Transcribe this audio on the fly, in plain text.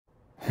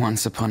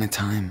Once upon a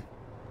time,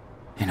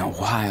 in a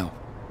wild,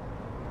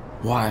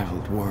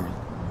 wild world,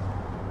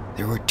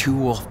 there were two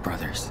wolf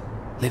brothers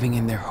living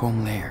in their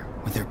home lair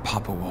with their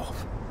papa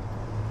wolf.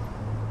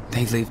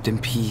 They lived in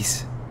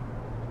peace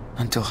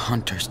until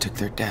hunters took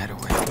their dad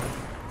away.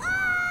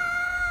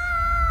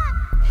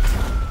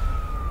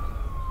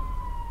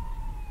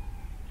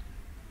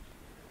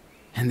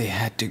 And they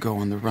had to go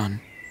on the run.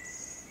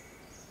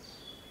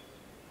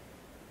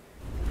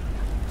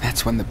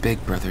 That's when the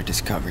big brother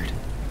discovered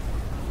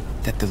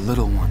that the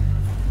little one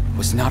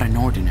was not an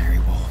ordinary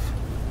wolf,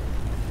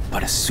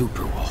 but a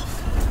super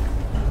wolf.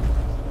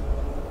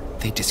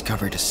 They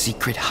discovered a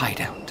secret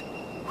hideout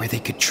where they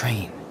could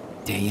train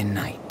day and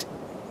night.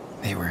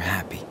 They were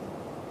happy.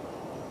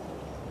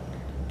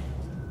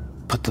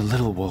 But the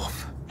little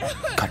wolf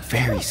got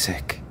very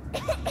sick,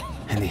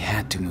 and they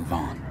had to move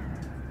on.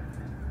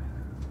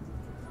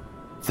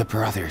 The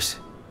brothers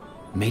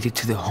made it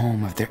to the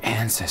home of their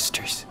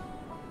ancestors,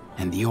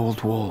 and the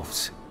old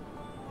wolves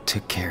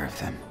took care of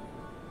them.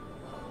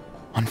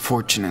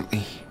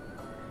 Unfortunately,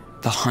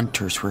 the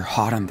hunters were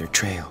hot on their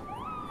trail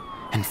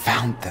and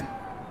found them.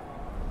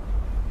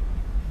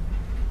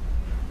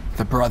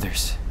 The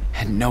brothers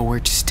had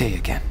nowhere to stay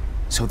again,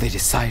 so they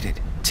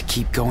decided to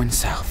keep going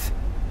south.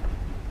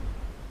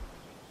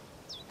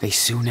 They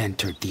soon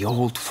entered the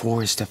old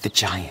forest of the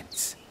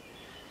giants,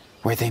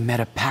 where they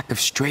met a pack of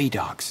stray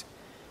dogs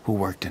who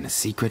worked on a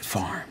secret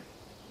farm.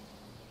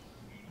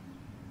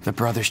 The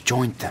brothers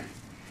joined them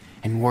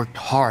and worked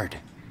hard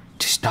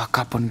to stock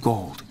up on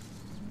gold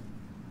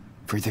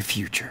for the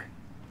future.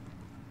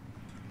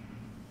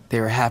 They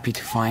were happy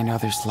to find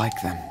others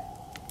like them,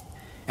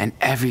 and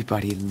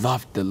everybody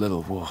loved the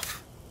little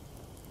wolf,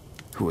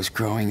 who was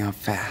growing up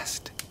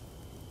fast.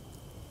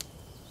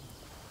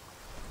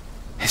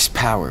 His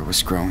power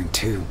was growing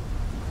too.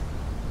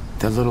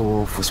 The little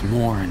wolf was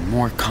more and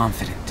more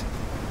confident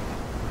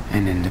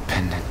and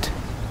independent.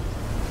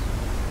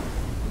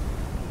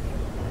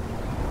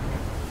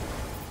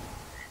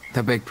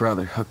 The big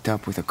brother hooked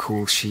up with a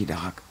cool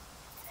she-dog.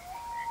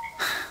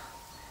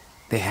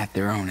 They had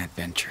their own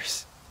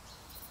adventures.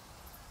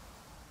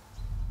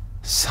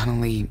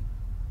 Suddenly,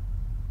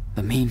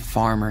 the main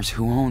farmers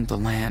who owned the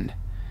land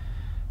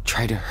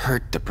tried to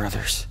hurt the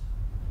brothers.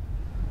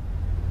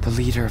 The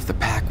leader of the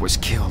pack was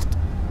killed.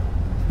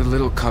 The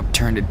little cub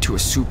turned into a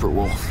super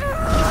wolf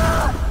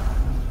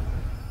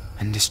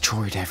and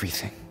destroyed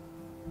everything.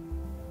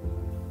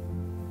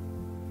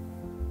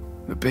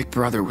 The big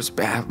brother was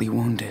badly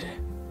wounded.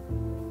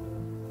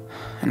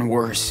 And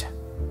worse,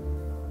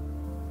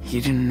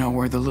 he didn't know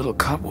where the little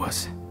cub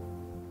was.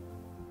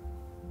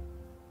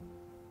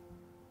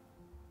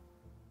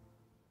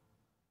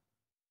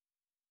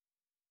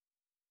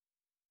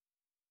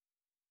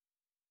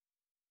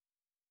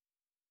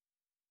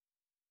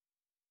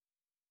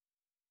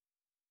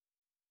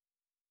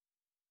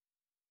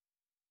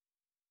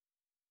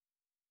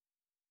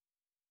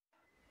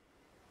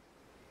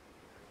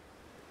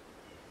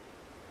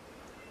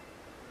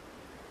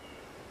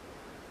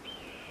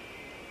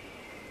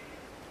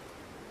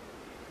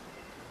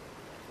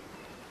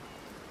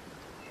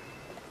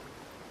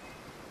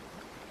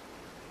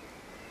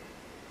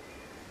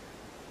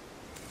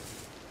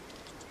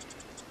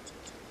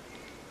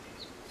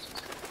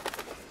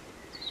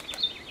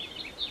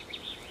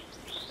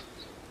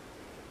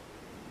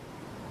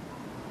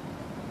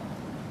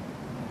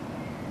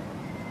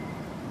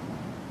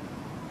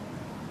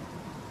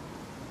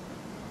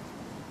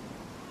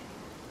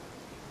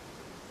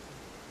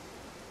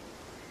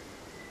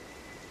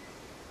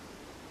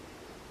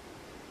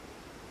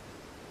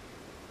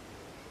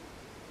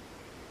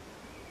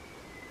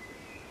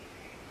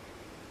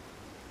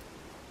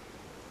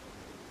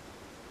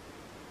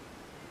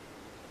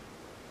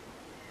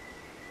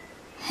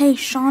 Hey,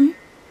 Sean.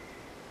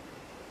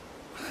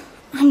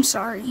 I'm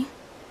sorry.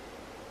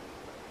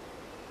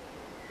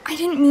 I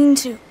didn't mean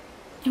to.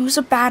 It was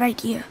a bad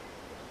idea.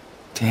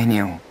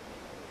 Daniel.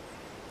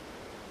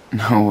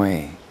 No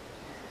way.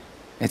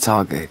 It's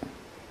all good.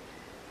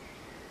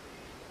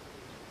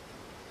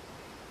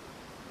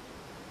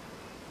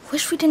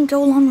 Wish we didn't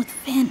go along with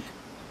Finn,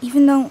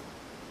 even though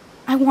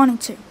I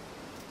wanted to.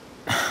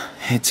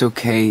 It's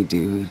okay,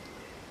 dude.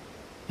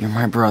 You're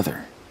my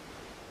brother.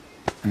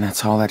 And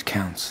that's all that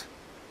counts.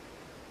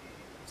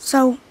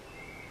 So,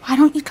 why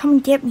don't you come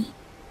and get me?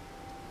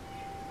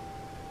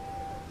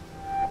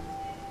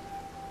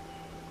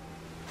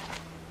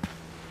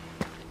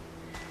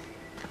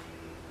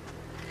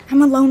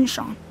 I'm alone,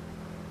 Sean.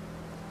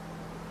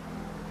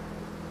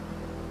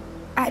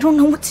 I don't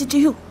know what to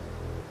do.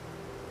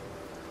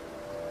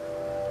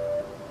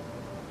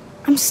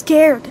 I'm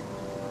scared.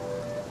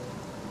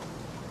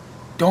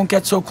 Don't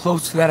get so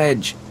close to that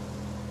edge.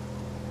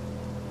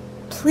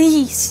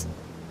 Please,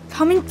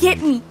 come and get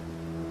me.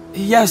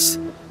 Yes,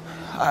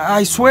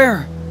 I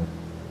swear.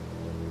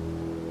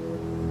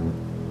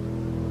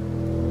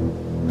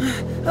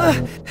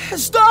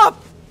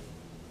 Stop!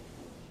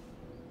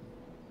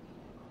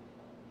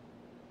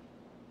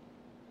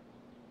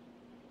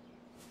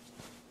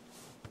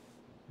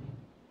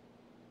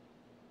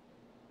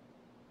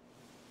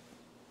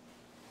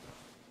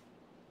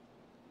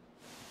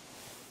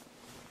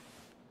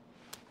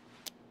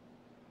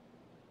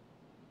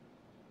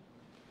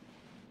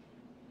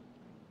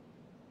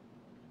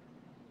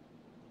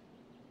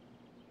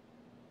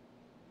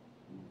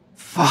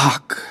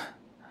 Fuck.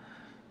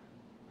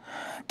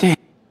 Damn.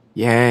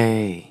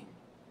 Yay.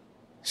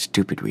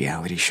 Stupid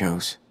reality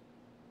shows.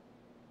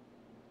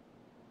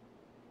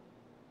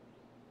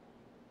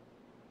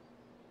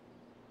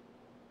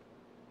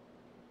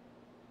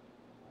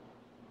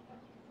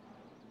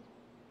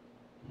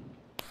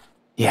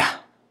 Yeah.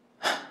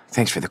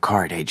 Thanks for the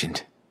card,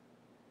 Agent.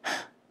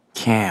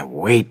 Can't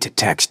wait to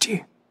text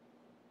you.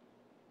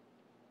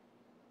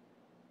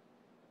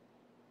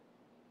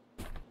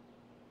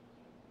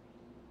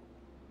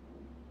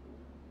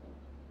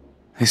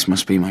 This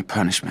must be my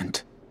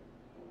punishment.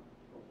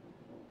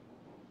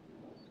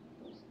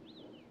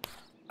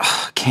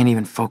 Can't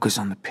even focus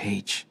on the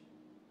page.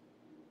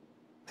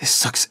 This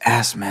sucks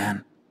ass,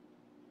 man.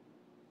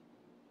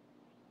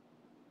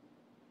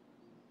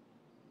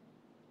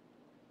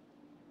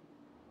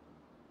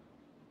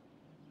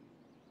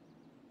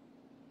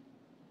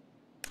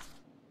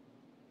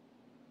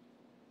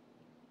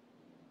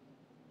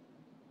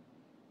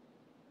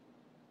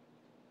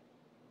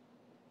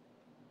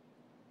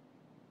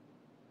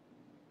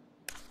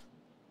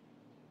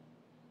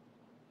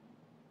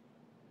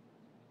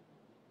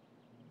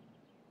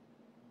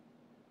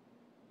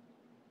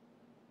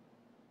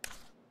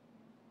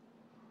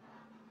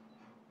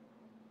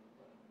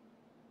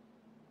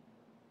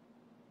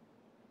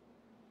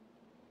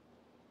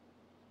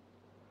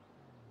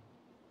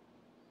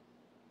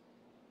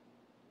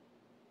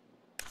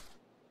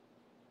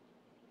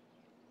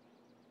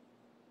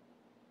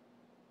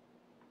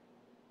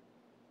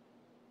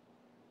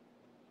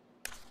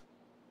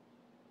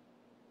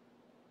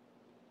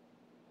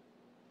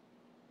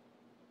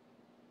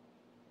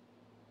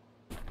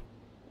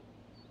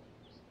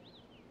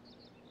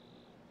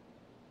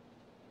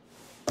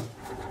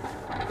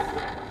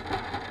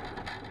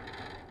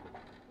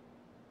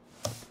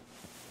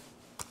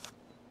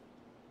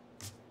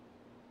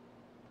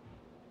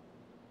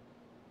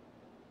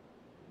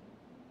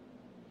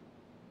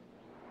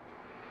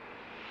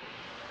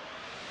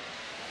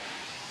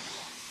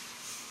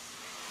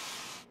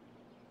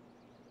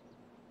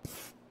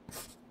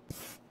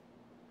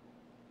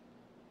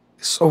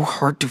 It's so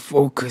hard to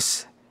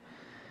focus.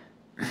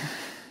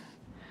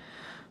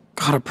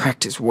 Gotta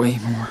practice way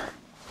more.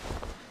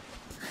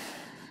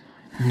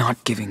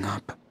 Not giving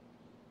up.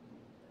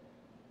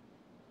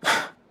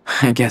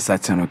 I guess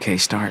that's an okay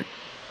start.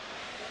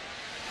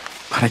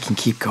 But I can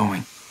keep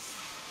going.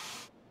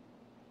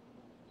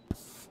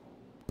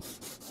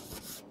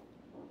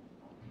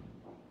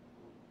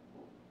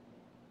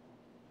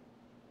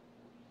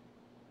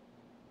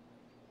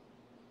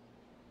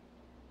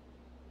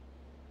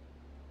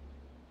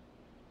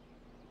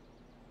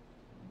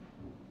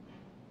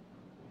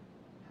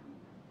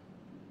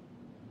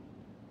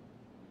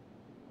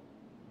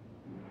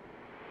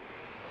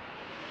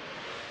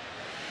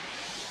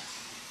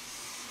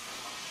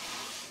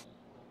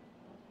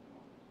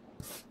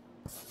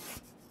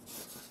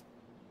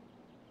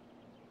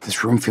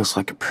 This room feels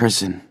like a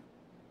prison.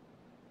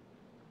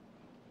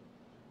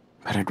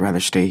 But I'd rather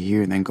stay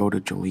here than go to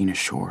Jolena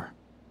Shore.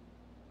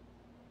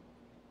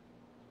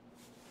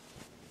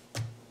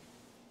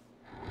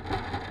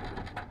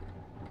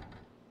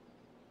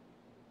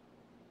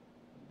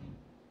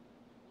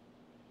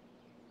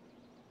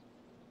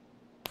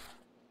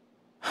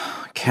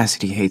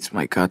 Cassidy hates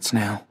my guts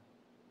now.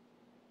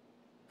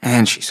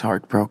 And she's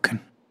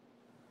heartbroken.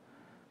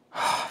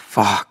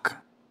 Fuck.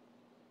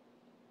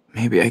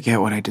 Maybe I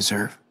get what I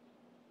deserve.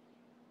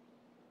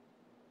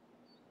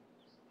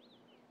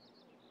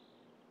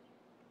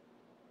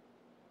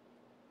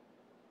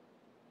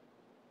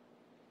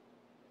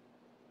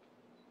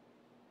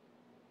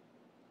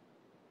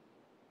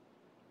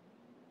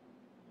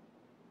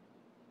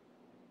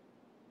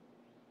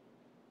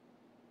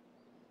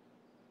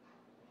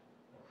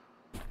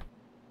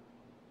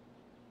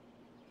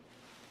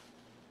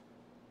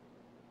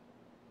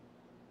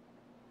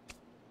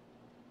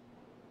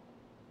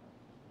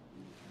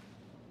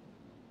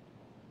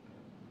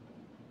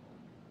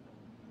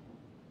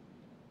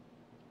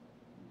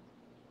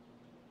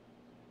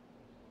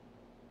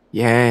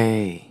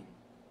 Yay.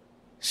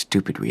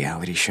 Stupid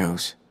reality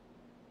shows.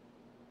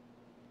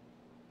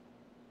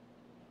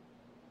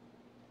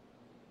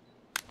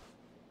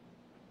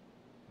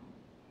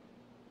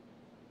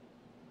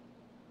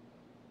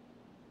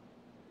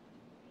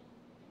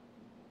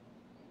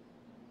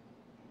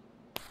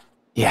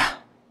 Yeah.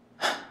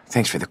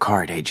 Thanks for the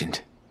card,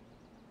 Agent.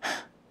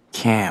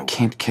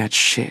 Can't catch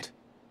shit.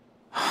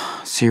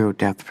 Zero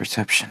depth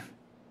perception.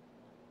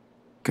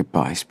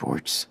 Goodbye,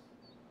 sports.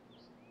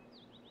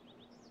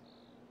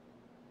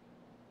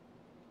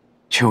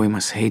 Joey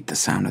must hate the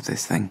sound of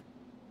this thing.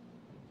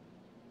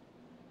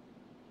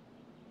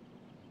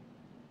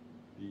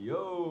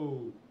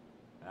 Yo,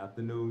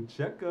 afternoon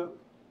checkup.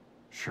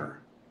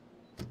 Sure.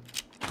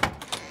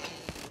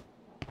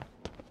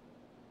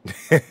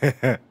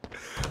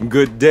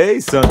 Good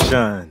day,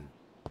 sunshine.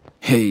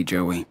 Hey,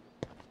 Joey.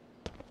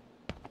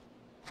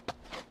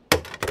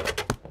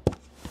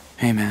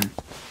 Hey, man.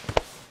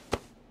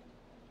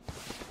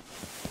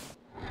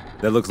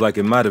 That looks like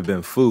it might have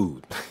been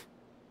food.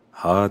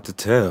 Hard to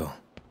tell.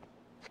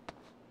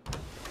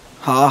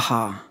 Ha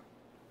ha.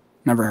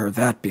 Never heard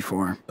that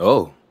before.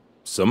 Oh,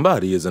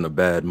 somebody is in a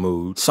bad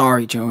mood.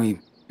 Sorry, Joey.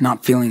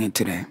 Not feeling it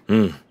today.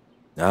 I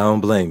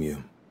don't blame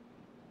you.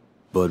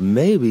 But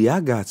maybe I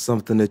got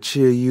something to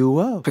cheer you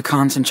up.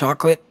 Pecans and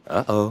chocolate?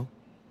 Uh-oh.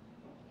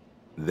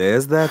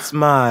 There's that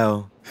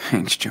smile.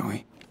 Thanks,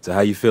 Joey. So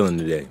how you feeling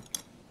today?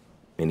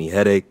 Any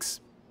headaches?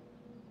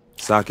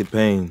 Socket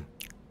pain?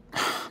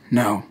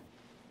 No.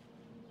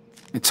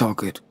 It's all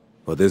good.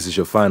 Well, this is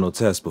your final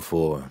test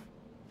before...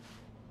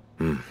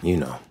 you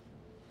know.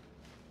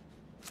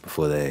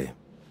 Before they...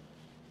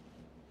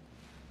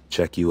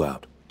 check you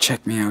out.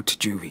 Check me out to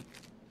juvie.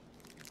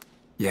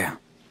 Yeah.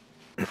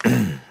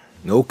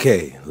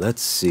 Okay,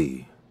 let's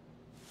see.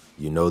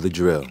 You know the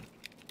drill.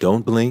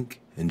 Don't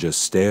blink and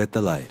just stare at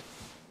the light.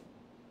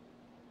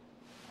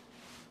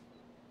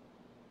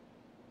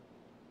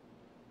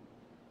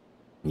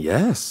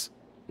 Yes,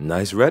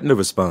 nice retina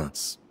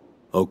response.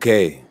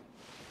 Okay,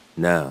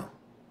 now,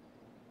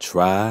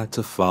 try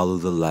to follow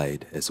the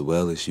light as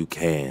well as you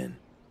can.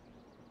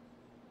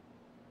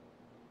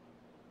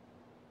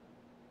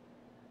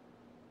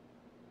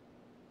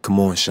 Come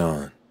on,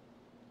 Sean.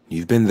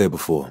 You've been there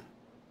before.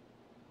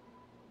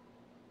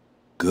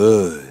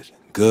 Good,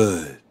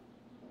 good.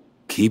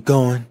 Keep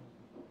going.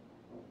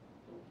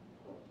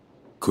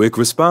 Quick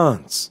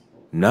response.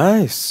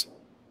 Nice.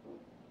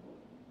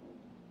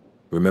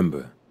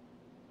 Remember,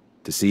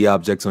 to see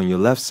objects on your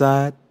left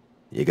side,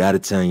 you gotta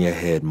turn your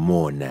head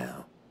more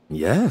now.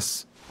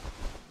 Yes.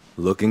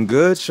 Looking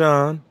good,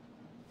 Sean.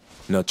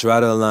 Now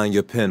try to align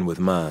your pen with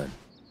mine.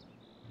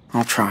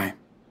 I'll try.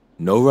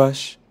 No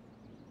rush.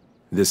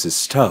 This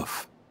is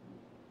tough.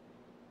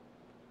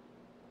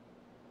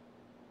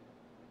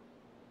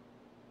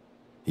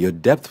 Your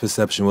depth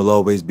perception will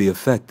always be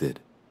affected,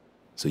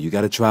 so you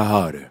gotta try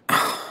harder.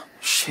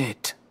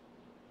 Shit.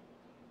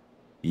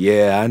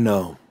 Yeah, I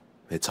know.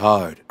 It's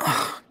hard.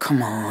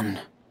 Come on.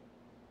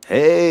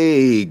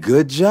 Hey,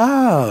 good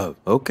job.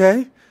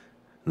 Okay,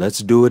 let's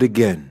do it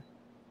again.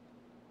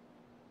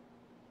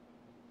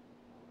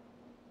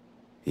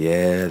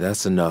 Yeah,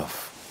 that's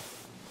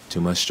enough.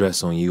 Too much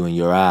stress on you and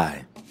your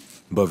eye.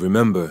 But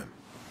remember,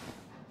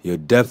 your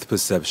depth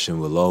perception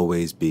will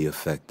always be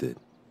affected.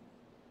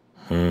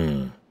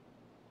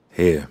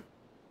 Here,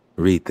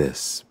 read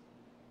this.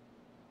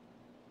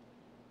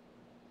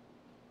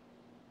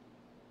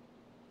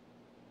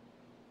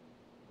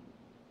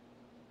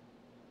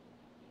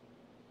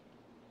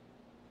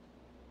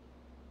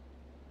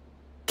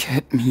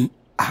 Get me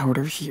out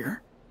of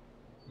here.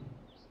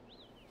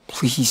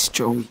 Please,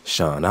 Joey.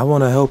 Sean, I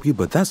want to help you,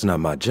 but that's not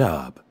my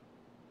job.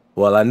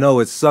 Well, I know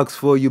it sucks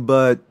for you,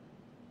 but...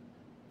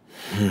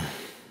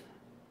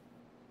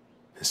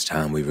 It's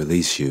time we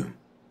release you.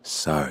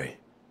 Sorry.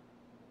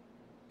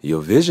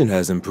 Your vision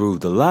has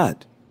improved a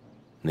lot.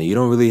 Now, you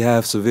don't really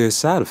have severe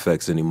side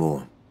effects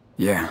anymore.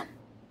 Yeah.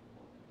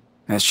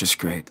 That's just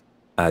great.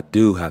 I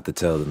do have to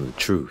tell them the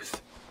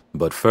truth.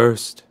 But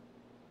first,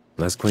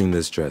 let's clean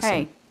this dressing.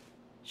 Hey,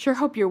 sure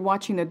hope you're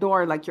watching the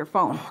door like your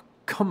phone. Oh,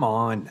 come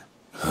on.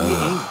 He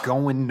ain't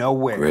going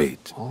nowhere.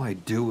 Great. All I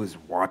do is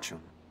watch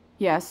him.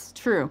 Yes,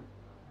 true.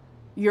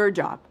 Your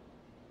job.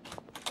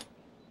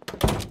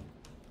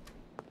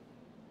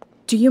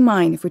 Do you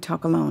mind if we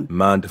talk alone?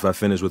 Mind if I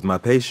finish with my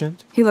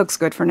patient? He looks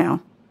good for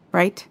now,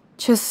 right?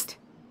 Just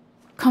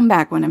come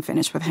back when I'm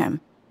finished with him.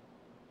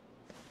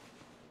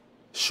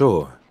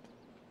 Sure.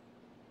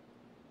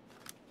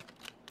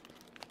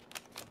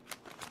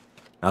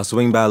 I'll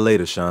swing by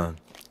later, Sean.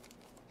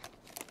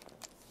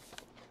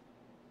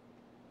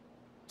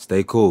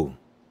 Stay cool.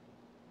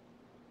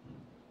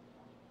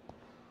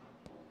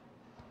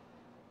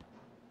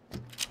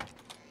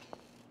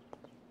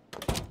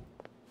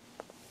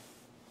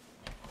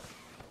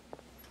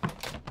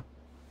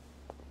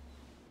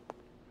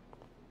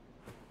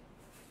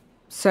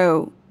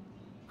 So,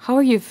 how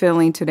are you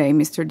feeling today,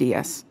 Mr.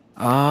 Diaz?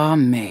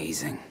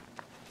 Amazing.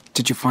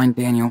 Did you find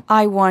Daniel?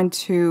 I want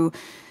to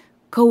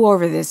go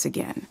over this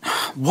again.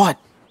 What?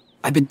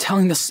 I've been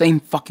telling the same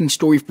fucking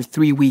story for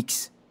 3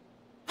 weeks.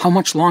 How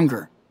much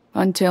longer?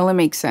 Until it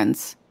makes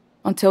sense.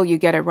 Until you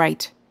get it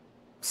right.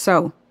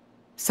 So,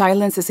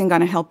 silence isn't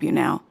gonna help you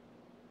now.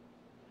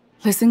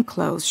 Listen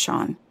close,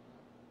 Sean.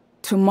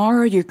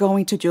 Tomorrow you're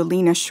going to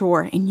Jolena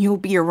Shore and you'll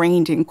be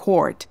arraigned in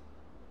court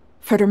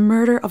for the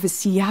murder of a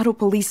Seattle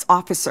police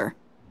officer.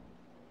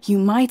 You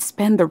might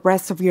spend the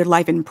rest of your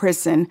life in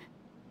prison,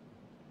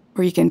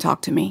 or you can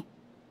talk to me.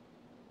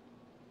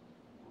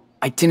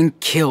 I didn't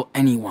kill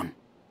anyone.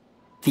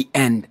 The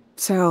end.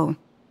 So,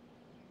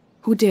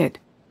 who did?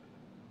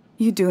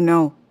 You do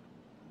know.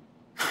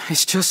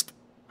 It's just...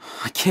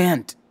 I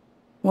can't.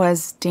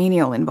 Was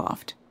Daniel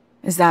involved?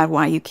 Is that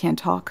why you can't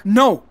talk?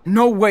 No,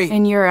 no way.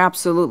 And you're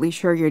absolutely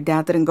sure your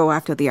dad didn't go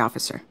after the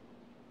officer?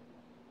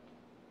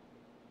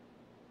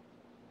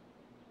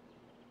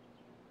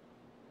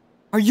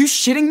 Are you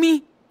shitting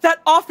me?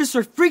 That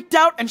officer freaked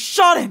out and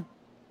shot him!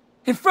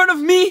 In front of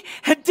me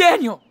and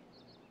Daniel!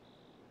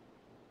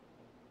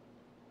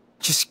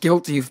 Just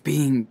guilty of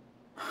being...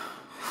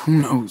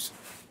 who knows?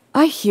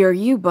 I hear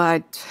you,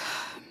 but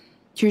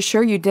you're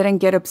sure you didn't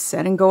get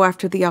upset and go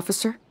after the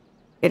officer?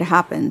 It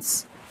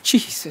happens.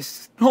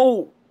 Jesus,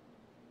 no.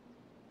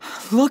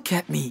 Look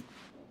at me.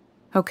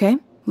 Okay,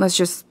 let's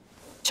just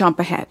jump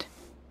ahead.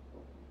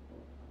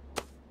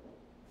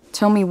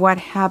 Tell me what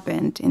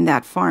happened in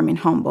that farm in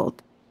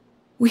Humboldt.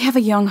 We have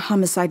a young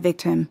homicide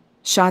victim,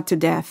 shot to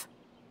death.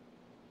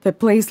 The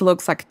place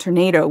looks like a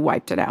tornado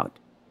wiped it out.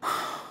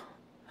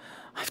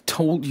 I've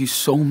told you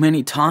so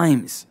many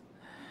times.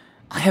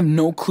 I have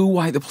no clue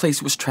why the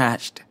place was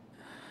trashed.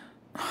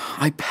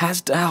 I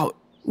passed out.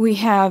 We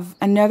have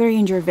another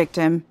injured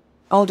victim,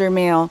 older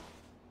male,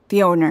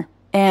 the owner,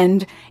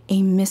 and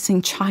a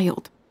missing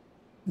child.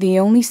 The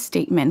only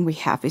statement we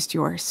have is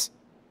yours.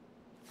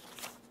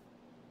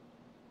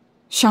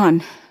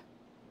 Sean,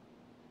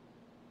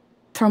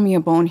 throw me a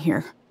bone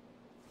here.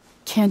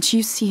 Can't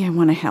you see I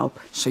want to help?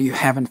 So you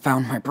haven't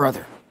found my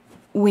brother?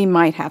 We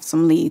might have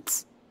some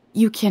leads.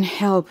 You can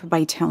help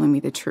by telling me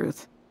the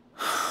truth.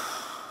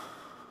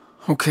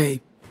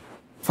 Okay.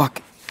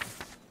 Fuck.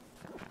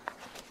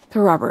 The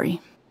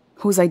robbery.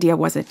 Whose idea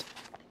was it?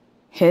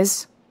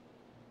 His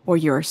or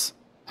yours?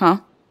 Huh?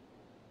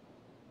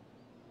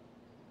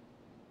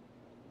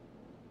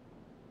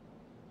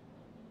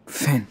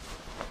 Finn.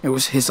 It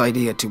was his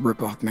idea to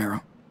rip off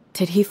Merrill.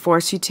 Did he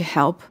force you to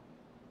help?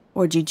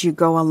 Or did you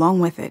go along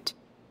with it?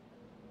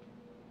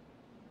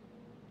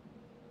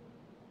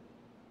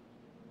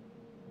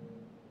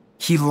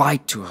 He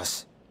lied to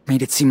us.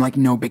 Made it seem like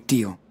no big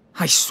deal.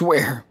 I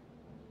swear.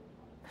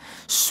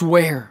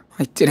 Swear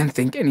I didn't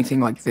think anything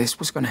like this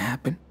was gonna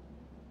happen.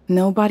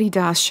 Nobody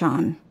does,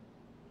 Sean.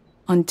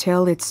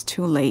 Until it's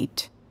too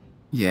late.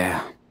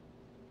 Yeah.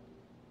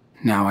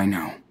 Now I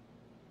know.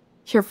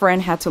 Your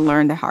friend had to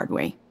learn the hard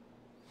way.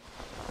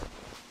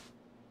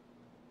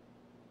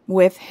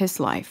 With his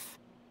life.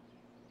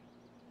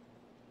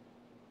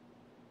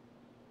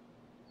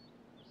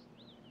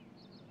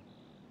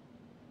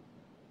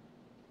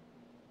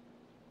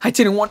 I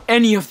didn't want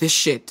any of this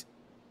shit.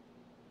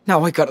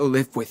 Now I gotta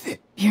live with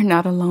it. You're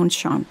not alone,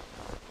 Sean.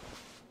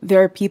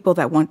 There are people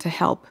that want to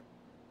help.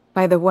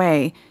 By the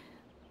way,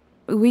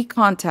 we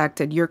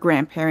contacted your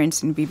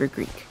grandparents in Beaver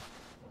Creek.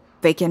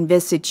 They can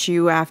visit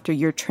you after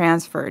you're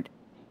transferred.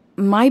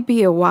 Might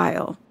be a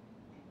while,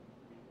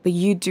 but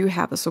you do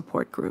have a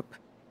support group.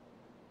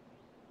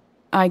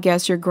 I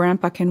guess your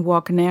grandpa can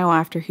walk now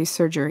after his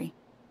surgery.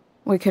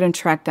 We couldn't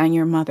track down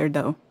your mother,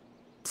 though.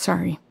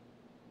 Sorry.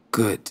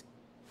 Good.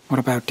 What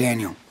about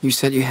Daniel? You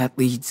said you had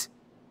leads.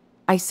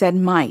 I said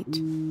might.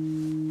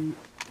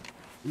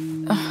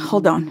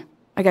 Hold on.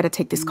 I gotta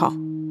take this call.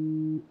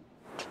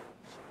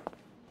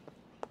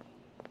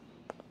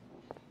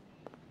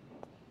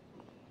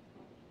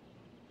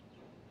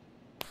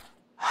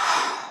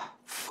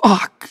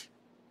 Fuck.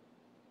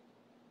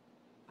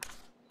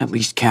 At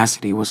least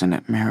Cassidy wasn't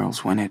at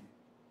Merrill's when it...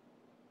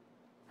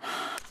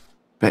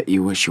 Bet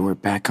you wish you were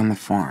back on the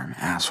farm,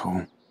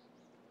 asshole.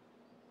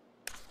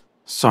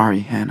 Sorry,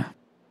 Hannah.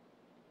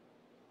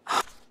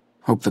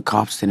 Hope the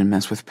cops didn't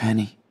mess with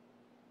Penny.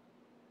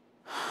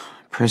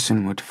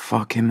 Prison would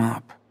fuck him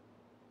up.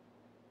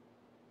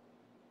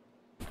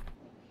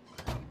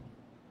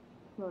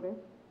 Lotus?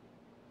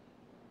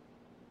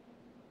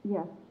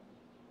 Yes.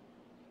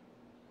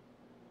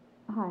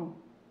 Hi.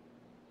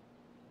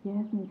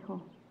 Yes,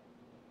 mijo.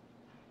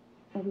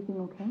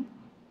 Everything okay?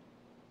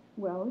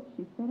 Well,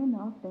 she said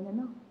enough, then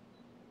enough.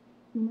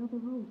 You know the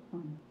rules,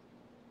 son.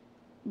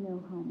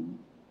 No, honey.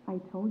 I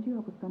told you I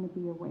was gonna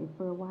be away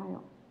for a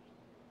while.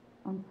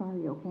 I'm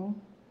sorry, okay?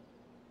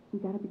 We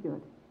gotta be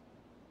good.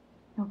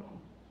 Okay.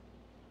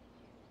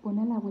 Pon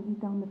a la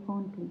abuelita on the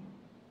phone, please.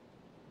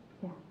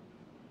 Yeah.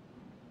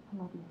 I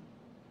love you.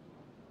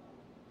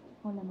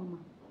 Hola, mamá.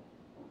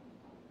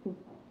 Sí.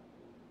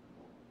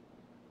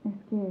 Es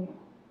que...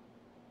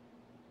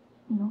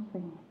 No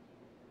sé.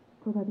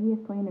 Todavía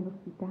estoy en el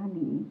hospital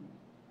y...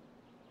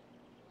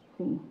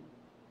 Sí.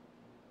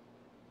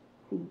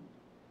 Sí.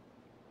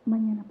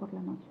 Mañana por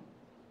la noche.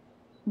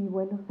 Mi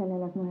vuelo sale a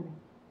las 9.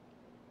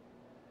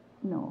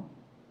 No.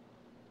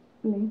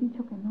 Le he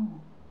dicho que no.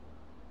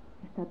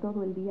 Está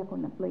todo el día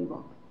con la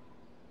Playbox.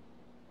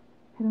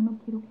 Pero no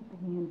quiero que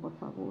peleen, por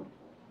favor.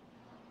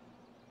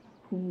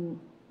 Sí,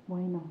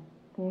 bueno,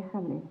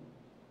 déjale.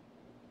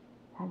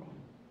 Dale.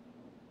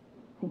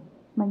 Sí,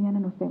 mañana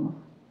nos vemos.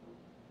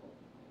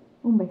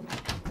 Un beso.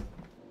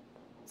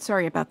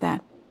 Sorry about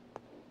that.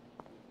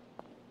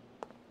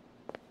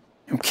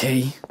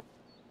 Okay.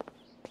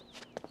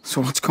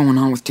 So what's going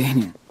on with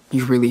Daniel?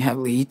 You really have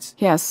leads?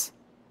 Yes,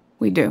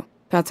 we do.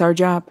 That's our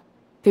job.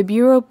 The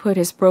Bureau put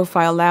his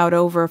profile out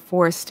over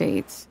 4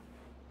 states.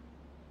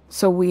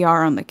 So we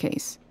are on the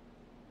case.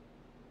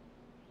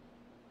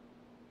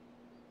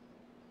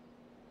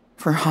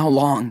 For how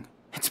long?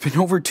 It's been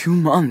over 2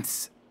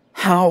 months.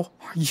 How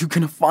are you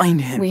gonna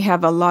find him? We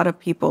have a lot of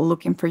people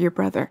looking for your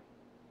brother.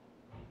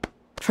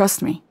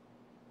 Trust me.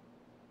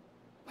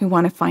 We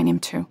want to find him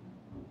too.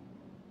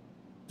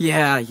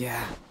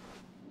 Yeah.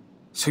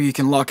 So you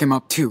can lock him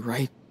up too,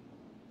 right?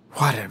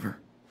 Whatever.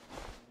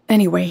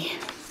 Anyway,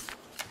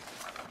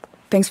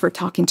 Thanks for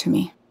talking to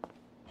me.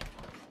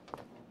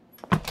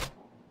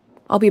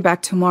 I'll be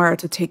back tomorrow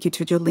to take you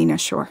to Julina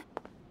Shore.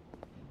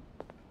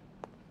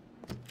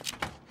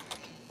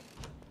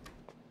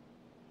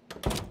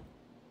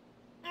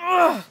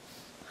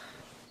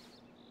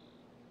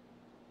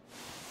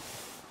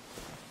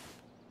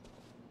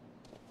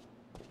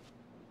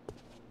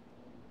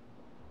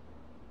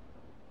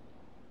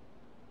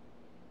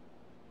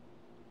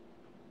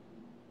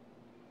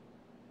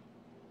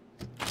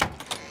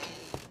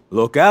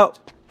 Look out!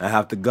 I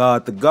have to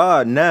guard the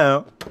guard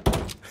now.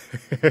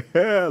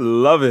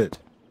 Love it.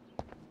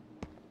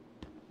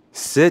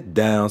 Sit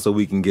down so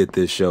we can get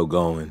this show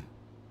going.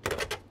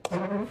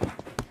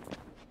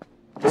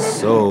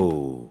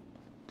 So,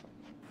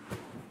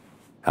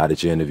 how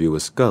did your interview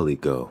with Scully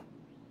go?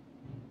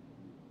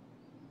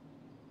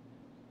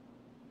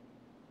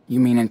 You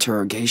mean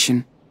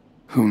interrogation?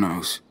 Who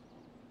knows?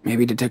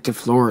 Maybe Detective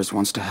Flores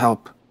wants to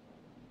help.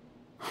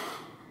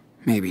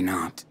 Maybe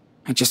not.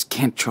 I just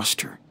can't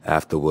trust her.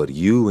 After what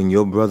you and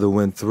your brother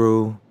went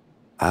through,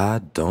 I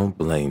don't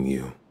blame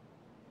you.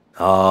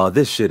 Aw,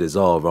 this shit is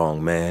all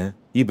wrong, man.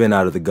 You've been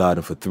out of the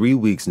garden for 3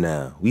 weeks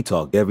now. We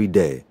talk every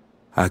day.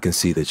 I can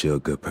see that you're a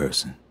good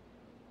person.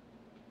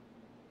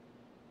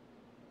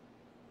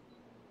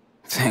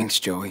 Thanks,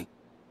 Joey.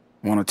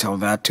 Want to tell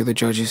that to the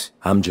judges?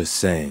 I'm just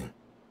saying,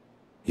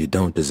 you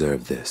don't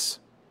deserve this.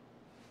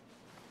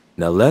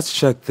 Now let's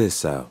check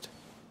this out.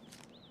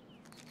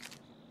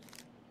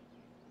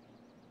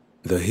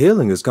 The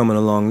healing is coming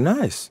along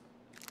nice.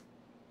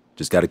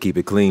 Just gotta keep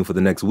it clean for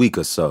the next week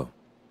or so.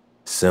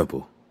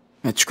 Simple.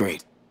 That's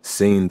great.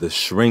 Seen the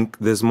shrink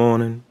this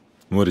morning?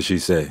 What did she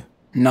say?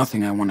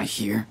 Nothing I want to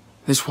hear.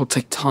 This will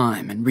take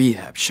time and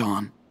rehab,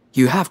 Sean.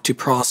 You have to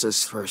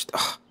process first.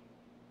 Ugh.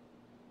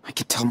 I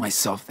can tell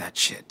myself that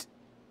shit.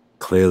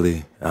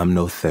 Clearly, I'm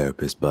no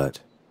therapist,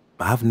 but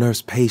I've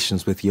nursed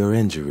patients with your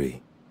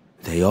injury.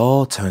 They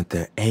all turned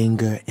their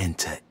anger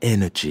into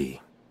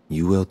energy.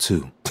 You will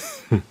too.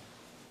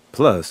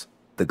 Plus,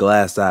 the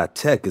glass eye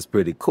tech is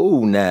pretty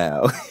cool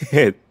now.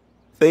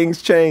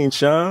 Things change,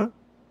 Sean.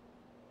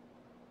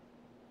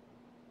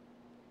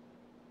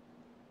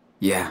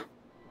 Yeah.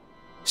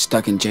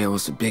 Stuck in jail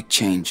is a big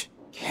change.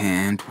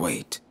 Can't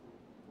wait.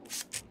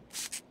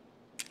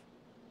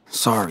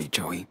 Sorry,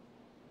 Joey.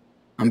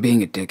 I'm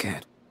being a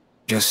dickhead.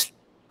 Just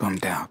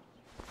bummed out.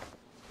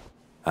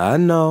 I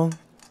know.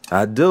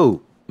 I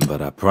do.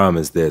 But I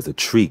promise there's a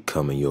treat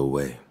coming your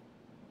way.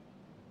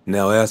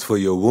 Now, as for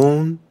your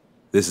wound,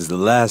 this is the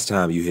last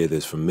time you hear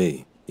this from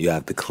me. You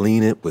have to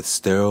clean it with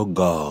sterile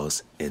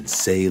gauze and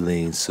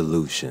saline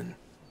solution.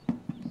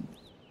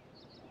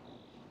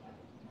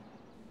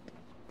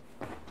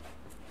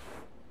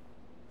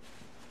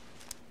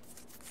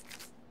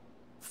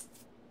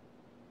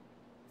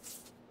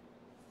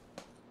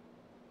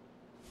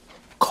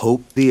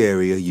 Coat the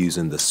area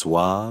using the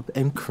swab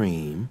and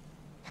cream.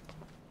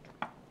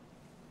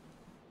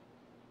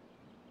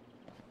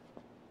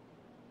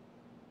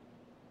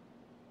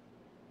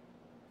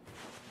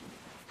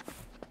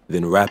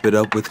 Then wrap it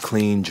up with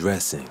clean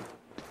dressing.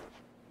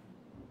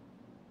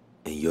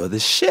 And you're the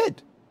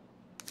shit.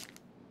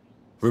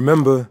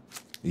 Remember,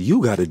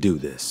 you gotta do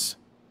this.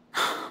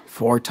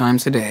 4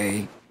 times a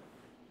day.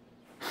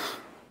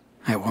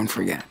 I won't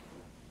forget.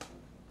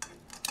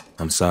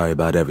 I'm sorry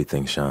about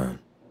everything, Sean.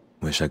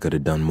 Wish I could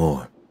have done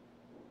more.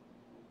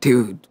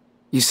 Dude,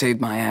 you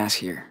saved my ass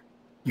here.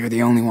 You're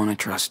the only one I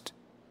trust.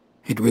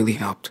 It really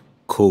helped.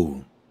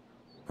 Cool.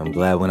 I'm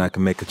glad when I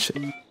can make a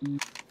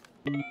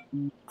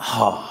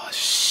Oh,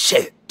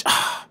 shit.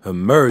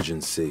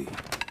 Emergency.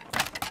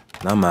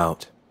 I'm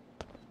out.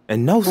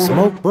 And no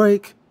smoke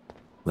break.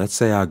 Let's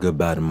say our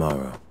goodbye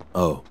tomorrow.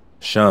 Oh,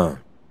 Sean,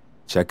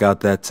 check out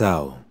that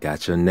towel.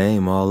 Got your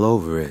name all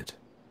over it.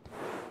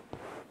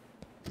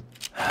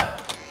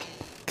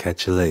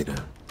 Catch you later.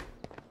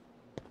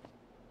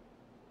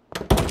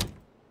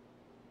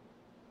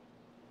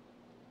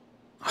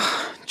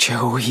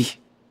 Joey,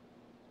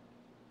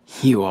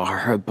 you are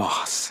her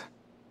boss.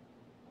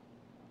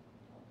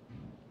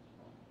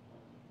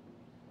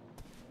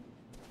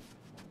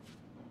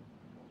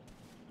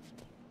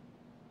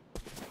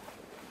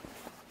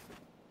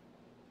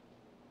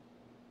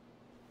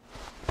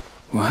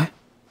 What?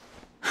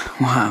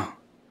 Wow.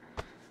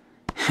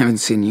 Haven't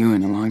seen you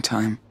in a long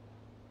time.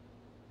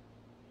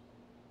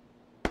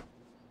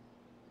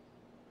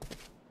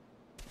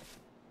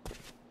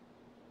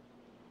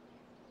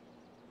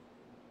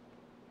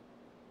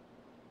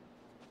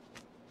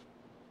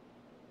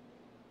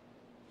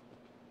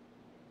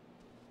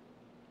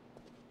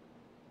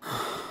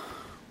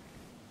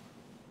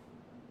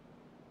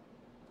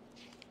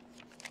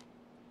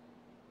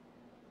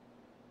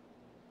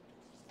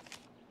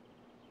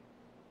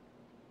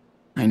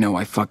 I know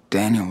I fucked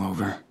Daniel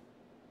over.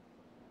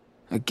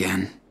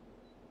 Again.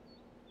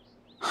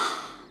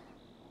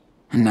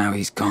 And now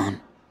he's gone.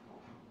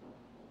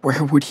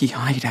 Where would he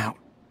hide out?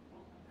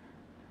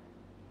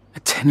 A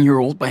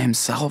 10-year-old by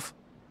himself?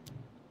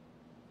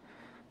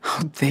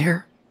 Out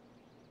there?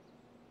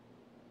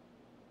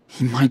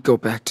 He might go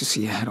back to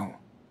Seattle.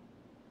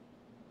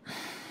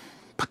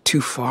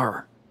 too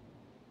far.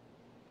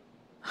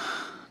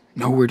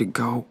 Nowhere to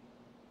go.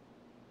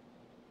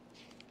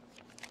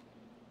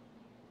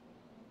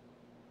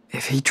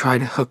 If he tried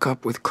to hook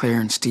up with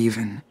Claire and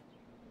Steven,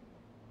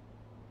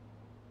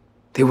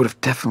 they would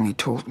have definitely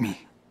told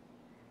me.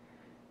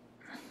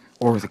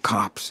 Or the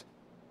cops.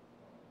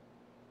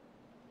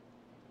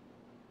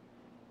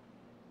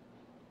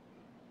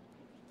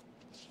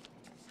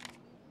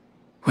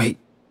 Wait.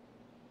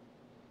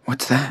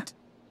 What's that?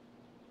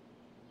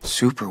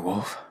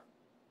 Superwolf?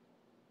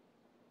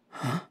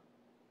 Huh?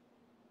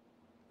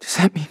 Does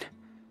that mean...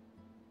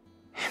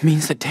 It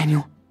means that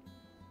Daniel's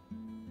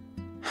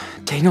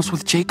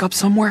with Jacob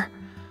somewhere?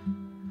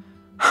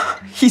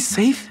 He's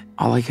safe?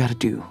 All I gotta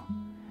do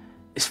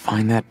is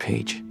find that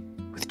page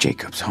with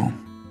Jacob's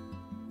home.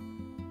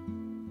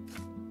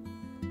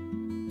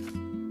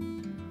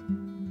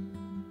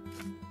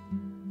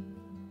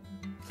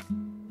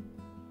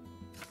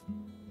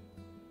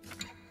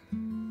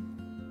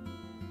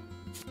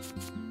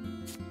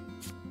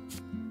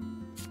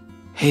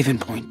 Haven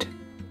Point,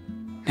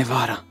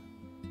 Nevada.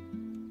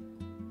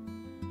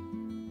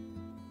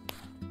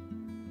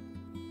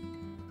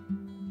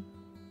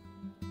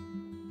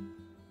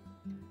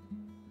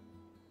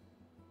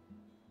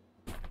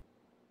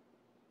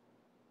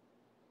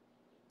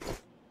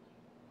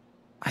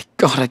 I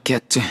gotta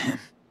get to him.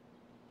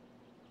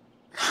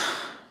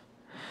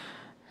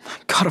 I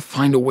gotta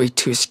find a way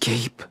to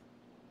escape.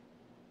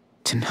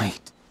 Tonight.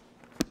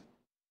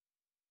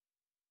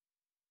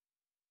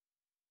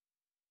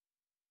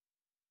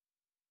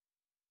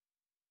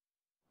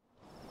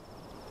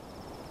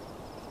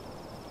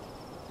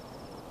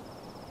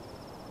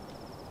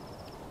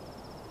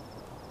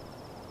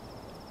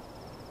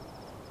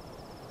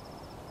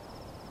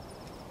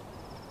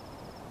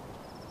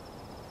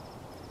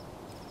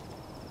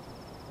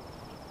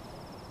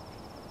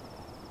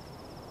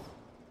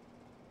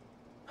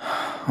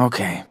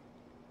 Okay.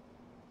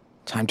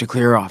 Time to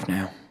clear off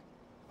now.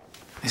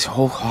 This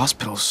whole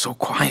hospital's so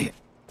quiet.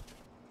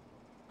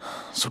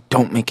 So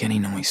don't make any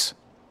noise.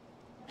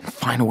 And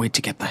find a way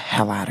to get the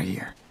hell out of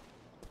here.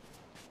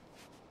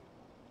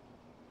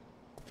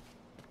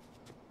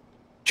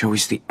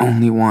 Joey's the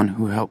only one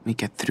who helped me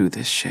get through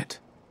this shit.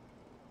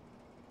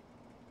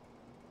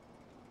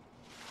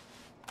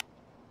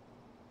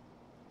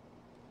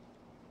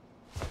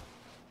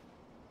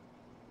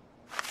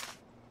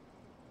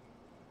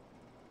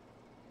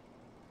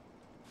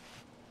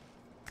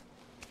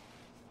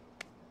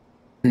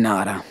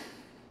 Nada.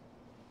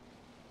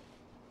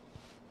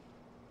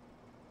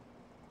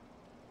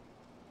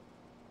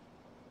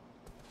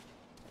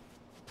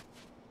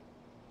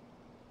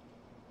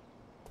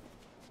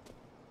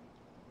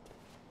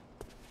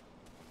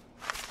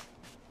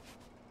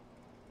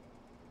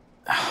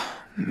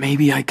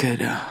 Maybe I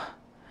could,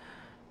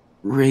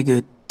 rig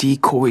a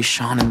decoy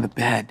Sean in the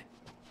bed.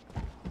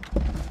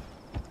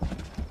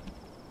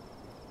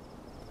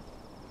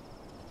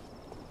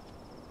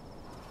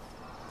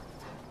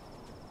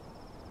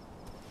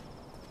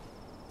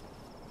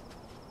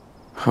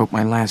 Hope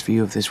my last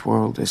view of this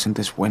world isn't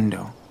this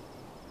window.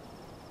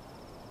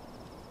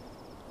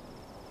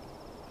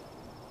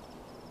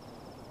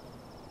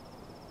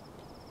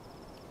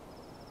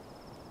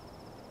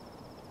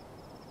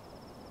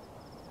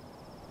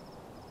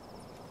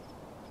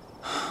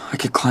 I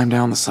could climb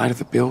down the side of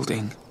the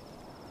building.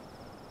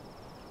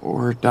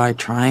 Or die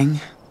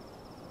trying.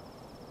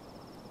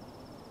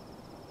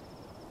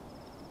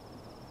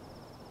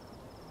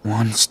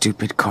 One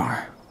stupid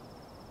car.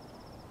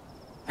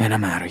 And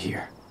I'm out of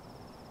here.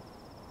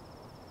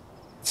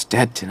 It's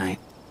dead tonight.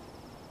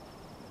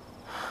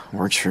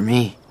 Works for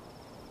me.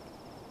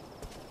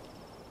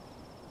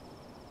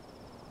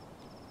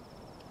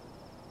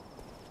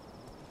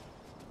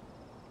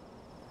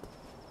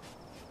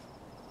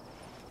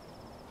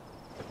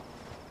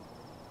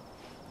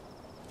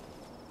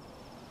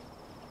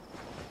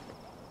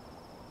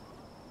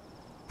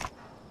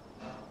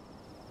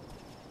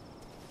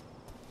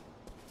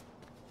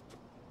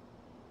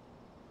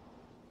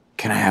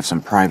 Can I have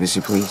some privacy,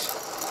 please?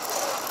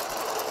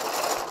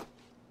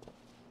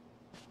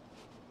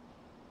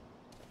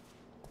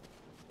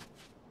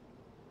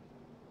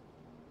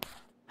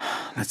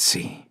 Let's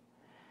see.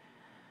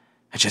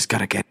 I just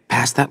gotta get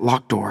past that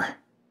locked door.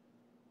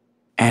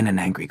 And an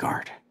angry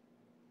guard.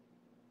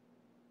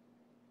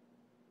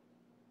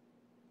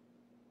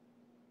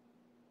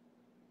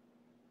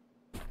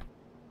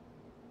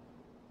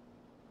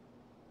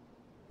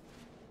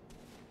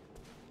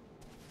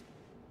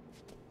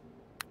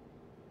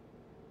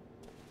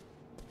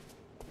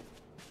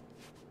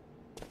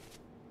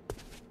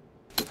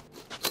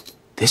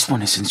 This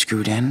one isn't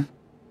screwed in.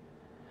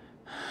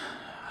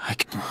 I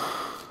can...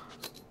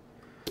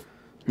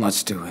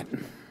 Let's do it.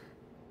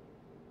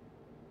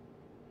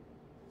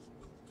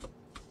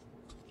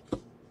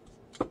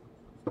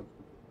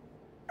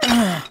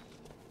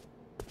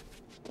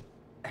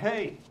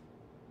 Hey!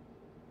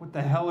 What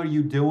the hell are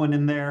you doing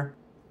in there?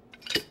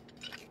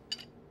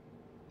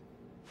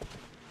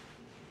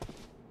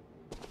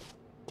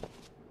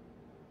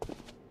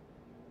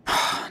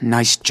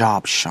 Nice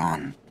job,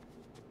 Sean.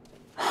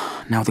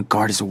 Now the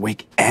guard is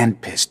awake and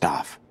pissed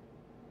off.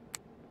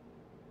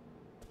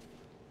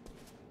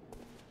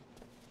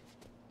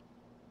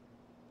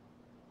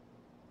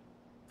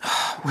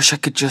 Wish I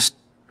could just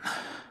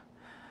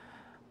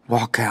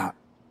walk out.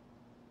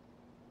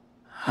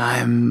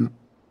 I'm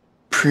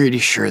pretty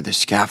sure the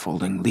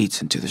scaffolding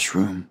leads into this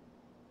room.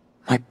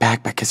 My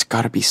backpack has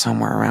got to be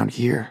somewhere around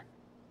here.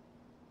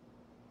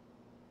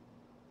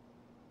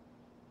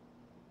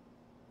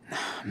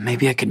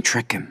 Maybe I can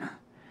trick him.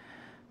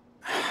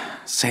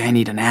 Say I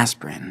need an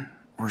aspirin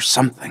or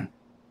something.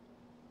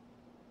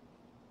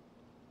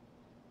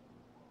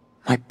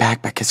 My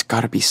backpack has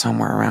got to be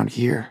somewhere around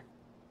here.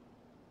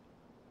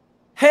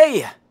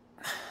 Hey!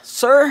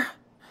 Sir?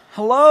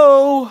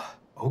 Hello?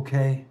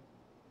 Okay.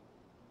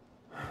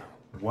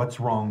 What's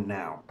wrong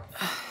now?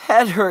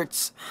 Head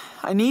hurts.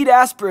 I need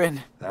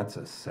aspirin. That's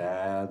a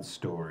sad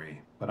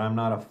story, but I'm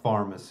not a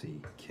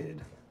pharmacy,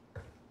 kid.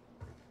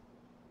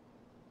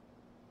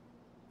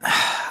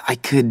 I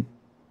could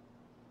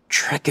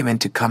trick him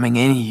into coming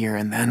in here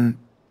and then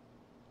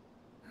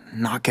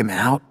knock him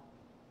out.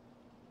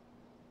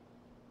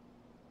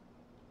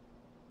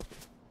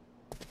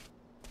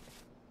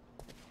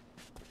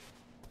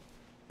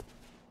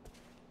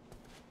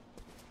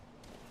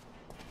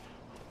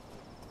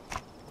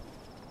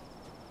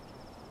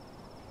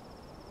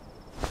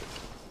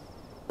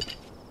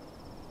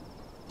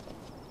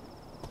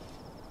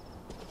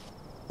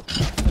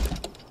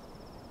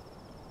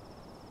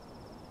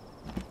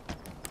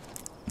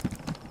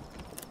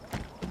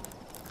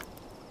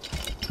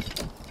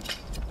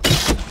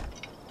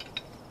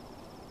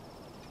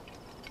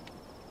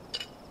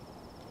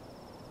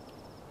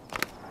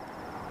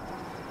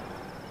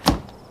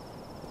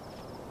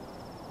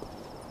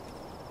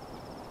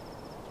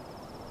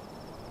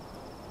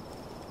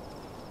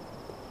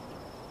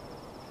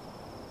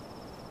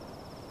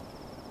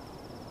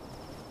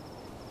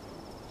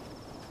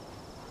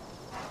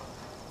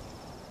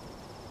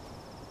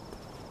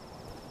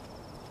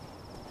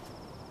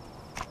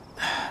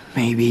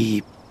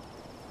 Maybe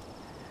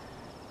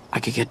I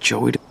could get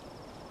Joey to...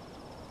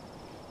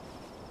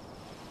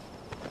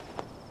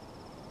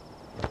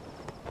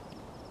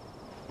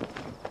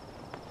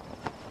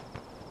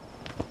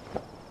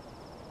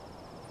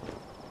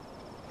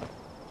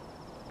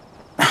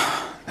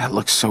 That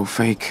looks so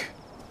fake.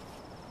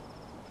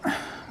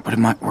 But it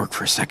might work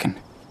for a second.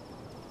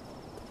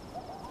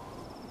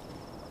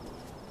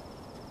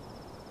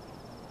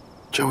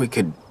 Joey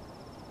could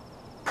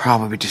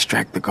probably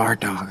distract the guard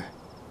dog.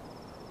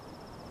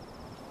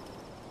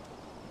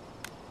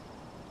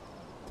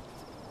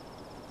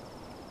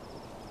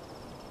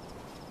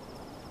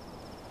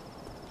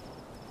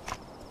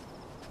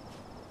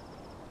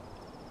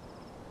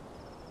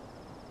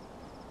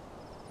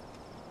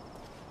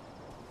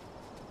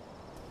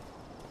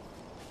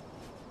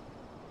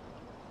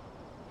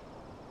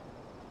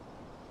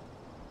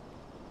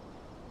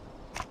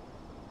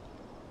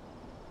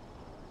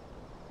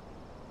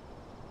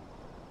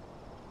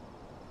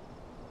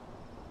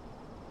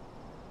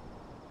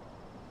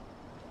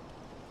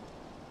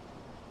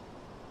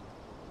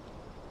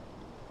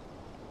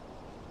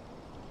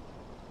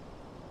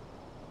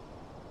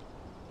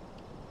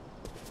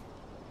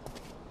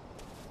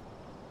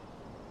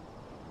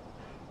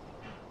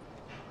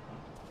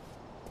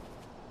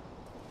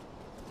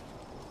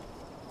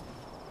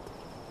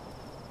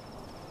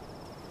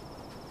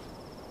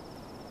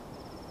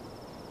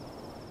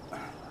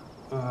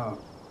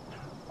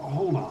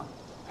 Hold on.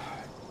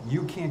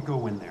 You can't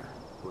go in there.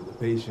 When the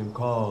patient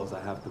calls, I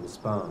have to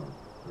respond.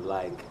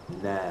 Like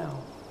now.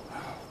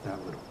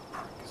 That little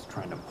prick is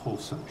trying to pull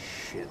some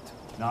shit.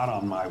 Not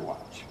on my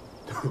watch.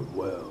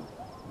 Well,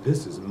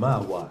 this is my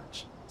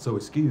watch, so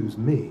excuse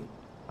me.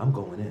 I'm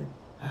going in.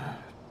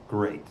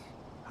 Great.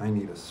 I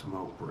need a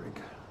smoke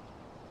break.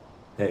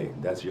 Hey,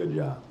 that's your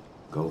job.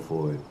 Go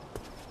for it.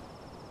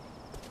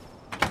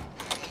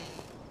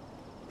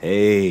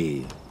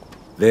 Hey,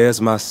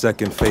 there's my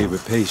second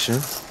favorite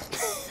patient.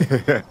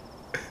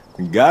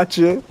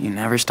 Gotcha. You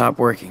never stop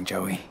working,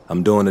 Joey.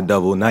 I'm doing a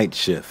double night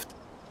shift.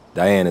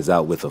 Diane is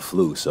out with a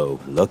flu, so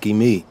lucky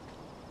me.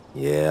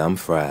 Yeah, I'm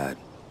fried.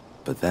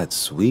 But that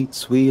sweet,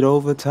 sweet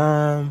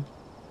overtime.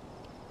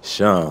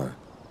 Sean,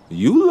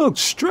 you look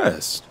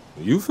stressed.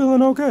 You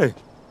feeling okay?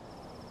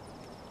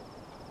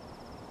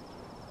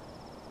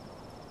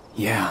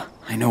 Yeah,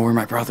 I know where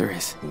my brother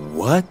is.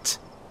 What?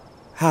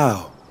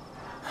 How?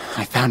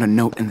 I found a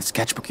note in the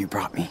sketchbook you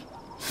brought me.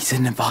 He's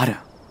in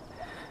Nevada.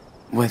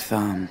 With,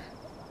 a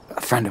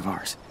friend of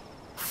ours.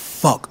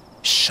 Fuck,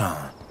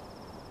 Sean.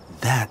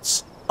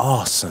 That's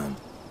awesome.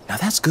 Now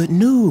that's good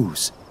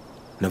news.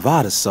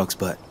 Nevada sucks,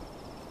 but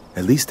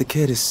at least the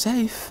kid is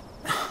safe.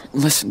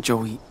 Listen,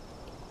 Joey.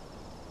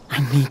 I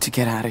need to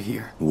get out of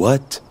here.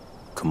 What?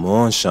 Come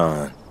on,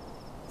 Sean.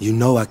 You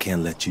know I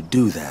can't let you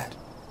do that.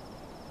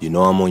 You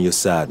know I'm on your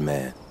side,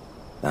 man.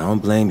 I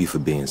don't blame you for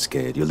being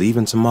scared. You're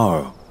leaving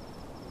tomorrow.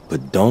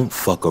 But don't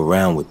fuck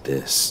around with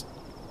this.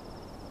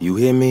 You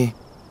hear me?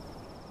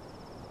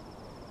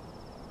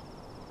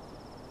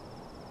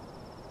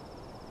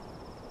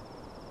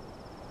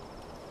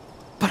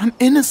 But I'm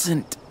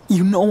innocent.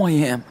 You know I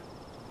am.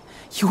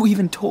 You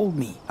even told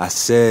me. I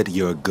said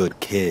you're a good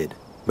kid,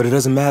 but it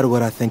doesn't matter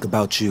what I think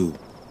about you.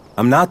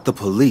 I'm not the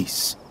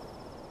police.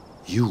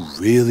 You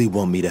really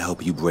want me to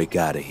help you break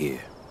out of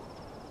here.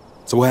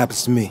 So what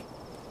happens to me?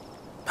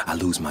 I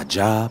lose my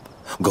job,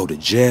 go to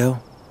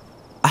jail.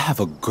 I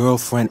have a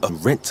girlfriend, a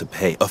rent to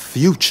pay, a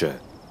future.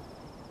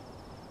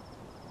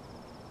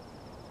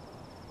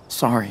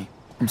 Sorry.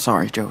 I'm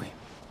sorry, Joey.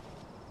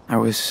 I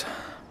was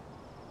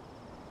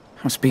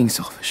being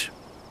selfish.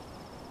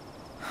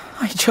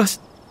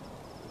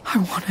 I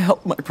want to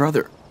help my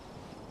brother.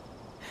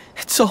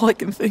 It's all I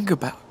can think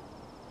about.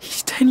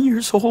 He's 10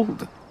 years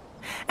old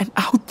and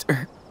out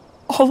there,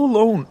 all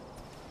alone.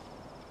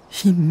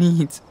 He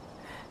needs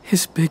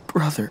his big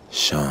brother.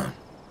 Sean,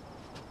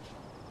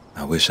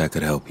 I wish I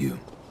could help you.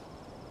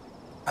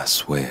 I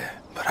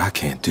swear, but I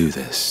can't do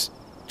this.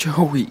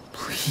 Joey,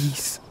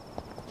 please.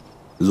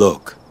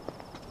 Look,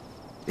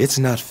 it's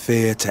not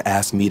fair to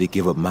ask me to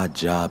give up my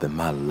job and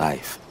my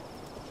life.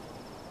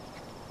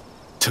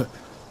 To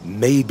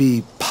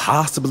maybe,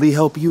 possibly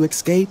help you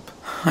escape?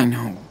 I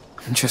know.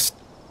 I'm just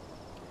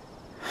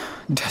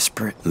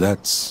desperate.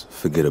 Let's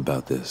forget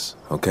about this,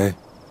 okay?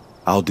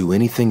 I'll do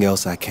anything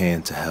else I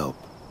can to help.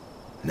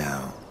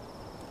 Now,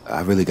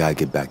 I really gotta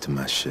get back to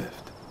my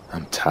shift.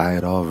 I'm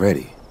tired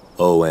already.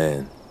 Oh,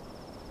 and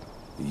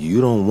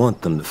you don't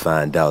want them to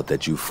find out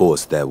that you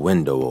forced that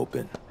window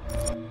open.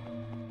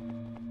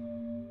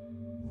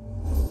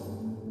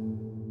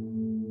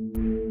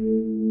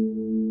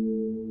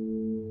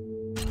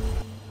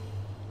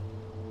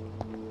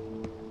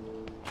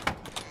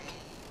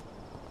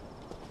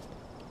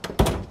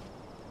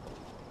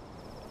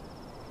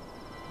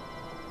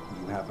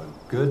 Have a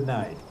good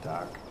night,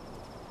 Doc.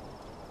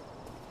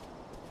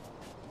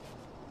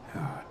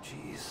 Oh,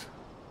 jeez.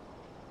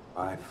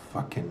 I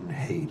fucking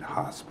hate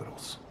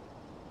hospitals.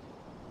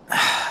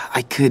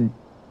 I could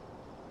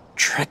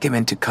trick him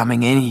into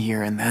coming in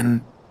here and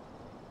then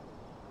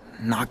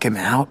knock him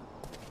out.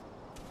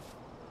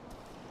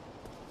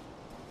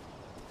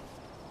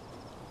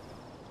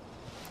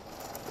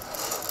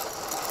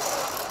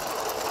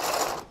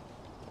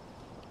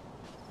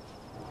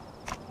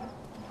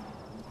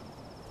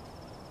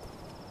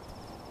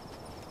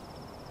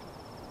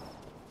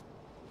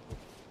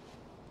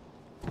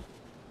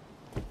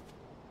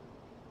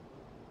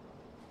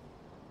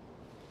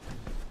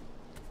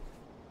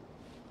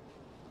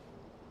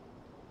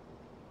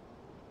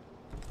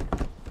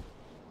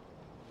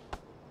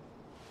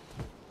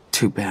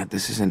 Too bad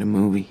this isn't a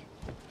movie.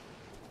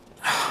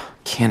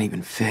 Can't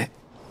even fit.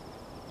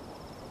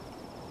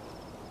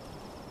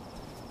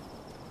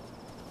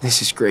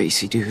 This is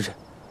Gracie, dude.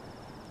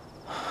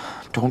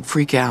 Don't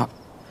freak out.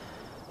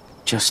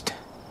 Just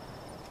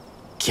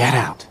get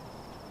out.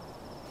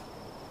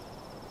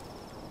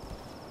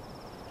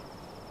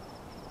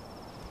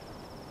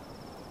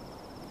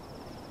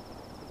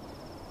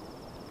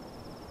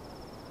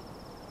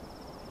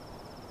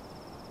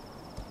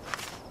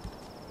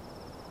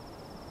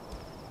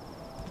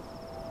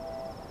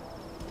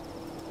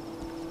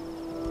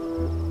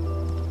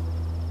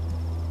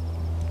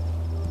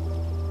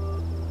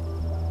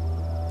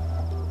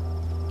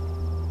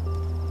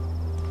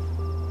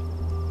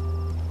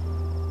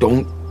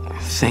 Don't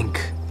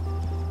think.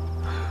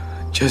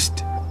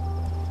 Just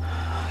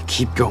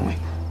keep going.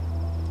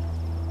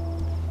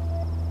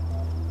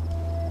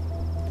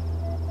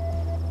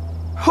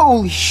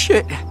 Holy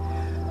shit!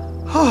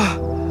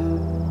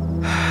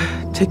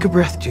 Take a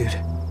breath, dude.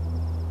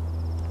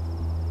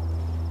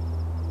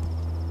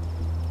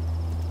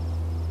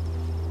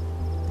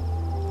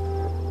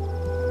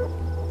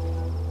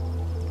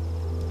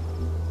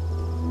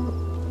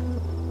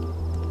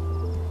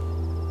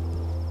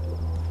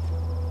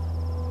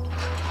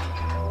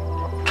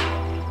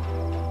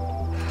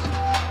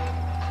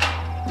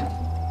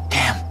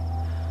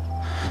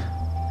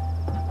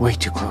 Way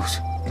too close.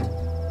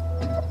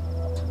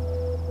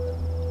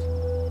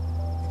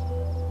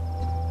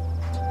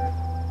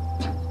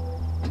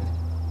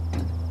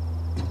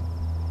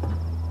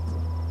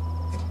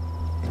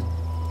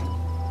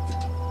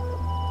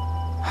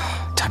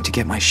 Time to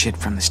get my shit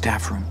from the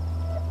staff room.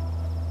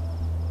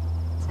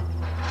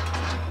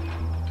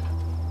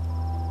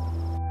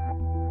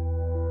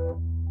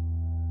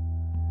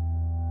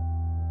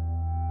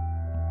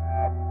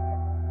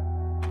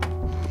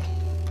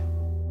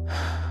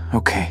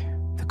 Okay.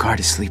 The guard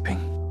is sleeping.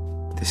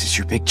 This is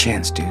your big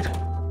chance, dude.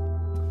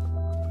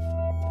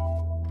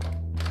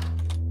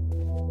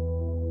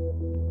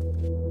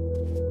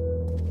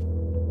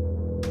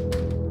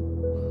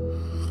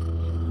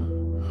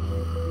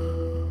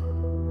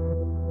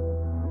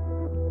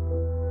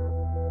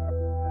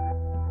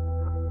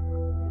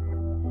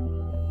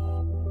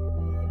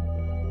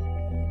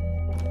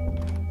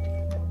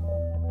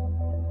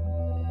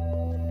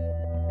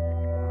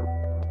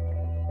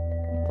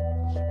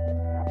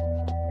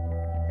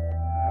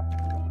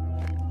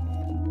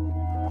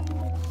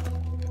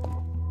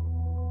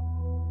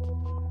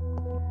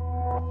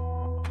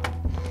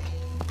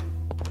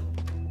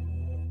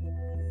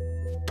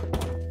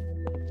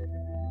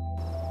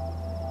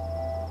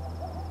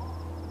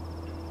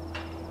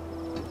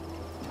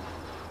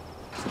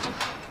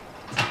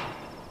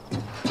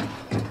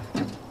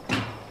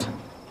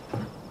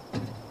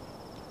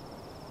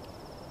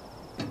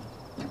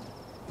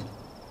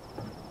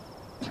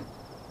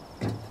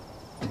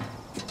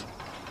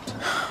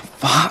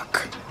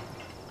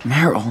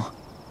 Merrill?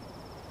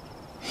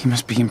 He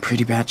must be in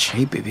pretty bad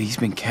shape if he's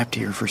been kept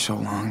here for so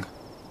long.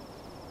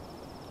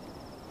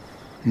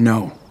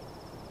 No.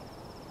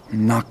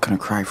 I'm not gonna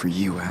cry for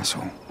you,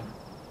 asshole.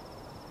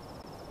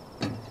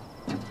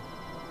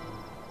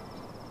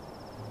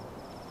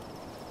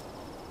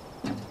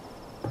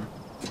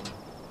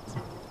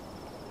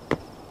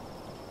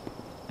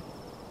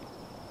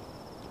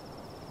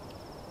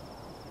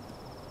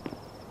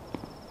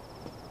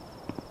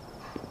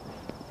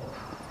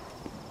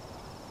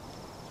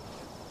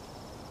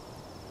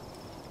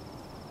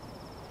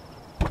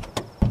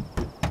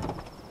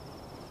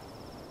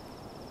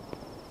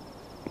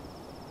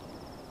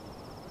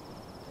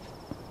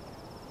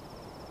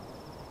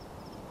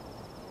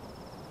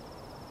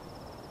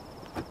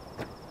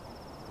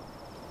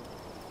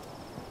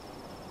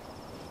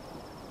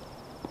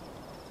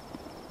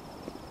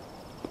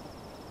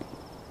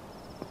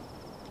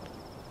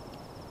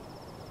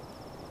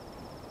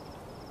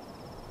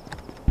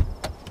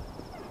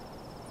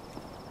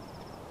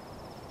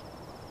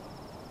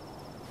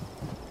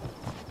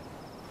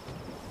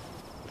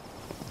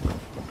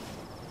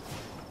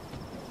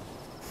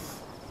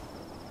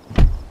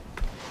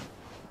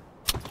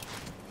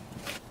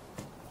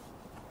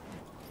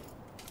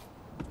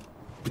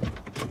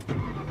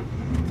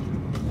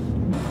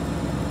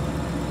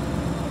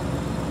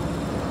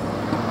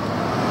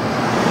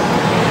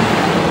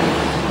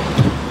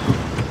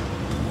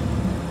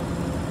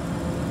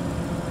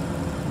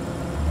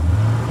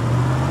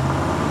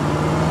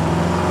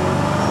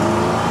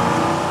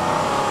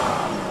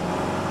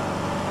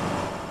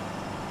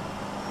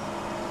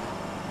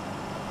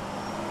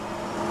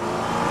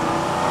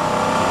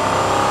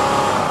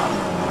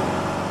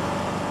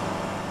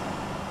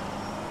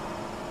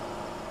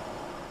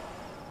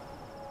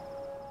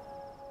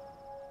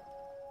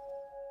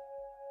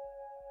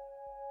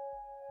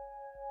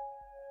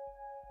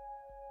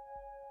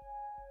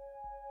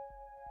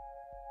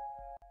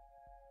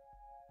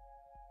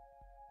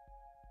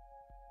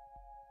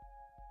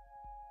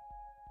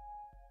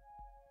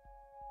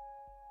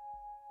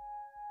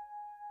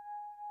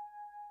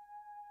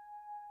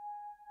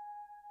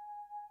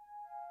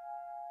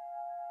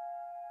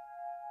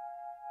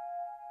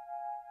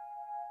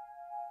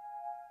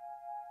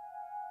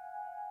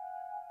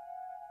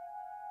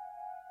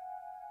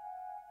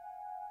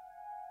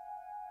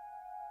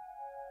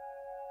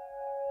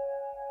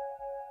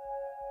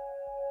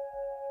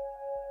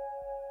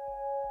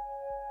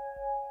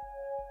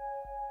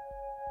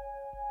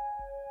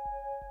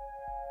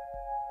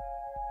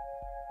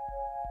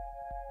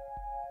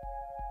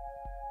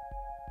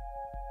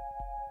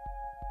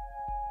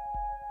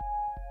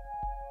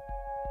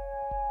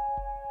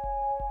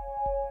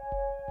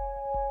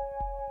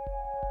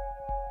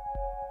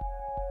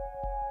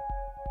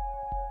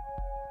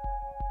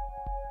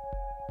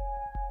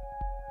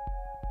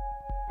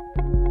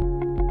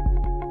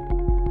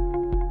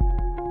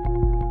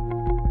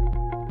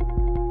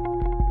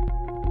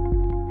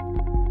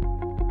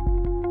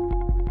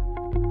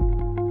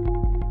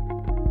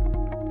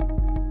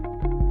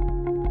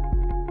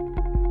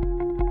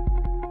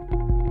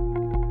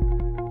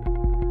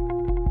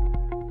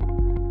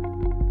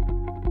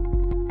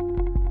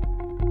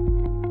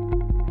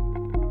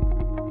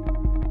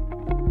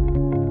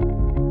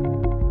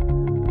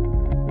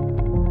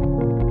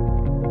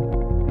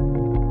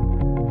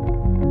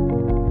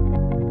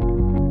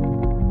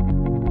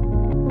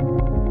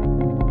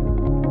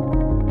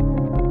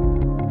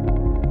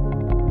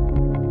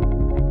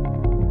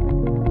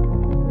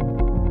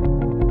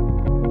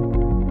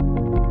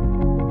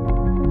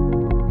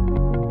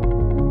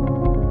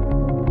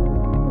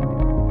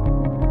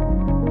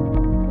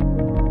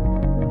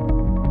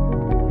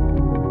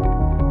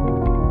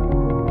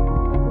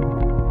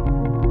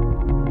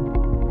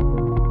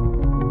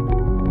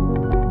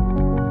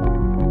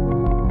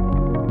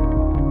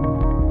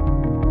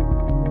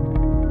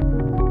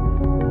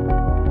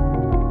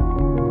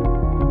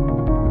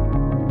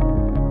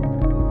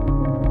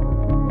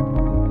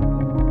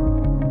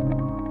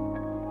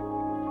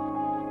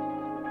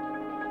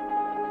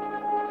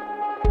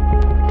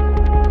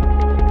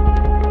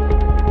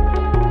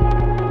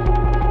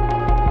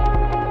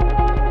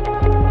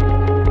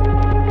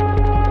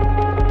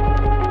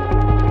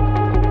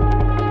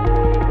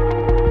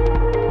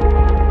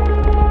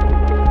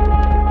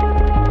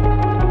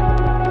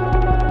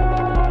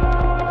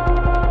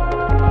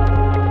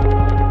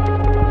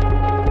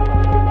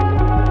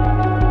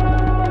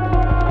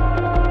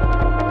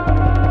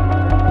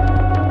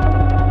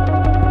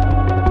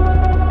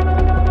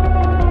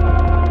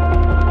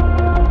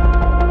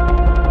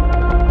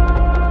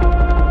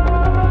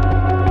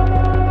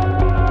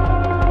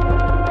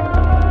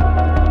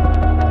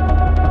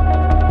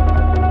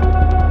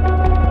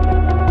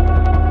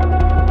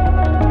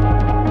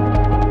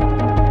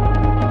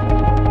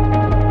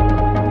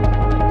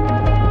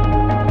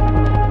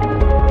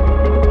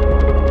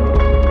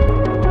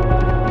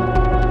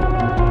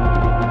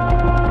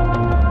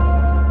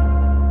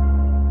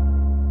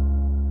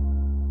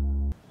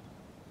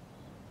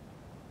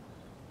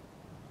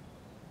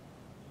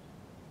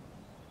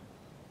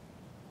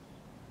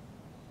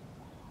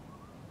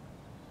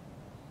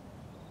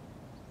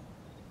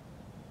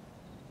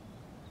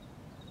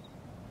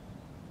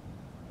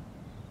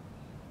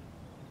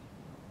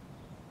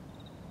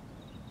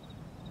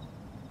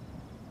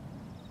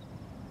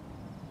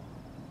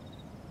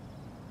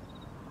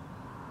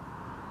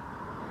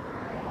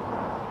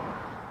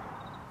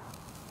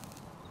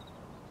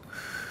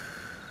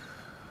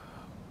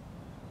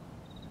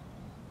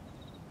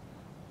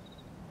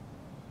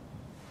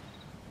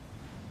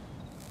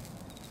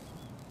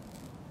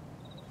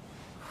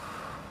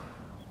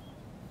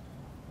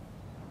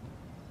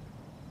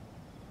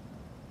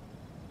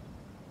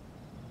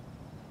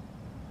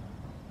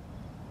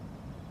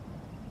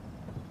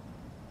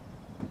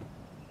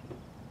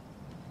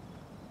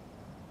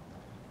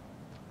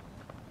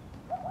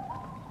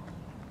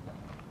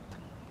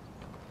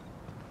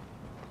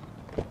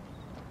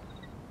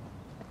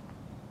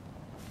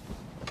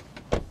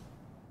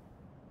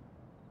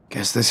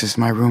 Guess this is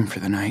my room for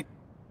the night.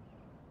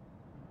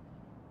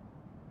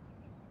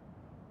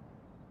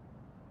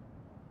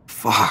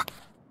 Fuck.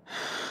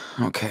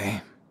 Okay.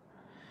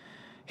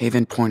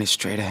 Haven Point is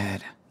straight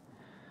ahead.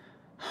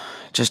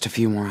 Just a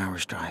few more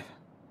hours' drive.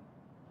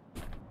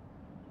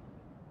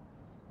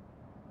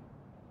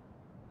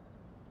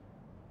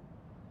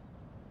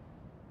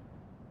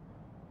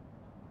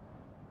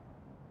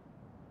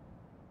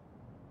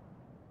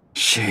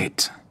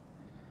 Shit.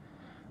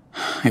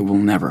 It will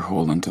never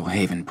hold until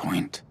Haven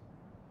Point.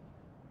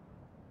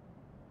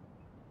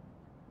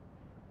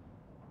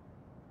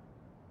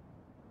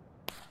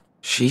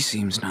 She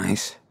seems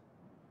nice.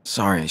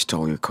 Sorry I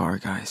stole your car,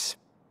 guys.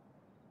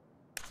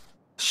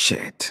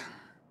 Shit.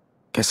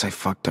 Guess I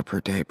fucked up her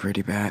day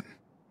pretty bad.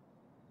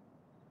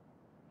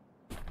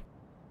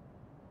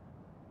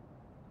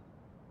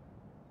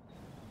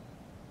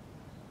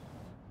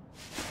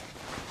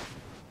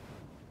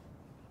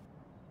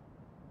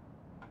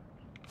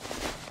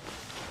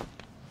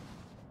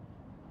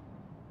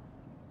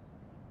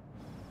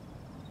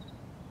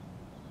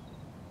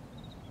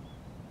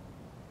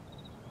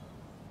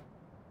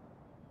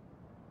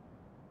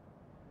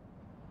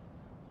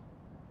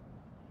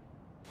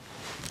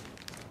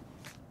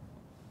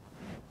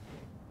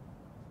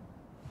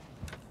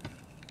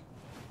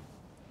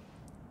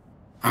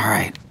 All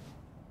right.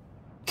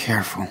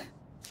 Careful.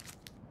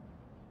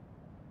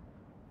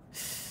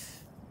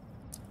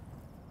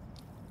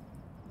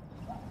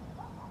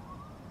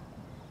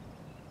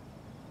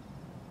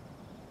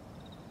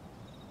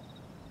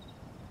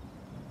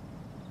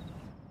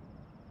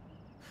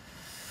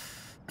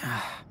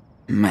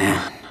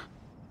 Man.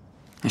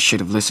 I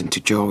should have listened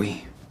to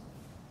Joey.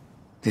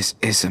 This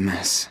is a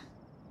mess.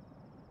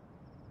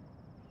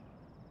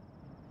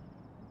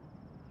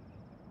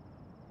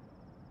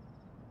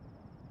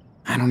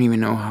 I don't even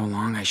know how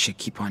long I should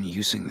keep on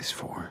using this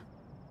for.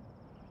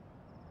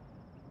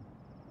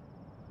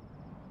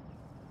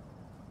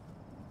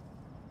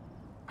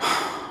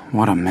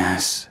 What a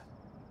mess.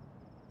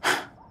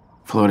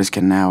 Flores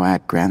can now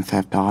add Grand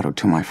Theft Auto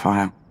to my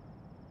file.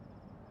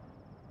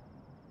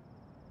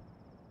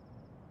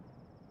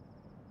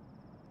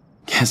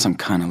 Guess I'm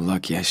kinda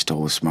lucky I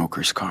stole a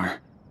smoker's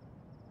car.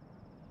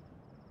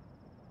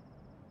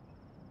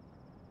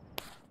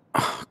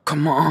 Oh,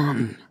 come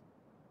on.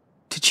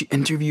 Did you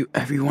interview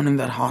everyone in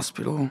that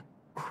hospital,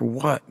 or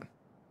what?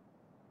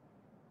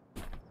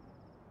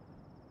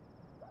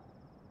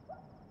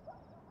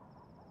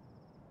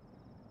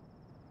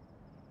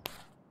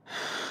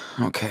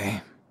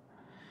 Okay.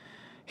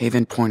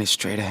 Haven Point is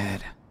straight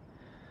ahead.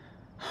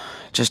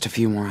 Just a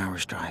few more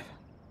hours' drive.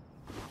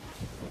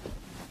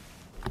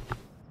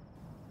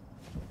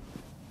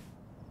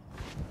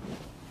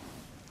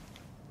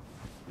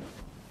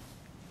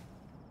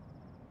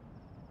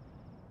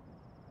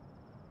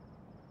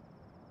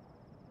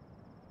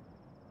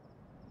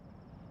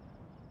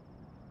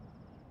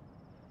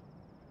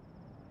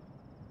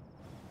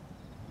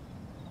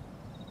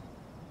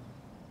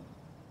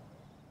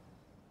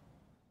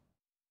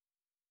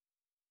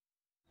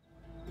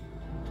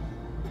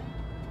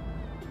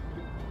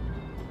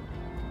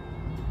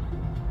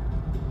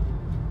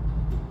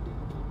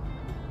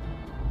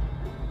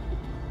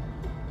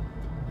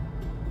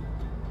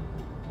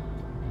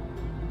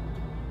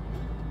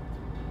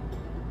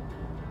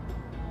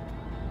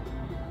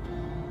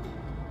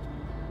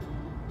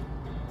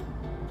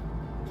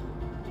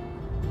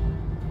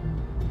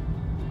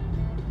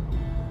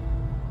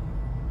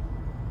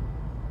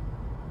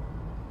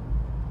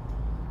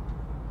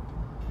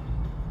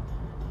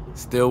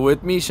 Still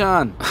with me,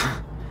 Sean?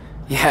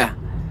 Yeah.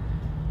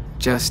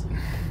 Just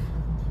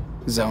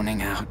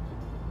zoning out.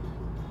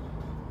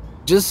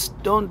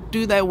 Just don't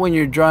do that when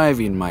you're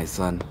driving, my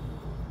son.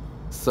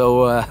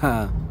 So,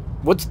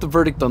 what's the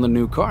verdict on the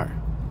new car?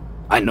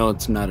 I know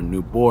it's not a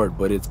new board,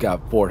 but it's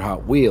got 4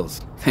 Hot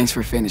Wheels. Thanks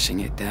for finishing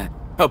it, Dad.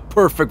 A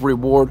perfect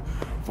reward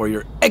for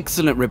your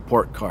excellent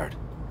report card.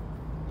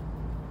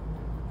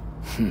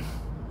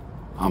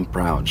 I'm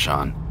proud,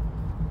 Sean.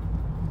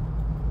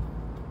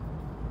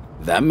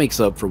 That makes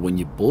up for when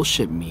you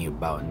bullshit me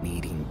about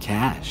needing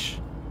cash.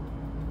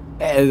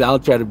 And I'll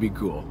try to be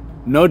cool.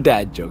 No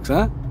dad jokes,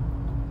 huh?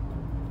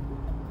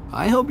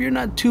 I hope you're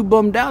not too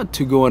bummed out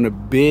to go on a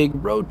big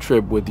road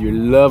trip with your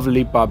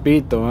lovely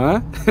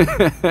papito,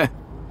 huh?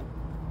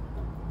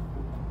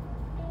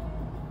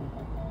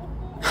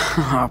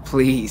 Oh,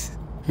 please.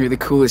 You're the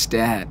coolest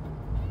dad.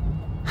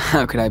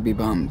 How could I be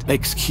bummed?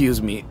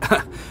 Excuse me.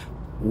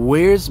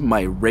 Where's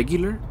my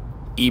regular,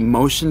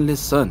 emotionless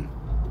son?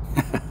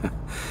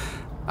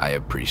 I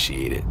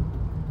appreciate it.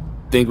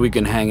 Think we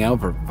can hang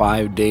out for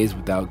 5 days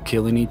without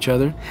killing each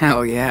other?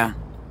 Hell yeah.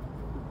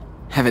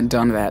 Haven't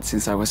done that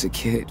since I was a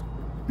kid.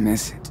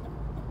 Miss it.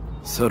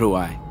 So do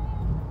I.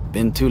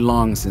 Been too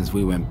long since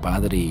we went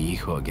padre y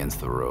hijo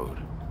against the road.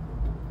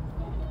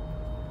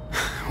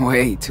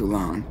 Way too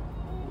long.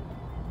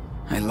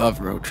 I love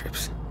road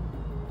trips.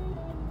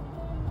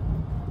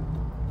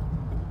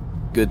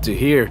 Good to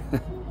hear.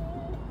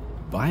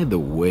 By the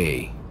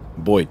way,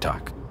 boy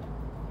talk.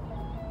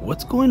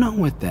 What's going on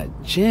with that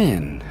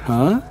gin,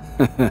 huh?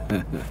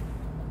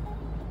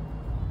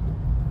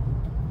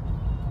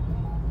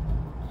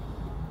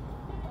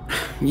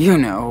 You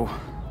know.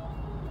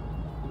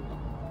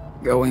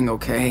 Going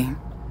okay,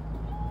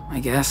 I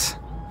guess.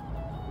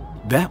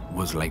 That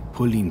was like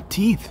pulling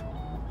teeth.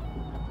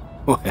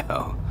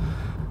 Well,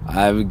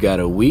 I've got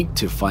a week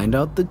to find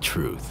out the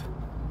truth.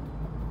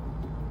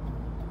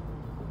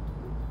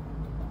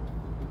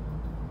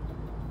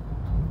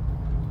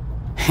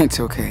 It's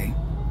okay.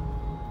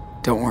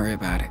 Don't worry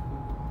about it.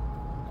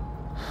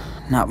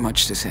 Not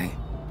much to say.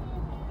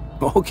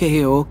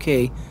 Okay,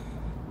 okay.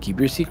 Keep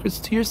your secrets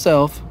to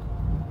yourself.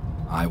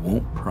 I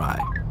won't pry.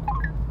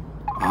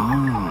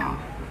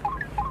 Ah,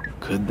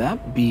 could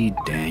that be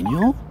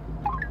Daniel?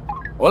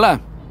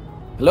 Hola.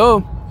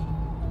 Hello.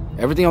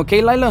 Everything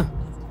okay, Lila?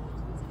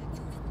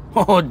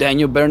 Oh,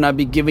 Daniel better not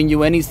be giving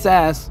you any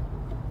sass.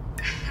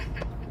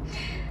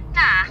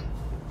 Nah,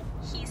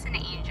 he's an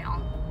angel.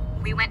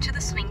 We went to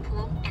the swimming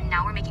pool, and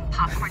now we're making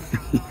popcorn for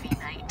movie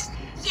night.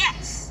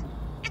 Yes!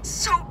 It's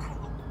so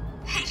cool!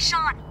 Hey,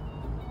 Sean,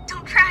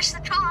 don't crash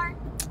the car!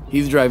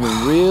 He's driving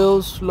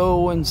real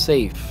slow and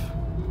safe,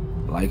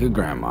 like a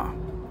grandma.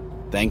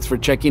 Thanks for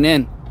checking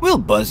in. We'll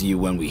buzz you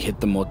when we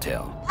hit the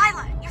motel.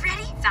 Lila, you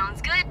ready?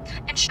 Sounds good.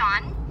 And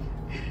Sean?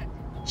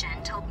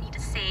 Jen told me to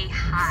say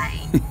hi.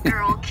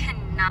 Girl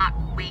cannot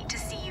wait to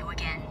see you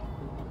again.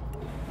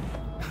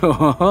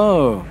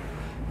 Oh,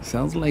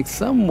 sounds like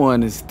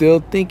someone is still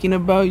thinking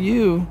about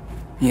you.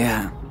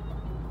 Yeah.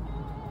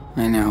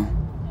 I know.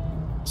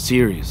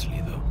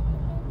 Seriously, though,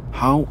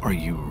 how are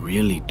you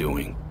really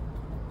doing?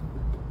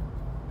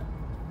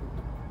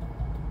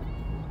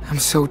 I'm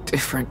so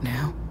different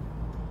now.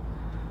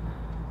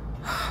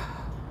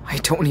 I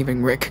don't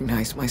even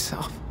recognize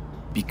myself.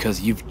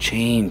 Because you've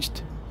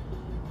changed.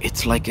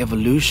 It's like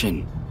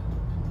evolution.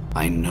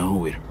 I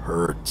know it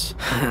hurts.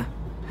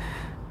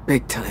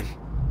 Big time.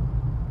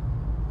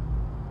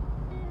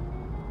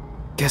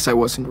 Guess I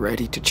wasn't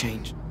ready to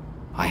change.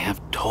 I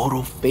have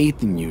total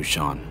faith in you,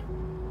 Sean.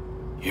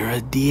 You're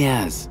a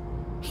Diaz.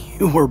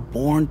 You were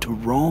born to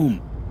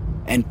roam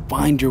and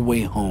find your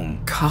way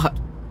home. God.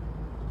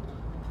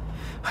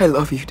 I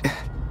love you, Dad.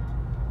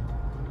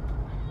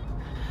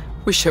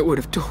 Wish I would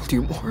have told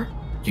you more.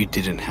 You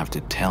didn't have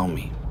to tell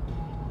me.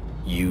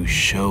 You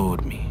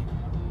showed me.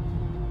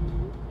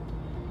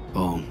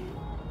 Oh,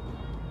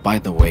 by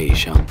the way,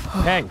 Sean.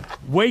 Hey,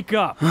 wake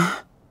up!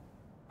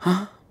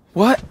 Huh?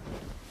 What?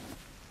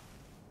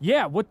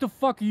 Yeah, what the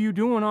fuck are you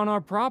doing on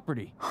our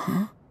property?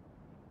 Huh?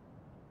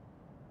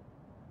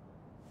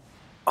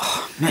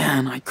 Oh,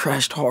 man, I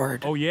crashed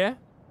hard. Oh, yeah?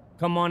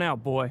 Come on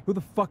out, boy. Who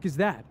the fuck is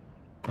that?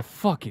 A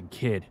fucking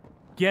kid.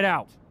 Get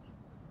out.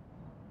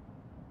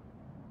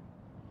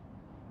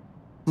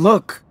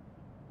 Look,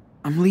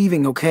 I'm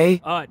leaving,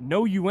 okay?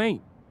 No you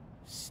ain't.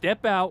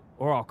 Step out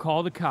or I'll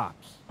call the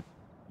cops.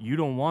 You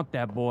don't want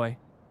that, boy.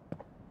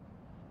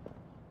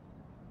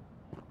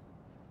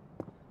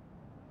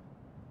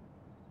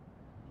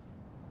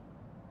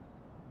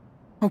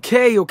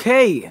 Okay,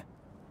 okay.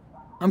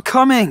 I'm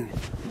coming.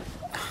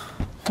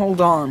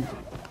 Hold on.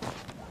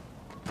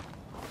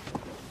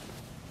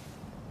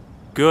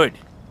 Good.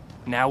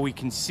 Now we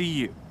can see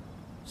you.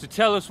 So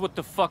tell us what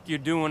the fuck you're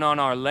doing on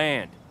our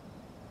land.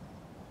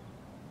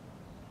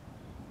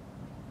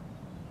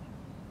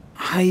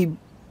 I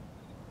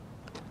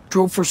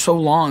drove for so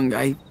long,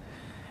 I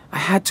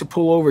had to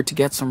pull over to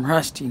get some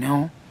rest, you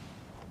know?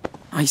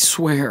 I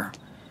swear,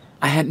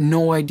 I had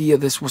no idea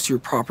this was your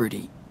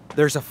property.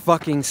 There's a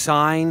fucking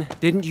sign.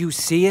 Didn't you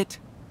see it?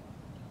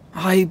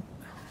 I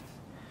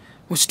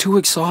was too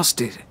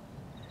exhausted.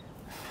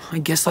 I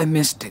guess I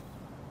missed it.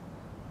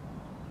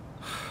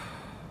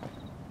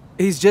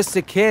 He's just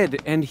a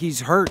kid, and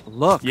he's hurt.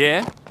 Look.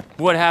 Yeah?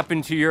 What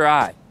happened to your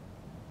eye?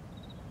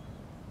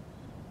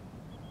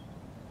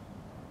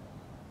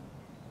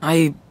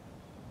 I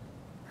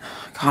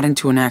got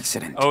into an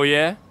accident. Oh,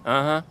 yeah?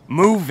 Uh-huh.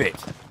 Move it.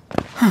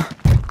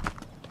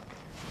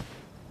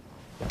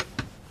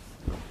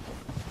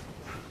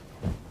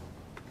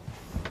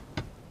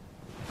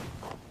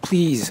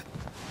 Please,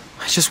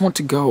 I just want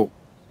to go.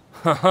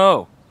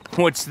 Oh,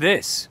 what's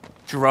this?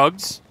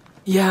 Drugs?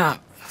 Yeah,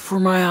 for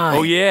my eye.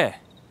 Oh, yeah.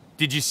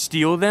 Did you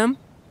steal them?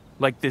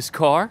 Like this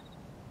car?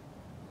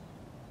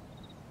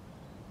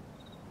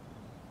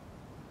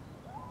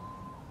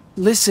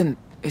 Listen,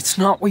 it's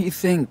not what you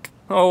think.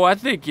 Oh, I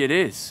think it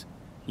is.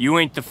 You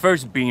ain't the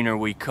first beaner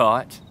we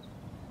caught.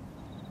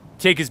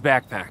 Take his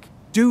backpack.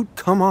 Dude,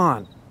 come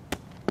on.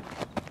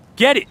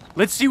 Get it!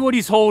 Let's see what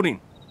he's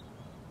holding.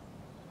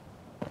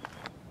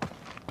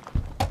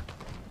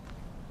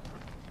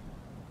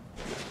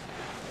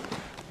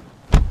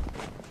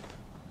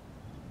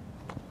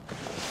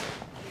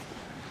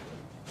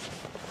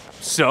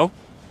 So?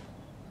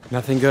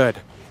 Nothing good.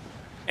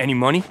 Any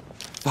money?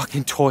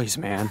 Fucking toys,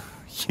 man.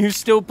 You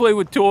still play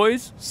with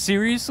toys?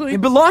 Seriously?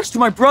 It belongs to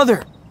my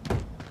brother.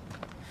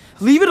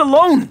 Leave it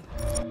alone.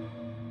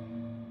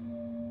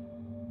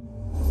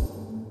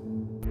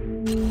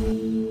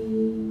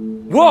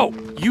 Whoa!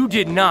 You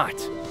did not.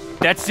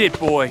 That's it,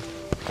 boy.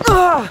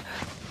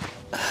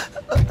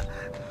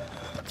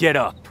 Get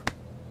up.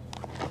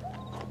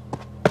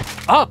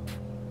 Up!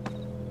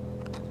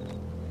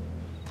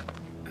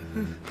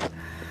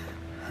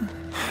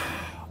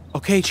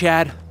 Okay,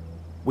 Chad.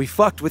 We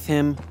fucked with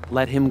him.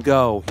 Let him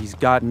go. He's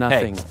got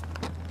nothing. Hey,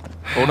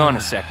 hold on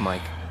a sec,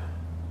 Mike.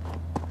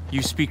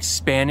 You speak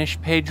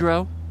Spanish,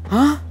 Pedro?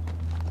 Huh?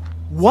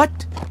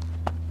 What?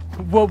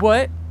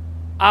 What?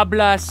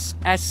 Hablas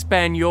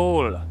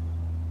español.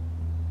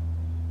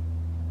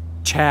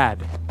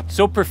 Chad.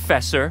 So,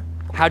 Professor,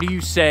 how do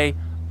you say,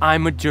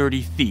 I'm a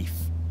dirty thief?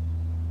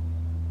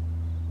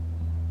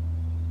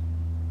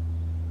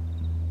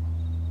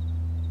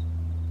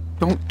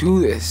 Don't do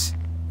this.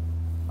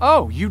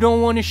 Oh, you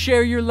don't want to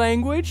share your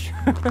language?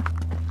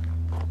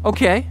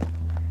 Okay,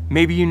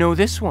 maybe you know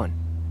this one.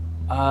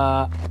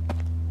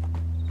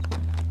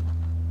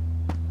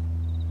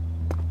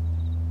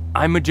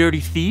 I'm a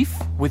dirty thief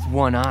with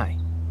one eye.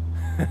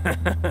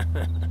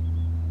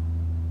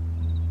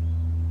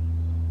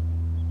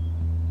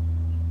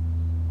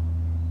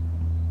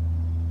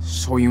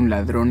 Soy un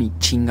ladrón y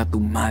chinga tu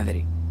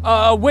madre.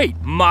 Wait,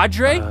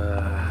 madre?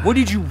 What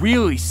did you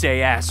really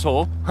say,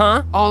 asshole?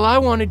 Huh? All I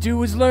want to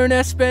do is learn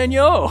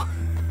Espanol.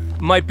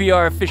 Might be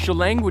our official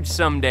language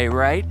someday,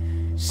 right?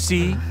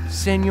 Si,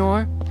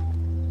 senor?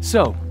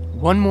 So,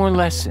 one more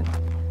lesson.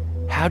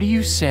 How do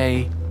you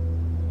say,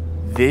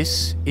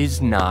 this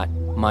is not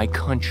my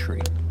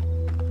country?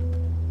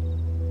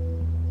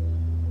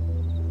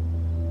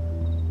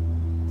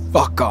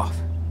 Fuck off.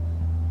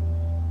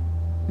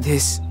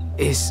 This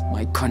is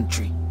my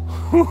country.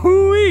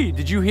 Hoo-hoo-wee!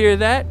 Did you hear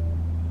that?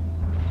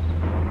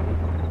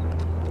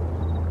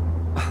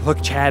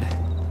 Look, Chad.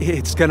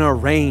 It's gonna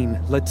rain.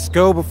 Let's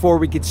go before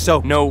we get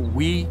soaked. No,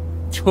 we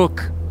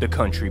took the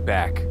country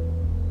back.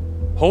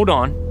 Hold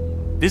on.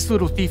 This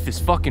little thief is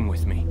fucking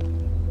with me.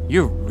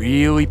 You're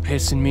really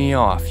pissing me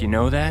off, you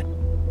know that?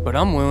 But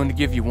I'm willing to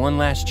give you one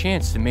last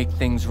chance to make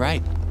things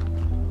right.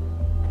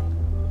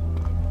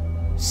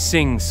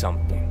 Sing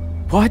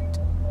something. What?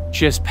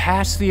 Just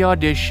pass the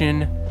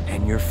audition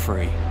and you're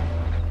free.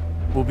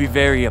 We'll be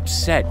very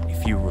upset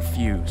if you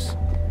refuse.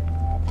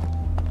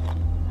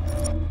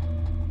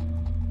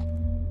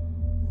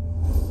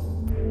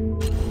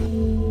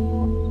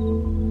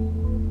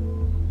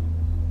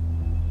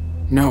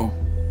 No.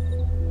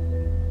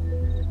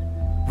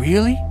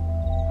 Really?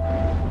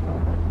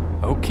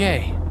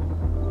 Okay.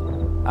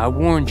 I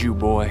warned you,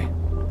 boy.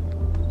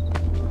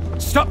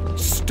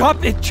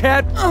 Stop it,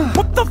 Chad!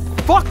 What the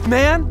fuck,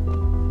 man?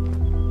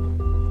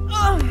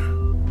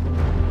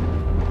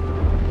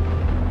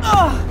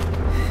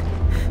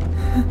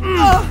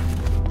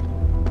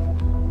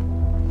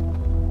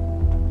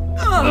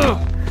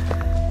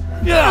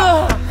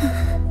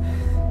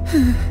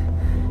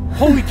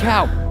 Holy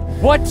cow!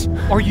 What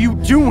are you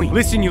doing?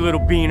 Listen, you little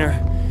beaner.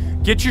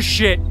 Get your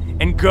shit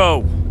and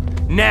go.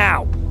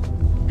 Now!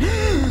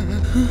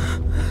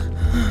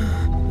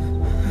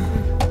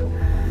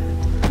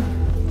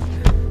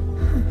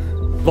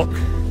 Look,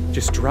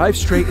 just drive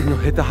straight and you'll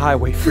hit the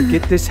highway.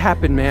 Forget this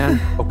happened, man,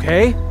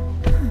 okay?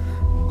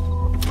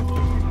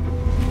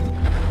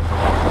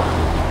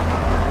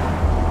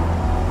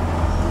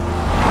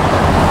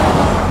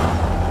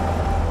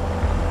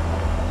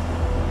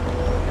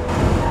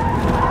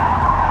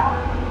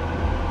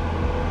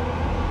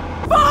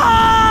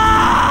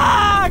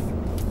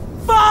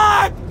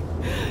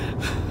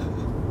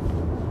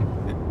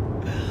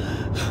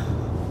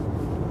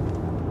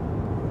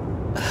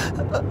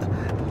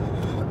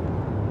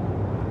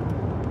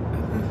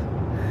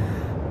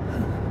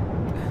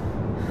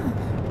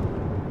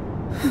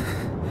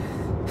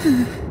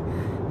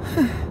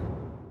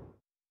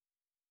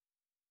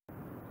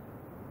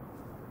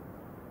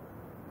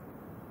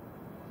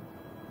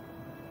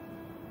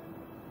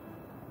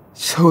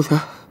 So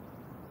the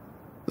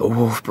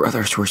Wolf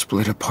brothers were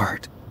split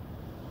apart.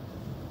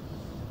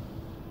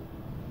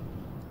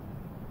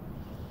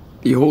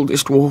 The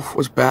oldest wolf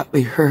was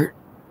badly hurt,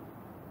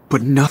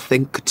 but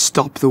nothing could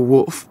stop the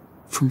wolf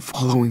from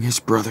following his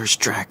brother's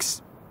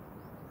tracks.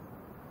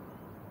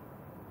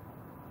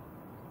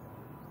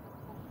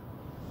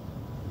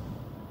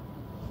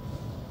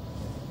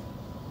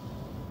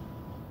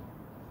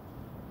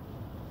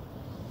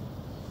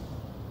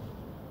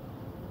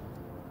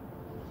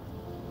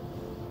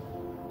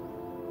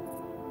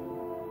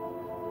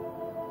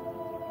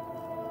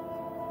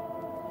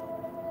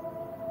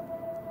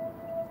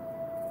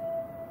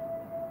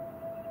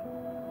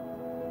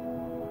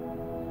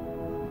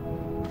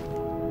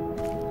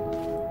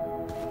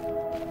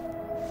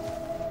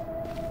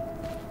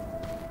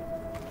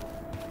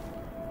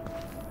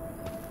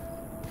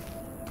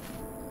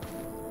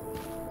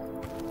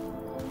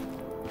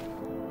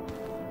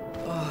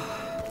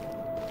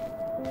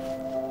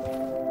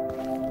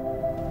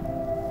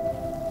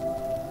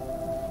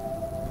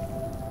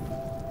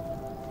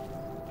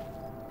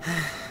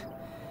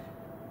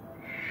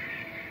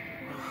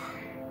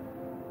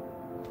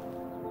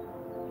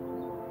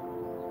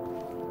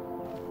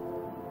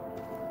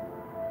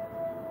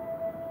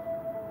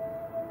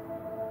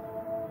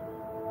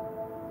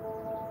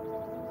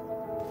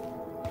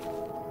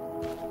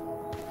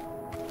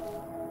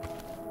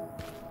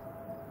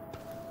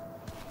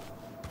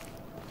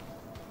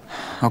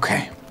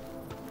 Okay.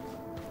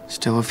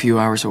 Still a few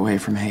hours away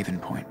from Haven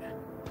Point.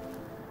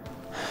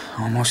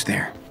 Almost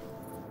there.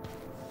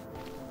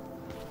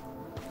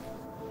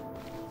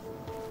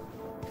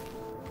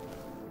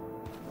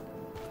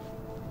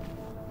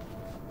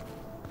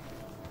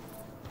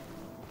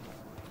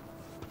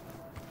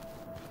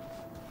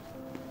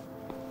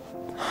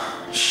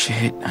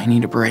 Shit, I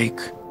need a break.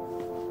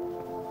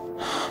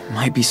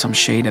 Might be some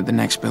shade at the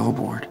next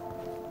billboard.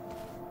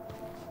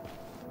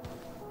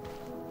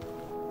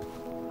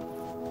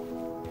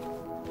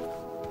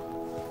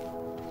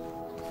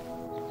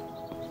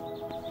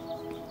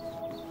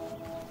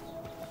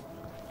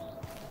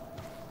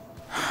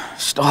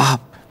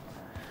 Stop.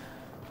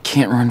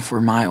 Can't run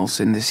for miles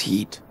in this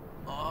heat.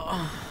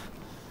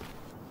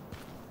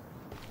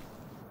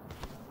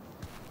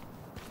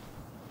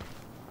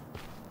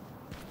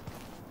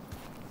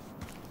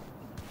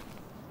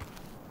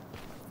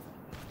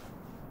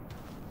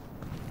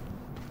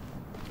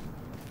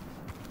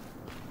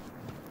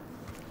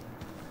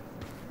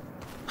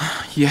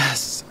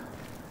 Yes.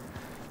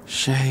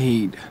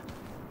 Shade.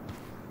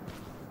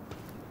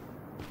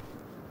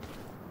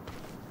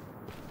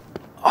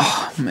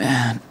 Oh,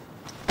 man.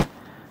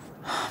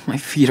 My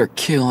feet are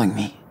killing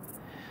me.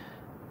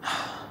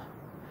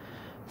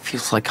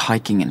 Feels like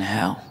hiking in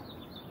hell.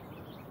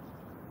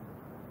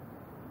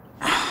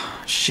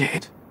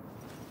 Shit.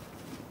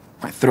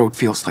 My throat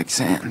feels like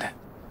sand.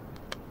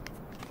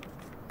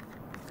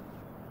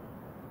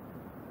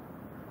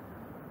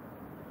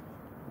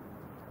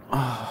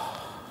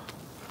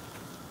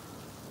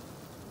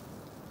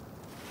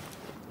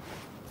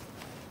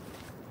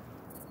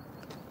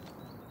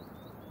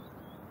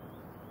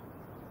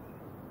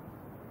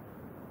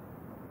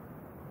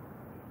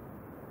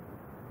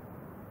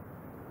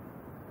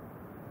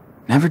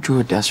 Never drew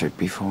a desert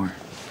before.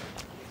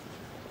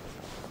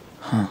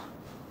 Huh.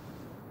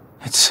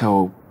 It's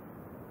so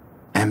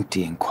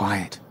empty and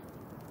quiet.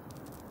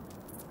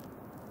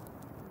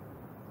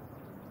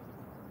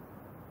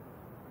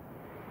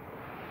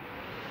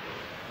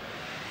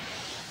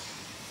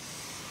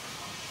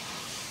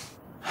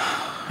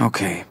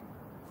 Okay.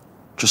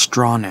 Just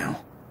draw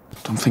now.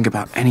 Don't think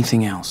about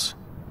anything else.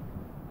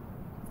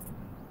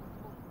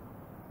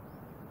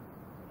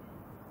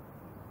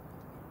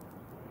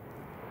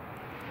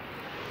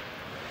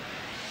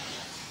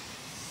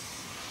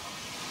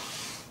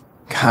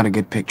 Got a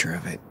good picture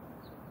of it.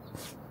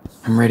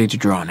 I'm ready to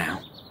draw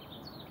now.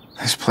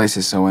 This place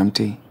is so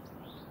empty.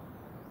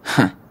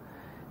 Huh.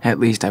 At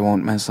least I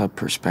won't mess up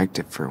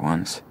perspective for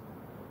once.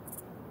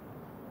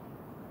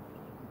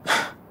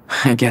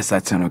 I guess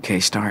that's an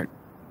okay start.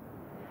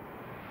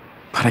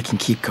 But I can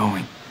keep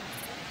going.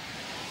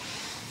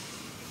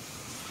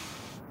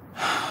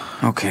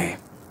 Okay.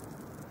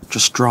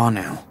 Just draw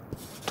now.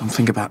 Don't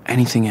think about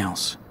anything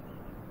else.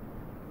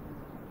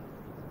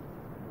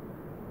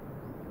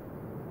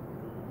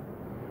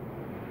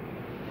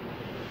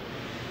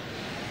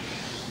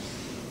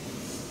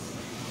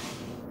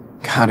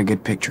 Got a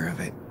good picture of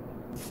it.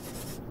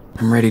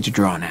 I'm ready to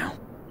draw now.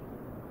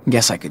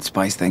 Guess I could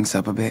spice things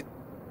up a bit.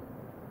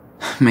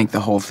 Make the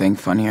whole thing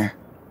funnier.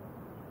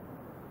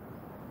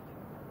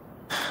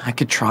 I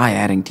could try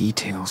adding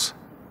details.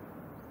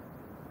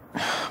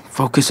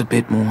 Focus a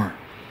bit more.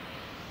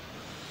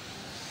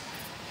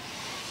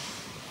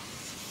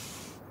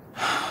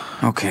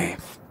 Okay.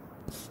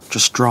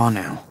 Just draw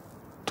now.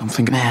 Don't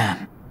think...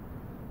 Man.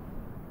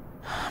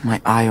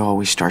 My eye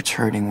always starts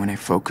hurting when I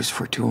focus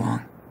for too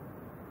long.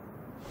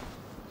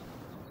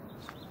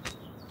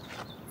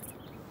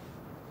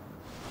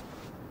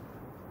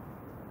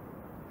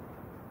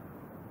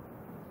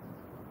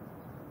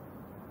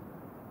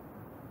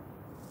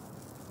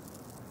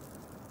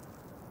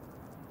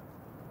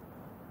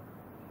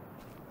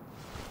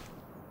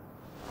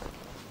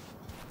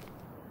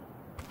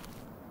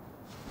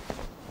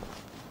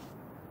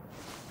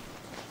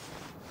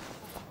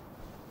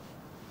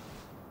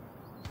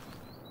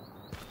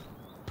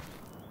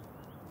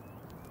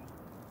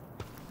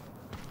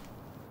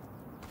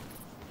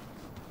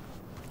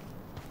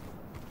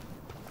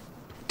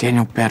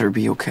 Daniel better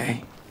be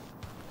okay.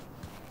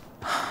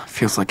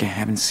 Feels like I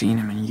haven't seen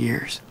him in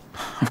years.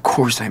 Of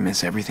course I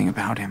miss everything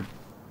about him.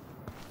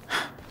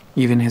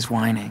 Even his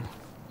whining.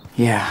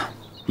 Yeah,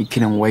 you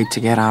couldn't wait to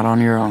get out on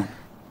your own.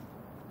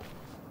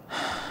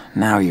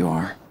 Now you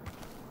are.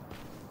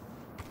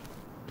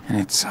 And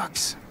it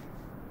sucks.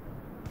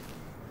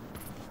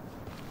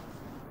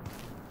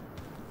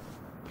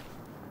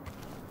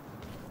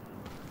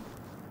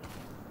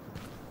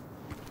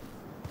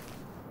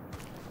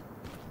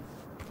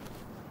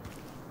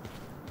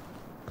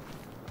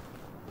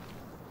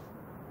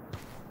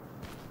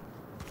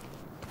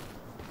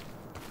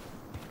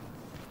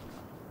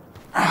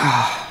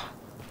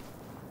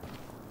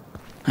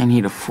 I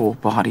need a full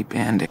body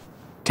bandage.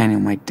 Daniel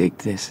might dig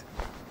this.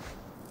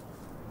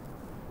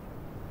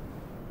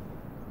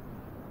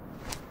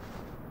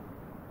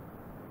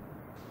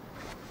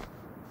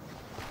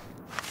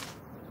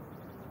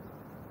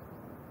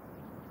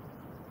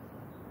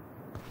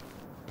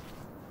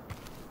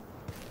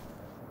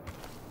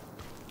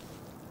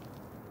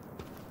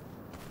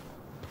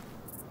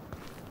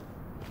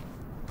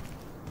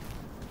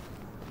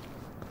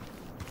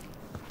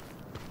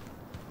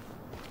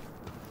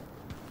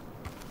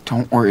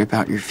 Don't worry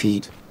about your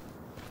feet.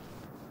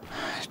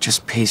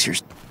 Just pace your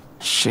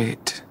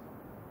shit.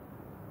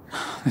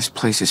 This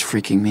place is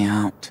freaking me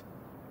out.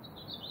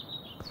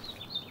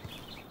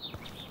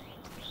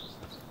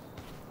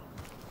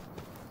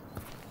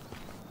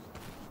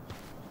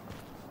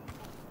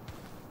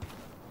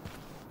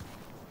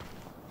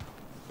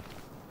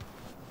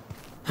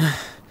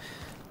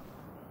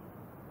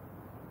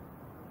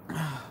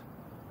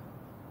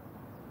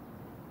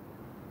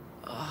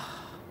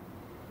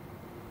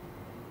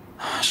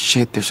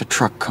 Shit, there's a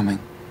truck coming.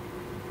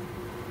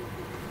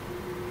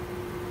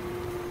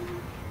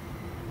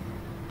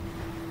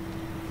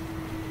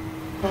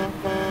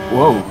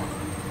 Whoa.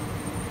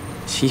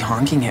 Is he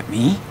honking at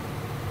me?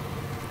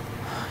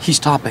 He's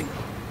stopping.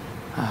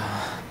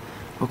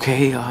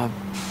 Okay,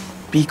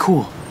 be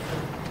cool.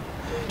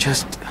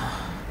 Just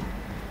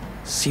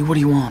see what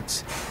he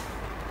wants.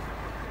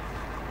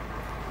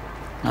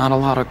 Not a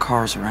lot of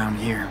cars around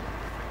here.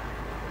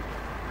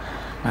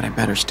 But I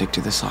better stick to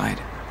the side.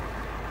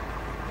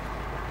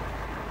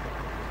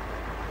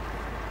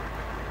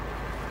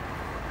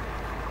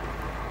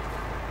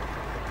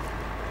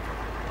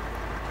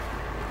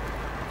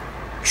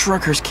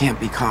 Truckers can't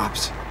be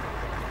cops.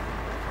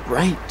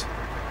 Right?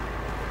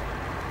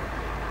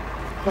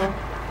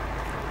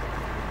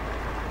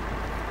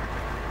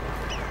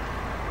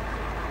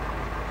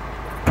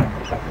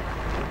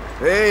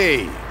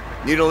 Hey,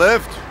 need a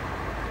lift?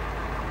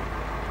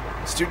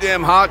 It's too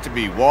damn hot to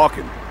be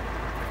walking.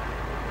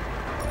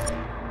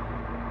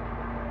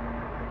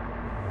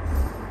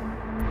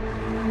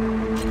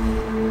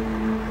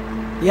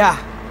 Yeah,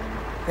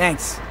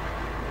 thanks.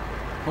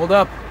 Hold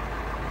up.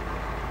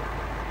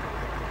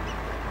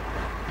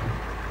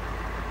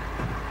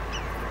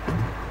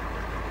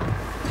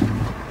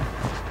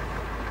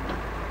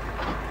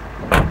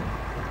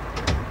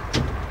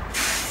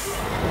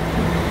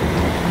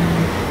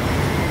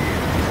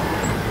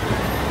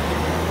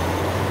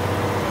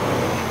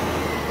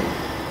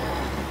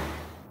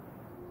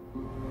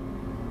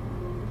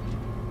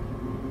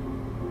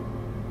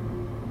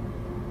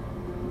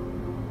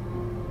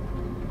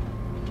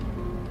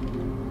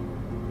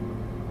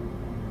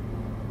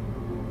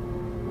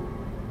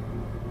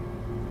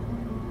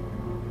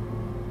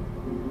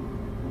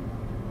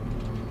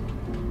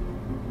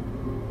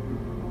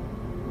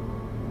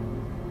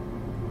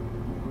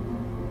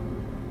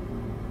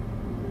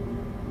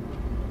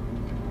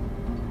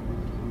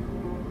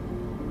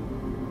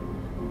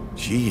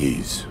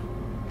 Jeez,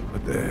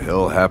 what the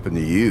hell happened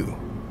to you?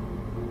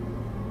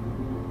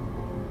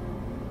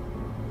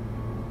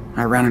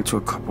 I ran into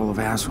a couple of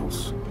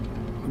assholes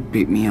who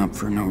beat me up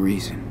for no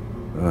reason.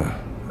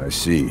 I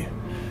see.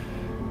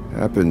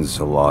 Happens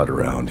a lot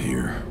around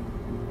here.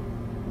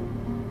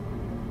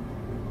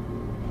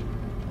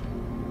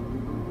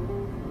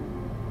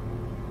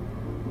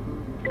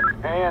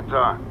 Hey,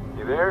 Anton.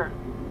 You there?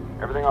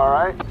 Everything all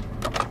right?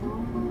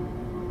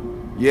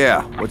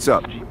 Yeah, what's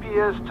up?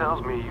 GPS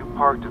tells me you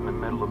parked in the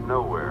middle of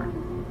nowhere.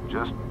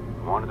 Just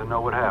wanted to know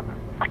what happened.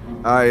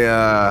 I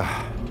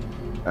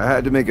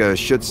had to make a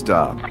shit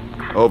stop.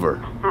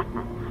 Over.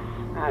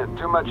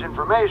 Too much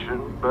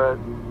information, but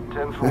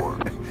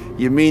 10-4.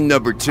 You mean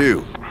number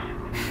 2?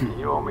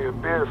 You owe me a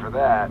beer for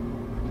that.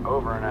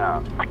 Over and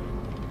out.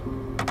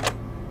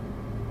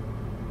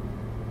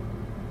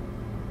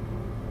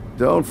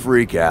 Don't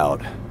freak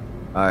out.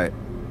 I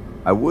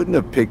wouldn't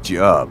have picked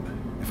you up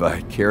if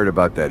I cared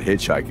about that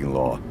hitchhiking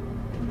law.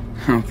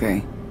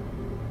 Okay.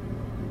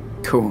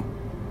 Cool.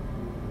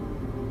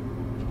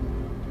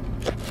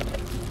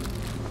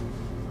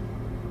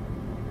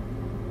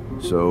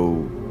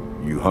 So,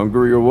 you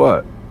hungry or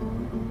what?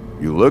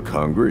 You look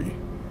hungry.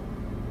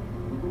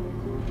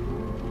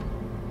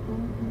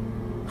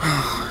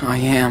 I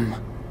am.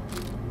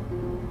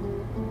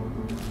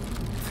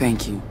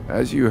 Thank you.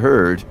 As you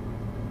heard,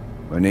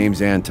 my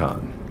name's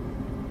Anton.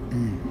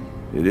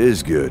 It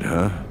is good,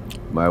 huh?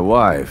 My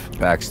wife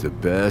packs the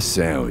best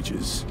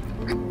sandwiches.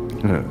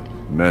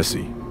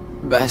 Messy.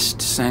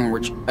 Best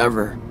sandwich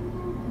ever.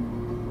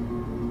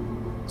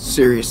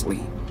 Seriously.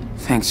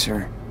 Thanks,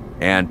 sir.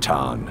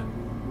 Anton.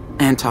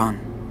 Anton.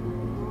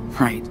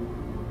 Right.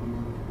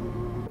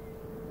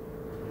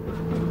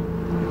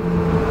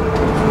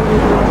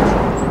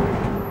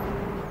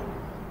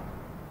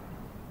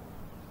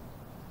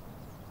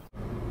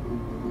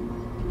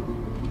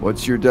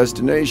 What's your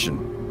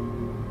destination?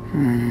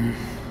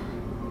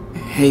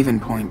 Haven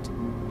Point.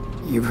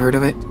 You've heard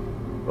of it?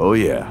 Oh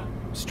yeah.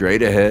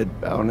 Straight ahead,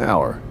 about an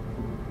hour.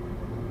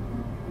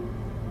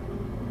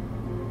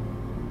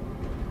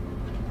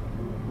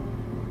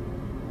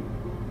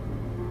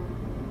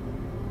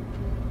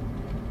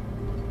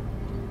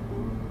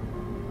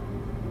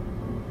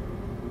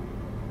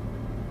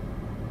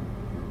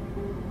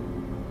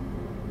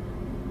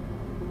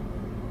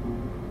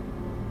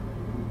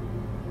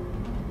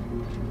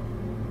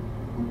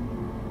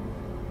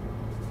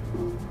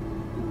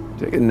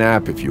 Take a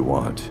nap if you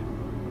want.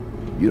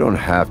 You don't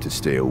have to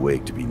stay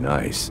awake to be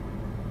nice.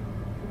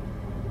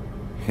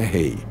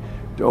 Hey,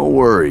 don't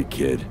worry,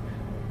 kid.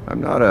 I'm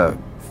not a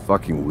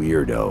fucking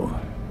weirdo.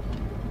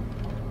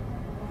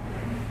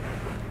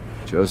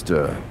 Just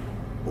a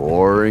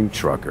boring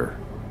trucker.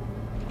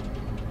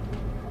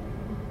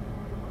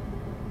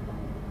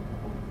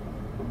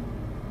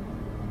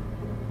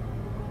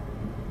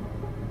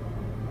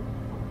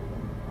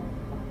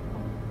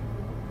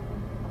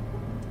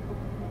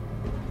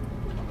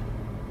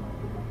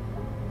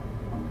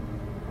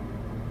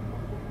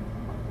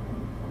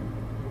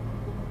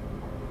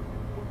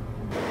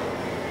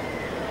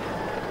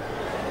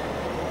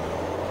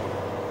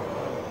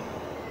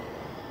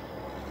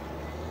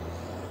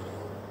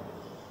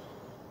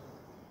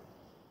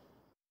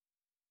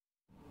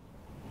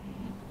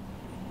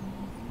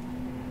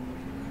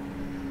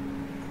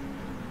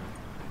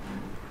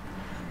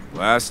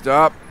 Last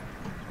stop,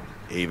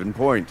 Haven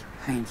Point.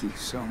 Thank you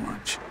so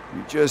much.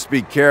 You just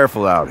be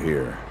careful out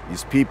here.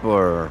 These people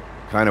are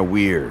kind of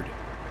weird.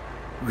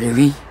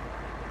 Really?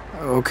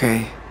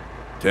 Okay.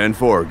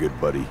 10-4,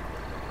 good buddy.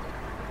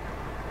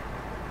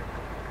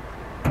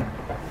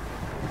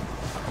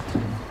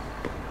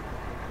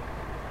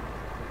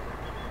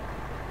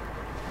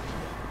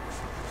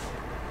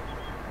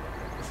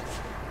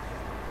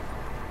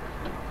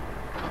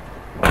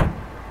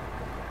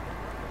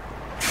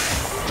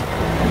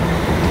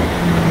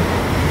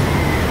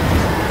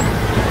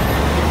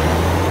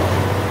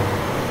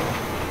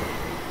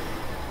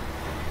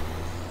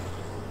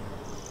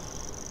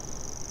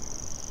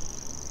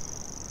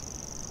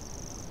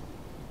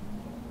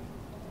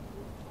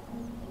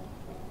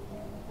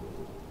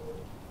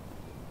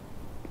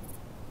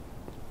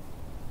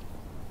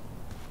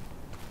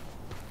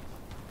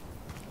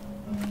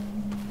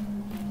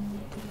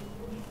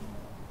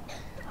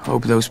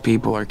 Hope those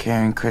people are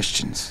caring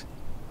Christians.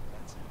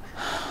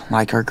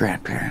 Like our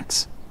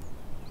grandparents.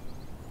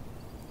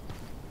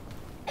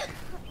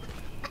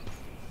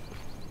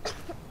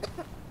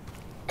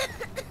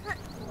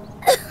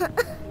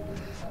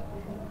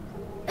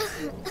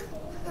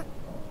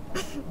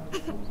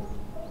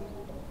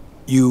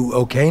 You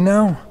okay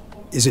now?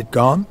 Is it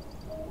gone?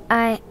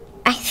 I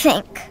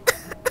think.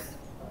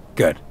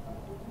 Good.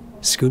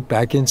 Scoot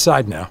back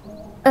inside now.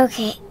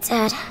 Okay,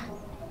 Dad.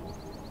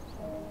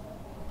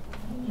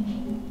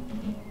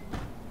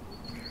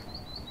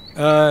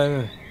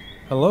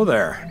 Hello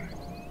there.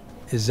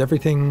 Is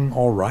everything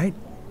all right?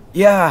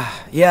 Yeah.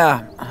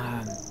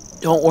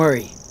 Don't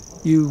worry.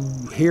 You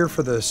here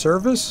for the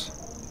service?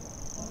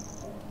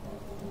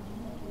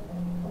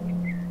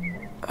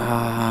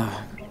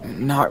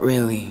 Not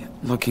really.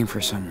 Looking for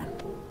someone.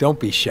 Don't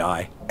be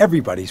shy.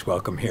 Everybody's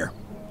welcome here.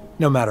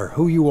 No matter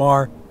who you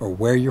are or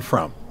where you're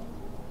from.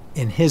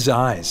 In his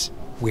eyes,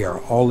 we are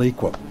all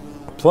equal.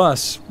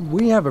 Plus,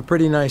 we have a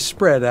pretty nice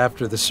spread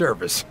after the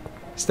service.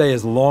 Stay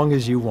as long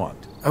as you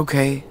want.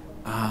 Okay,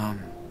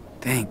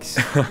 thanks.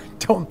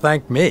 Don't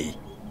thank me.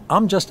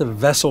 I'm just a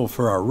vessel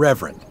for our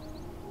Reverend.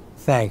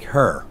 Thank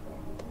her.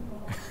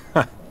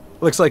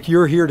 Looks like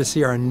you're here to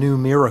see our new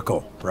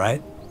miracle,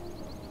 right?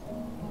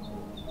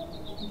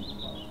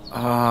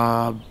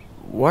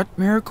 What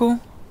miracle?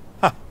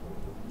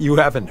 You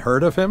haven't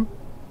heard of him?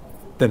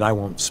 Then I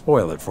won't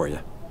spoil it for you.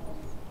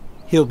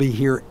 He'll be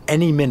here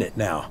any minute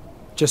now.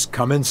 Just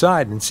come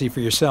inside and see for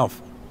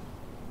yourself.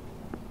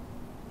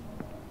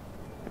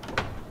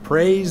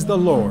 Praise the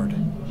Lord.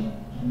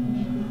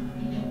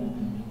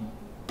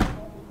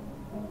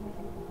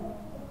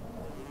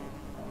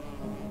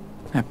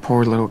 That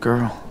poor little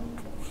girl.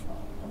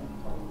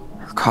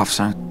 Her cough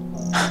sound.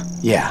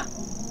 Yeah.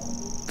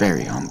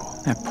 Very humble.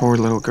 That poor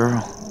little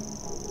girl.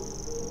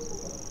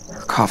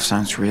 Her cough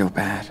sounds real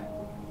bad.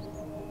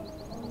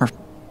 Her...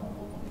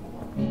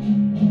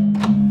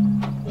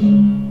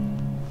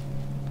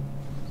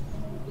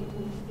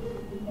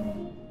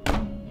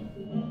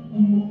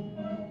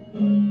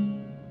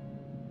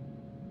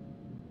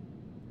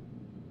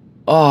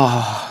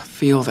 Oh,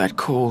 feel that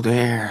cold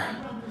air.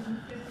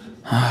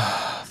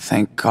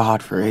 Thank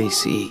God for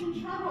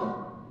AC.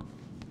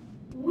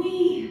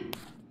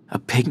 A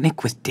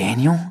picnic with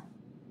Daniel?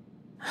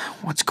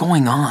 What's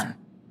going on?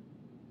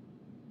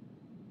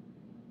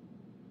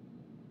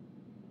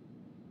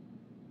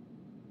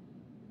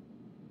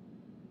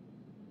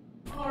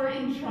 Are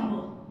in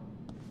trouble.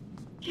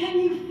 Can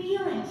you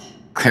feel it?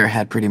 Claire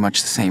had pretty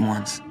much the same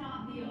ones.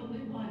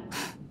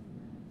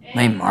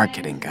 Lame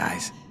marketing,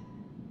 guys.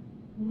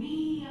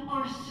 We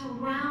are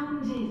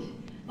surrounded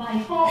by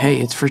Hey,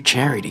 it's for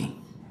charity.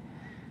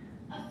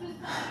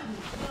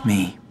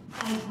 Me.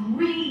 by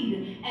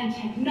greed and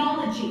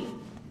technology.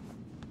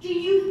 Do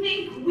you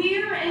think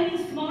we're any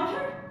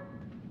smarter?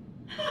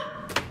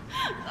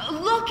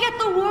 Look at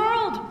the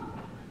world.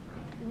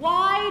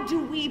 Why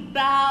do we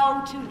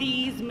bow to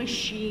these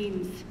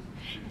machines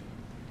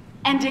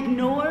and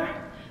ignore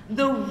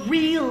the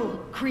real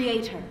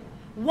creator?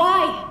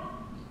 Why?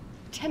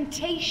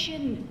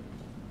 Temptation,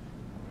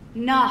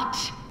 not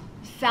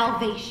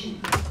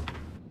salvation.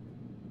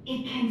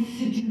 It can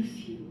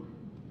seduce you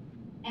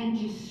and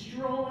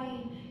destroy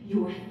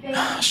your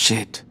faith.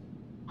 Shit.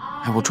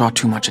 I will draw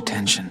too much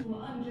attention.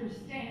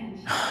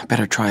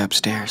 Better try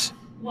upstairs.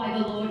 Why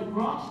the Lord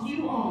brought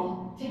you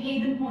all to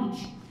Haven Point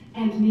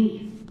and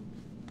me.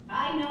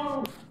 I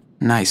know.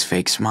 Nice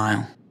fake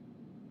smile.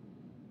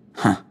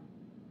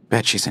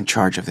 Bet she's in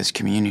charge of this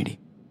community.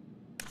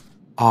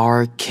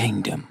 Our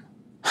kingdom.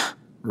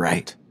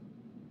 Right.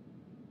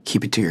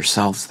 Keep it to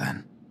yourselves,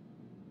 then.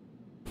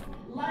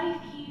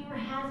 Life here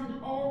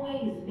hasn't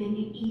always been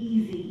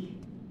easy.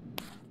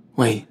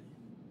 Wait.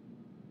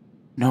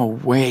 No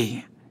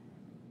way.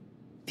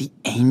 The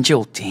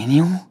angel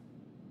Daniel?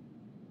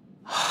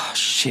 Oh,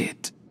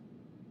 shit.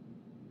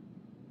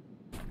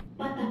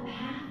 But the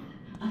path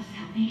of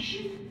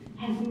salvation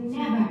has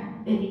never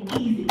been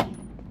easy.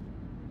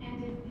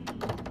 And it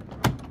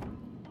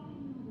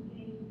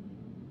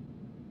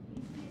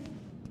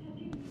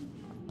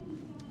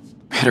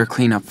Better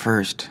clean up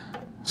first,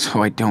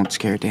 so I don't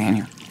scare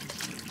Daniel.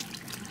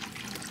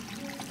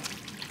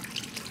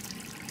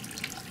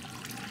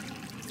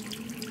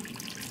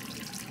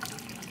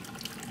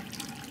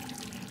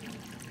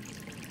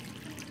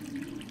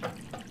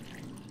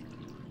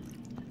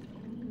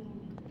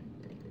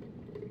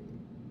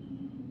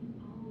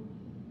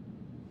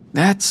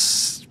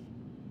 That's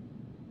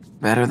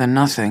better than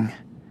nothing,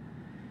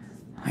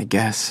 I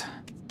guess.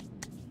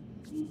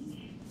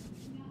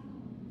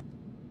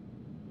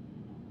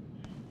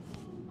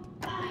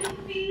 I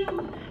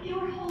feel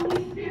your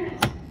Holy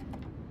Spirit.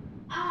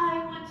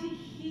 I want to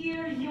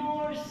hear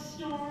your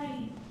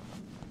story.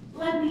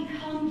 Let me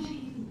come to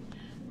you,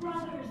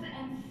 brothers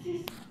and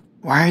sisters.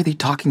 Why are they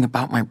talking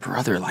about my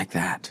brother like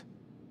that?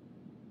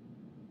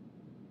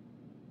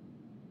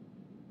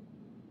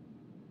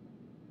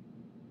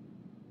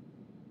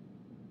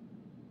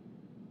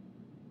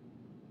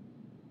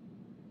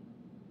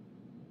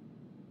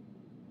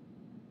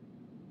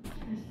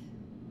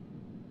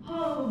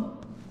 Oh,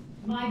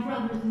 my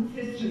brothers and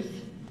sisters.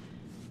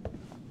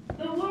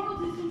 The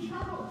world is in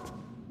trouble.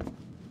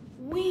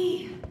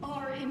 We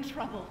are in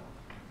trouble.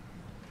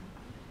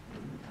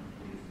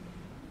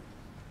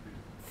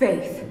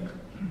 Faith.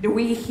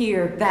 We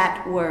hear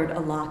that word a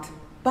lot.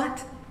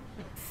 But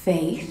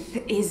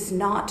faith is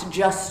not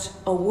just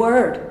a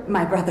word,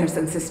 my brothers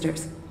and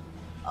sisters.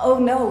 Oh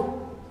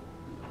no.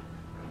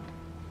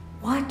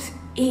 What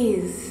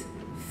is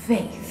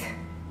faith?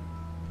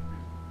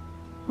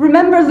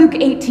 Remember Luke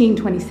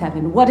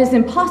 18:27. What is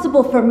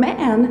impossible for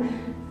man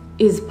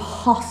is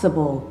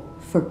possible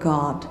for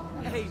God.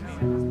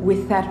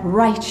 With that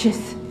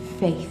righteous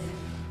faith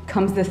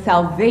comes the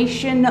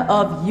salvation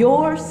of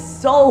your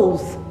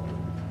souls.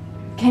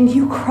 Can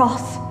you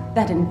cross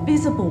that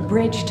invisible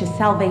bridge to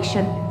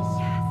salvation?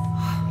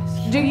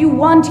 Do you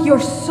want your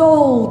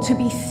soul to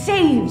be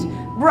saved,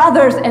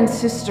 brothers and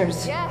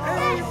sisters?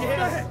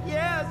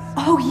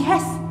 Oh,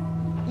 yes.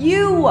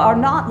 You are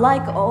not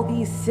like all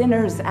these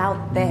sinners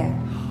out there.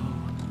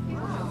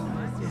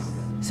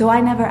 So I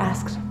never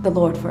asked the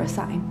Lord for a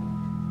sign.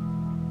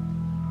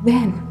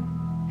 Then,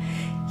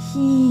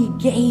 He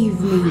gave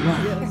me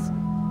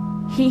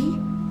one. He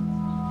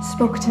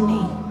spoke to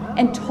me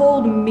and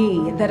told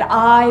me that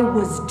I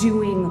was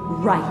doing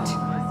right.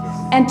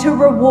 And to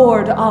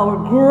reward our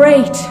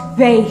great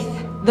faith,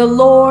 the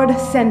Lord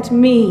sent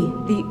me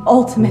the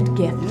ultimate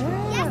gift.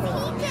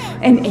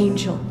 An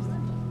angel.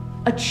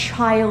 A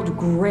child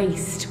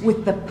graced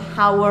with the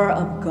power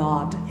of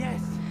God.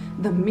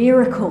 The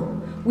miracle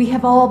we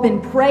have all been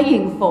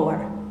praying for,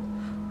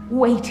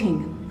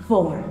 waiting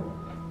for.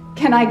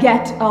 Can I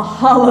get a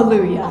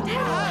hallelujah?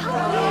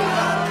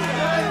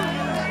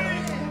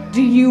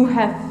 Do you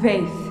have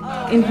faith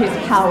in His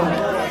power?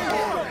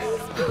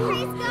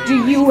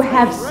 Do you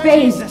have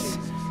faith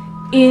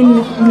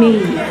in me?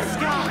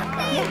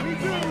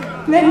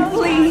 Then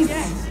please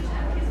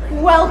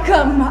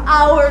welcome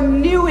our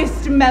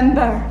newest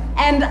member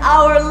and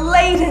our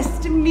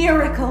latest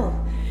miracle,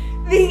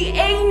 the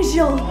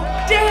angel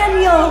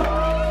Daniel.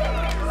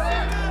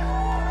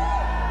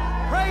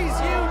 Praise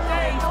you,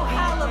 Daniel.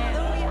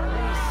 Hallelujah.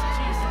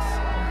 Jesus.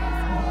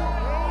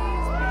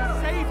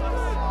 Save us.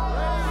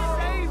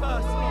 Save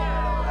us.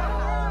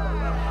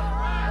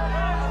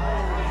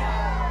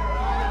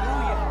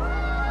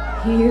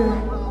 Here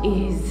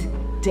is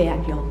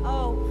Daniel,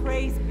 Oh,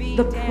 praise be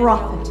the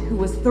prophet who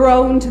was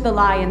thrown to the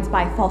lions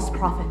by false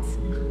prophets.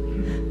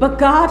 But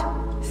God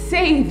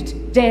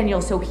saved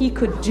Daniel so he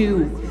could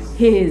do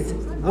his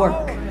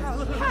work.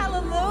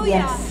 Hallelujah.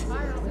 Yes,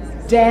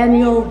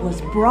 Daniel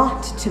was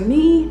brought to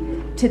me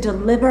to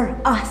deliver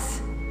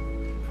us,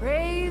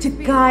 to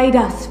guide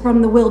us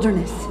from the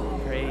wilderness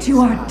to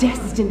our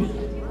destiny.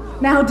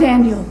 Now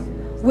Daniel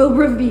will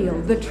reveal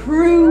the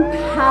true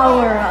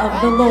power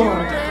of the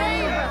Lord.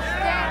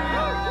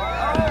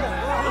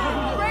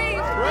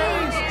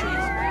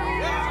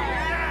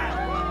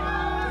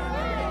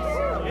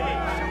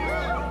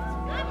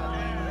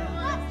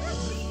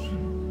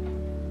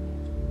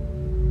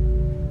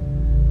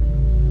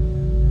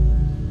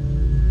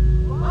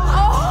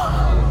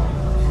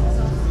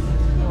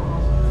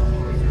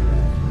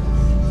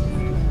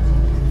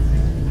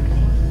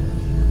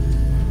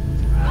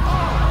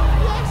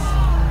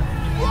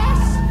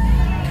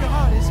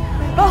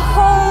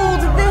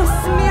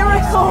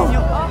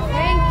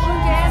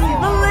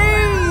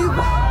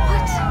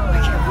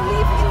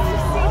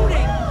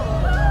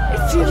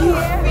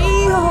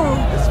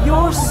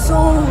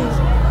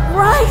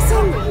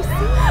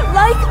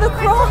 like the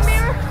cross.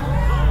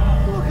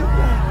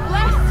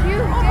 Bless you,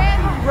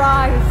 Daniel.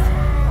 Rise.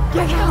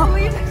 Get up.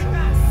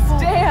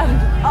 Stand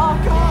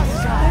up.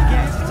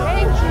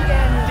 Thank you,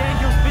 Daniel.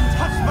 Daniel's been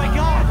touched by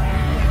God.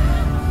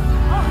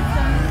 Oh, it's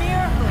a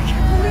miracle. I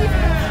can't believe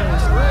it.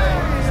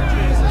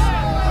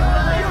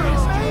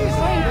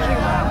 Thank you.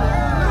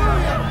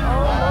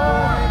 Oh,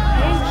 Lord.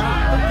 Thank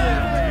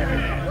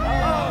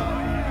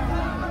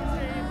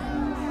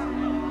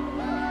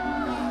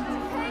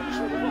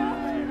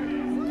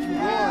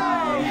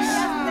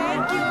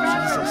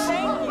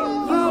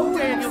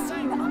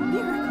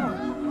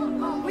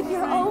With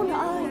your own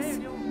eyes.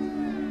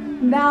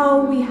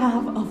 Now we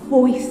have a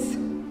voice,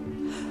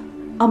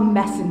 a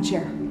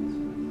messenger.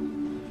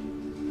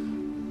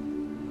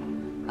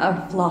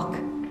 Our flock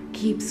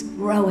keeps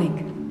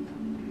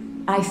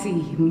growing. I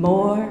see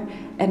more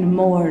and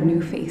more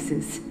new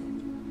faces.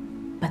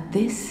 But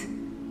this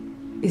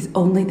is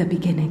only the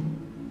beginning.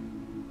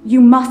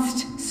 You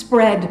must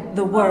spread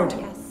the word.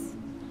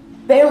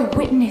 Bear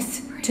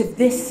witness to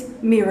this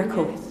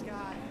miracle.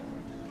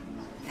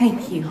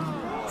 Thank you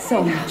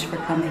so much for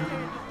coming.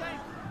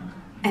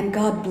 And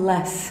God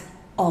bless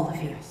all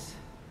of you.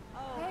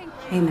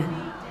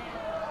 Amen.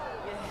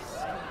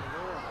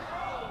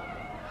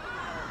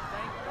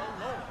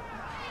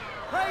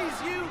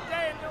 Praise you,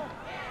 Daniel.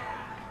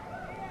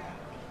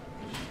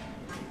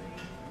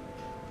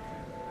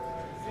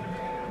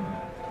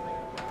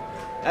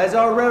 As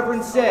our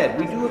Reverend said,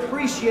 we do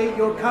appreciate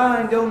your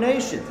kind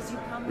donations.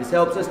 This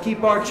helps us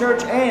keep our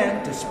church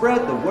and to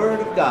spread the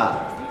word of God.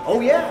 Oh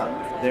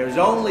yeah, there's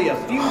only a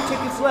few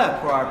tickets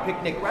left for our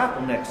picnic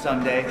raffle next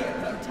Sunday.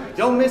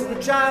 Don't miss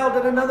the child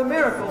at another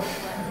miracle.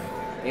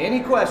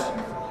 Any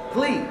questions,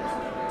 please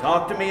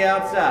talk to me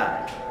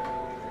outside.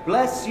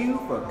 Bless you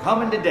for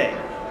coming today.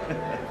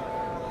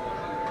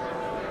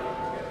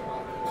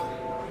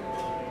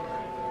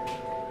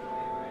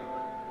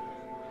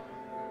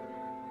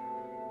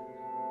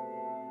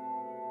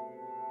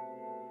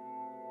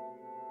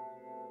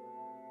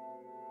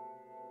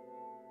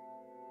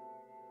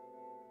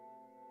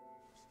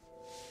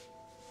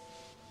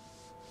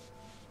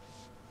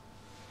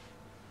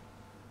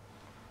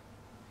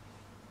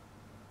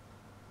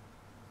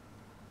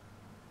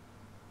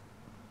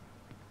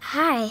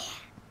 Hi.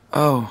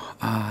 Oh,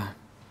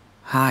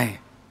 hi.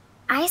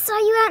 I saw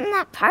you out in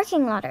that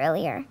parking lot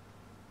earlier.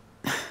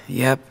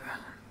 Yep,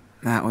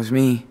 that was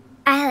me.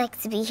 I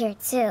like to be here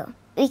too.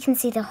 We can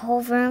see the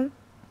whole room,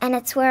 and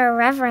it's where a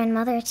Reverend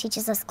Mother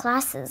teaches us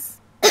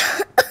classes.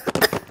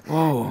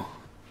 Whoa.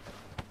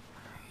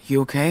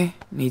 You okay?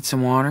 Need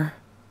some water?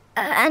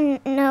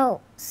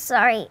 No,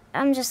 sorry.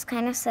 I'm just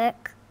kind of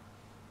sick.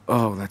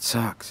 Oh, that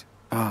sucks.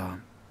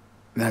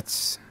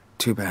 That's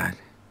too bad.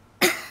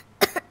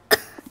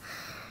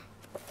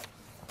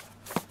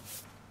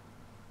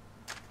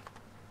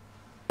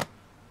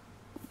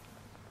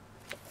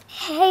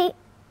 Hey,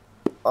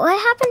 what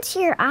happened to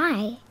your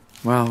eye?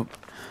 Well,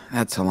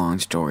 that's a long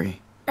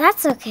story.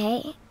 That's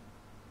okay.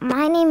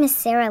 My name is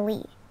Sarah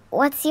Lee.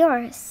 What's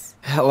yours?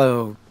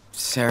 Hello,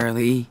 Sarah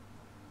Lee.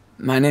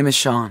 My name is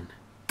Sean.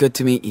 Good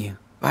to meet you.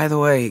 By the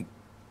way,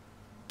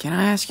 can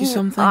I ask you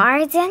something? You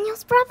are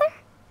Daniel's brother?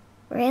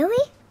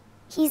 Really?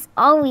 He's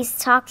always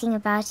talking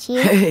about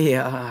you. Hey,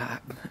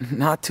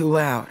 not too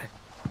loud.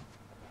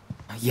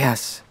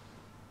 Yes,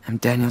 I'm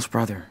Daniel's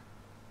brother,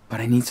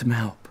 but I need some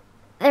help.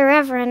 The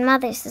Reverend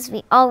Mother says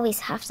we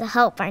always have to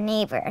help our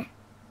neighbor.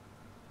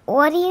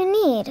 What do you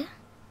need?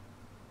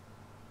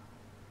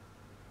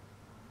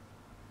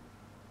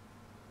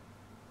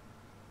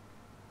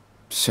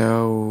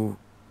 So,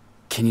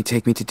 can you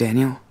take me to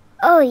Daniel?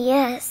 Oh,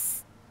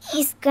 yes.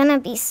 He's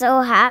gonna be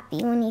so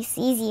happy when he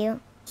sees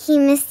you. He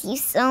missed you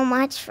so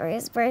much for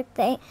his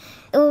birthday.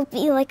 It will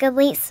be like a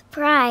late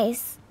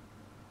surprise.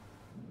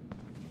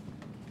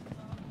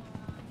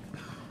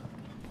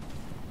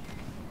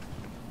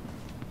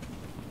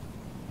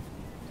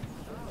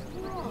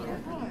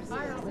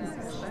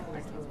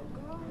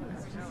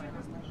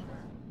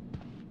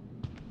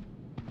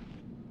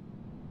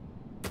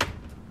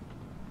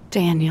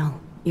 Daniel,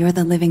 you're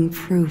the living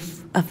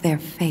proof of their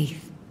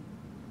faith.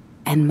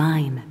 And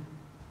mine.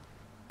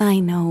 I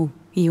know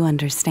you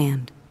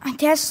understand.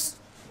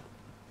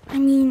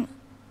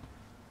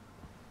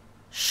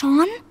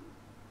 Sean?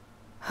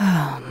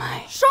 Oh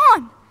my.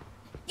 Sean!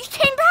 You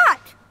came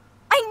back!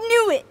 I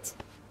knew it!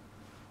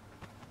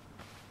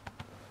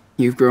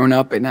 You've grown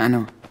up, and I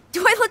know.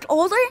 Do I look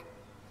older?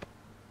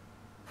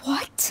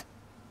 What?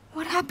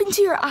 What happened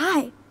to your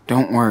eye?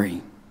 Don't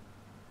worry.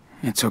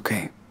 It's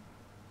okay.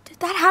 Did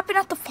that happen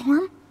at the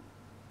farm?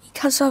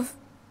 Because of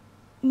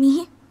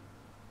me?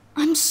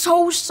 I'm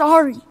so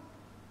sorry.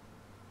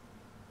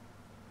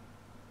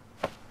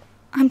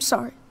 I'm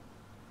sorry.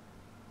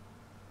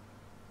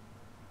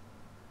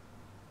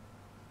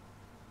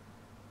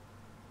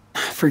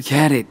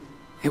 Forget it.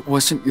 It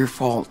wasn't your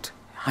fault.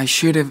 I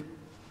should have...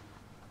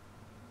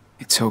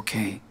 It's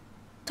okay.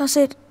 Does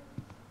it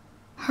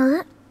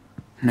hurt?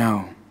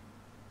 No.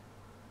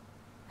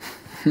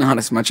 Not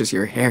as much as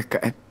your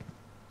haircut.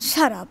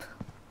 Shut up.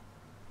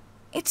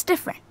 It's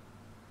different.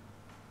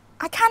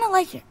 I kind of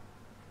like it.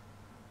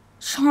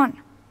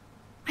 Sean,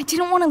 I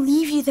didn't want to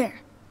leave you there.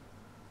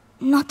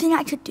 Nothing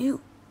I could do.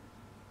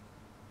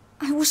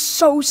 I was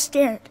so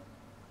scared.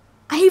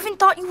 I even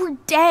thought you were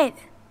dead.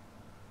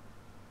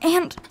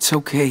 And... It's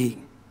okay.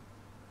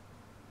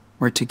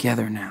 We're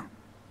together now.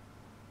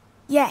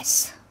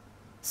 Yes.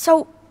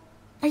 So,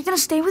 are you gonna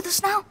stay with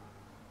us now?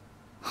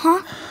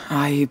 Huh?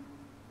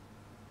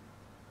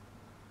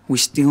 We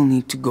still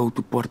need to go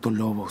to Puerto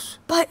Lobos.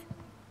 But...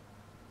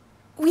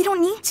 we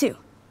don't need to.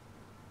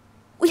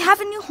 We have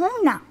a new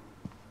home now.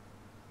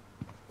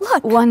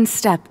 Look. One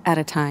step at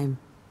a time,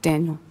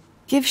 Daniel.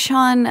 Give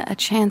Sean a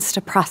chance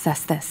to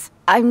process this.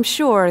 I'm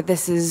sure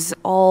this is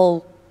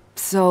all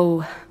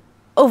so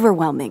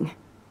overwhelming.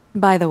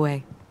 By the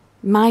way,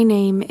 my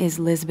name is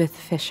Lisbeth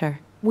Fisher.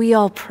 We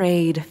all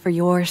prayed for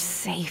your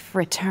safe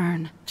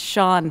return.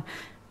 Sean,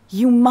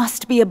 you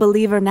must be a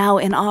believer now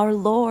in our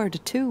Lord,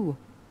 too.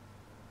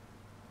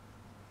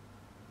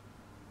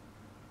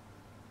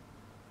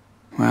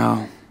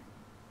 Well,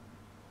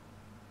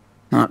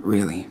 not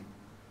really.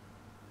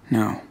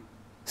 No.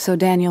 So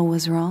Daniel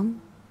was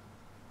wrong?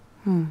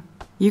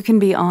 You can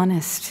be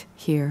honest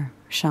here,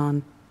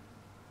 Sean.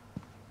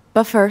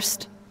 But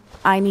first,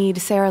 I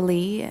need Sarah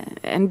Lee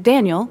and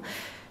Daniel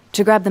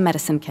to grab the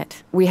medicine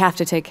kit. We have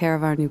to take care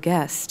of our new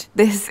guest.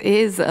 This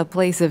is a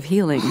place of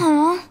healing.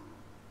 Aww.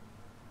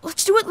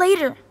 Let's do it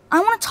later. I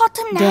want to talk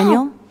to him now.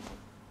 Daniel?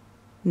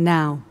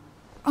 Now.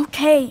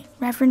 Okay,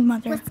 Reverend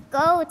Mother. Let's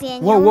go,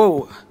 Daniel.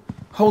 Whoa.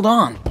 Hold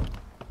on.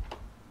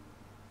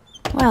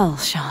 Well,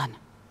 Sean,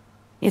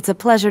 it's a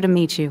pleasure to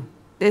meet you.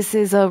 This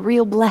is a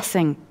real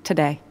blessing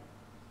today.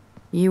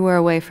 You were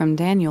away from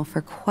Daniel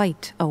for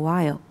quite a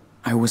while.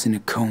 I was in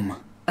a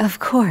coma. Of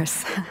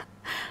course.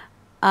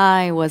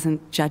 I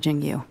wasn't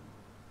judging you.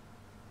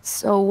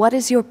 So what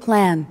is your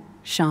plan,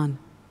 Sean?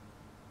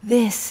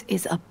 This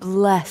is a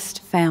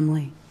blessed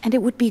family, and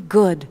it would be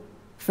good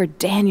for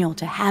Daniel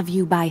to have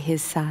you by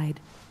his side.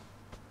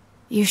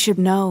 You should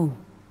know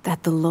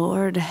that the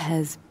Lord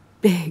has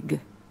big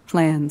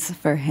plans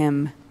for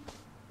him.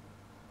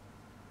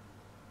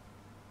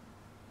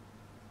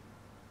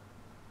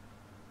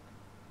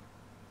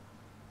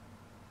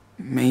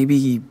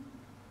 Maybe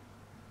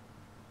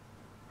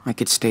I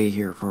could stay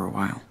here for a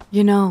while.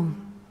 You know,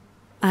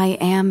 I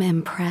am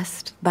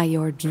impressed by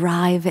your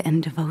drive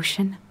and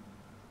devotion.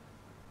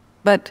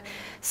 But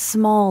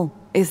small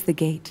is the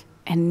gate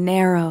and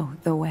narrow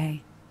the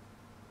way.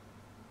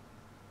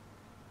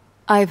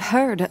 I've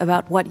heard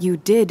about what you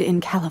did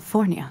in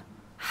California,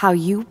 how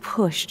you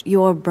pushed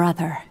your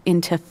brother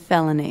into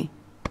felony.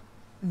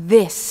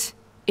 This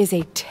is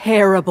a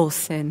terrible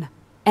sin,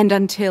 and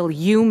until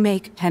you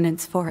make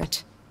penance for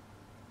it,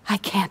 I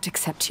can't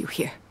accept you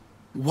here.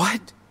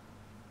 What?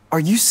 Are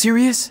you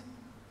serious?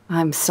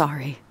 I'm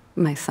sorry,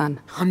 my son.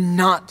 I'm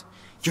not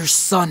your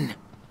son.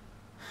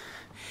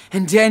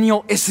 And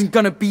Daniel isn't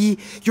gonna be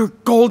your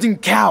golden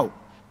cow.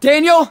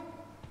 Daniel!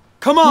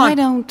 Come on! Why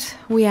don't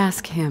we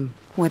ask him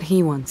what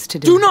he wants to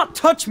do? Do not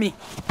touch me!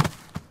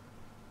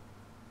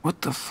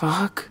 What the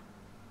fuck?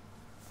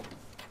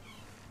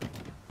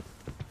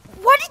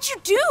 What did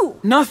you do?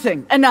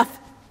 Nothing. Enough.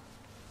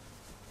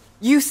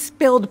 You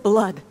spilled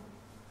blood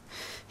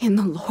in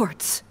the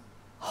Lord's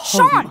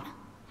home. Sean!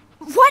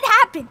 What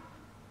happened?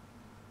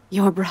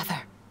 Your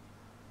brother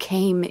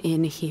came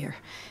in here,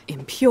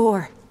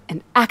 impure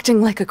and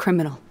acting like a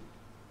criminal.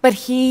 But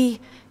he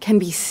can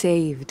be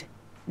saved,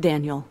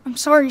 Daniel. I'm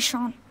sorry,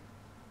 Sean.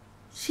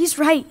 She's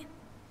right.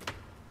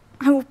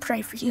 I will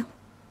pray for you.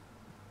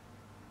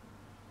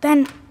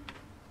 Then,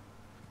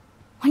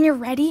 when you're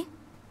ready,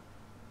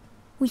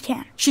 we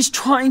can. She's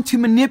trying to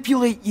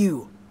manipulate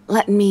you.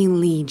 Let me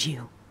lead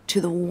you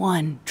to the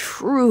one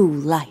true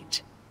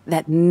light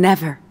that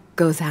never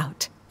goes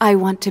out. I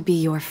want to be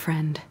your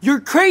friend. You're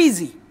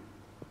crazy!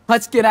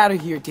 Let's get out of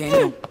here,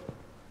 Daniel.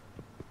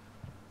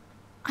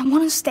 I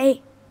want to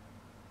stay.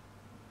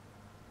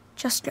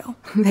 Just go.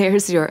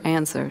 There's your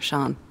answer,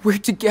 Sean. We're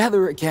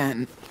together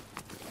again.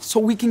 So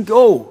we can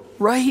go,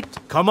 right?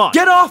 Come on.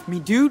 Get off me,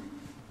 dude!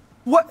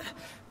 What?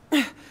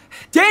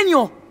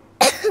 Daniel!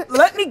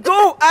 Let me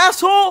go,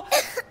 asshole!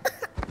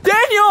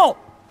 Daniel!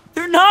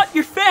 They're not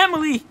your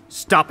family!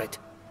 Stop it.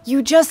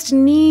 You just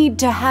need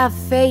to have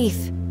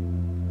faith.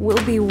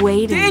 We'll be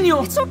waiting.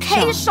 Daniel! It's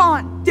okay,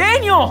 Sean!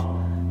 Daniel!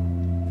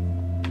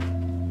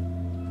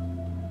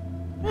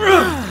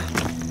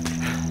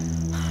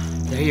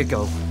 There you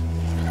go.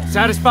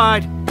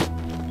 Satisfied?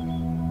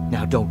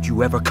 Now don't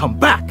you ever come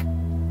back!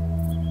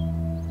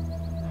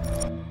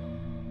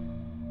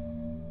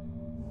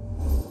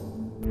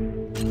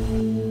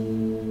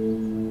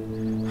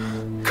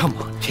 Come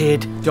on,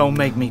 kid. Don't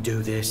make me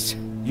do this.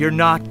 You're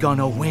not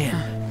gonna win.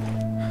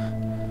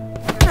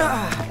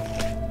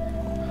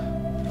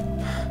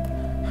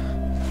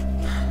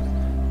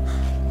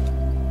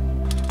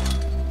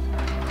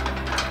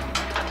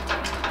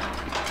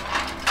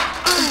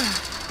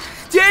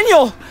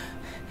 Daniel!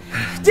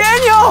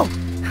 Daniel!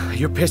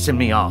 You're pissing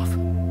me off.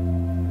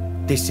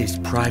 This is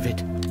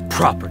private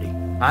property.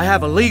 I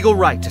have a legal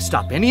right to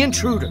stop any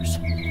intruders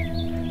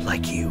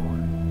like you.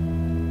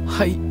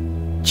 I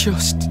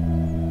just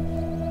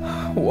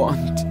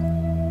want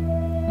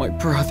my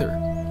brother.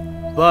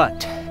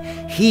 But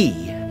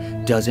he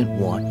doesn't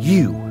want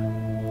you.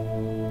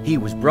 He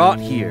was brought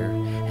here,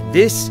 and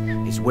this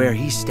is where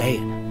he's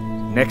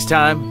staying. Next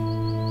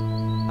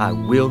time, I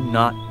will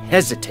not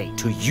hesitate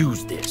to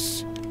use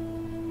this.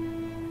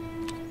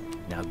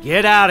 Now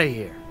get out of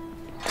here.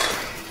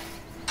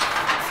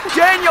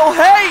 Daniel,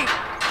 hey!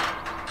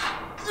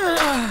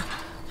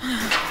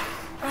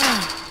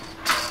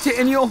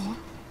 Daniel.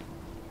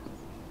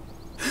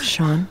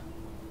 Sean?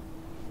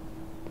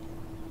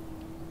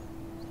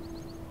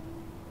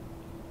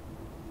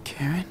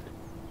 Karen?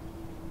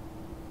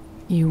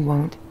 You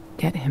won't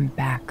get him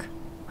back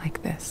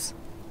like this.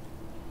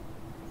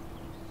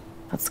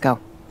 Let's go.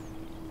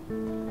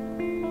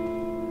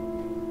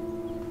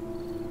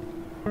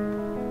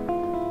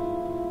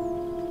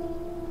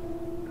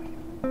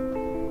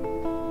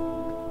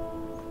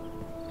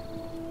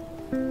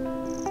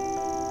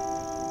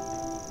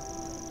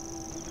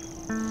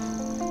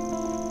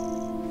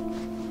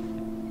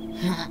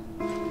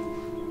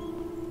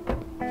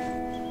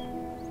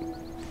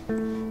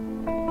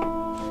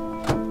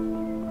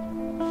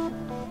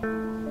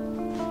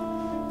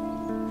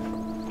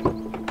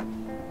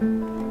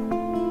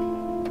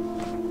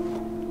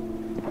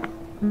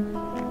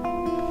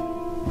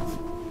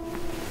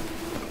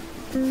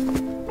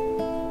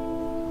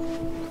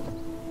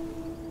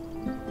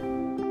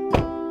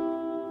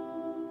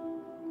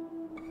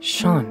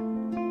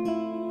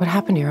 Sean, what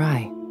happened to your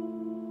eye?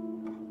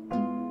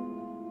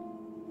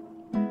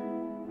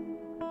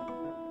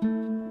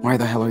 Why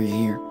the hell are you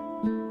here?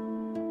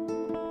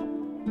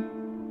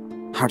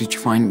 How did you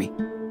find me?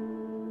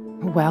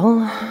 Well,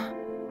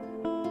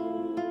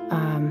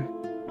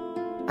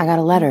 I got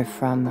a letter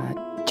from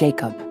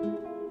Jacob.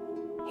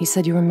 He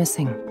said you were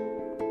missing,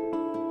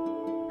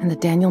 and that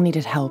Daniel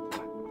needed help.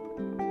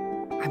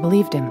 I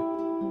believed him.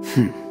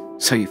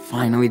 So you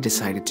finally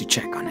decided to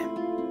check on him.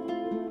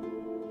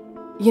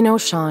 You know,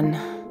 Sean,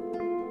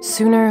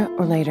 sooner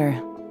or later,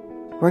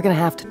 we're gonna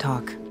have to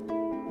talk.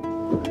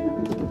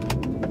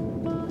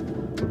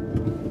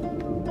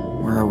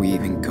 Where are we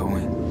even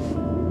going?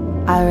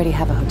 I already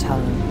have a hotel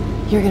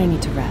room. You're gonna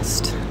need to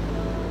rest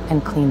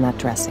and clean that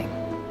dressing.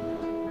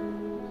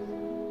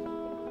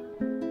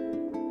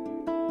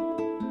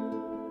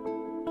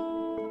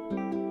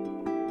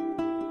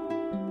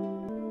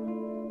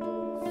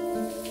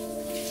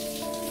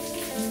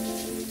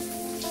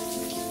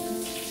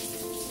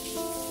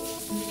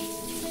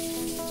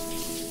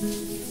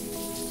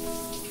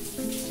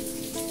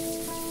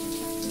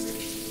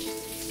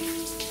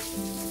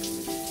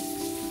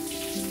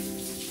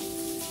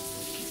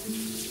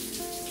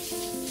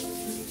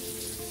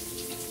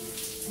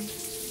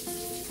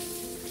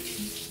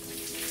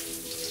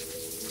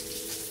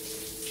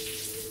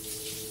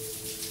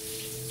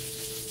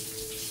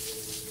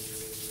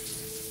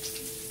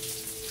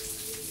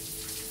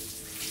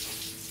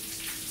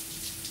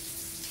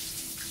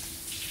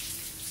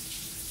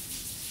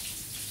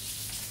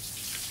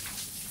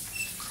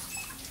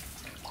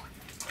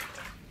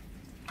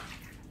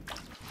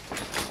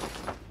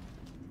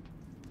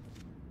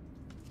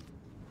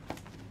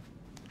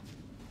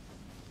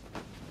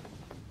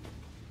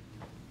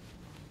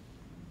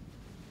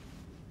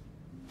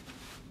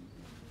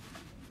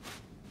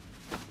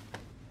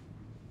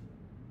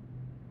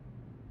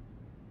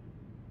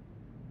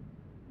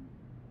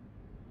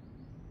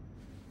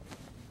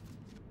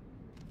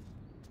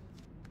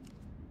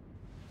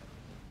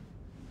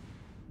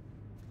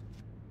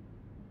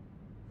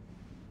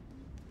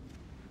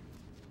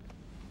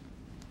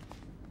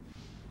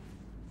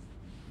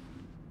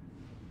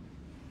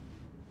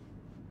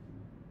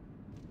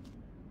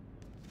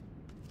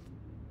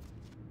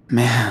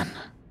 Man.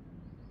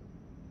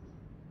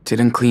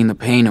 Didn't clean the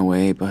pain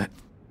away, but...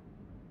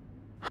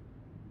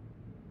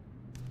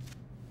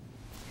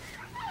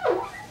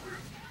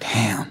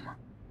 Damn.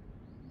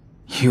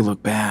 You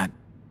look bad.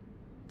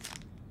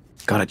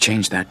 Gotta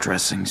change that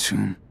dressing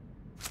soon.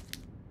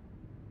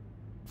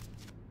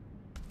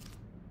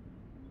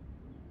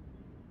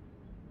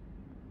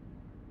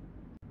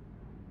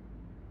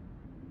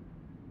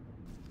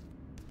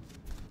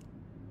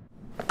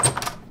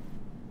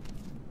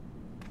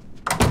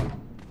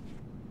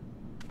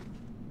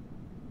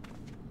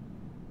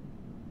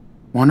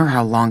 Wonder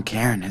how long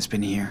Karen has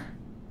been here.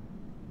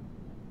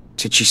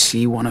 Did she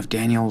see one of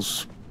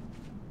Daniel's...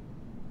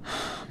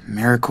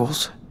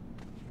 miracles?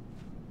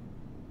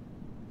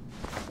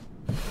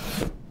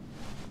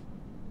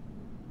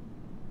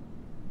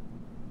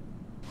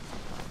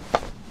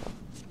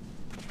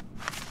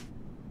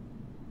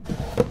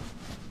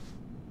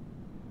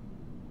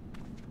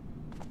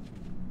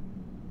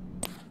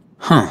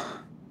 Huh.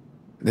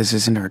 This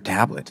isn't her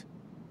tablet.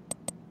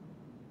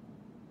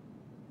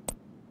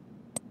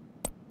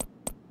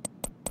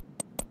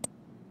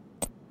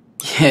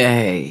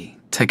 Yay,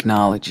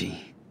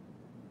 technology.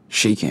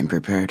 She came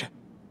prepared.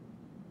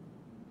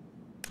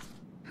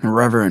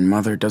 Reverend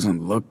Mother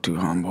doesn't look too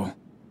humble.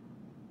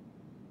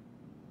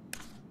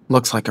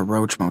 Looks like a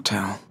roach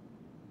motel.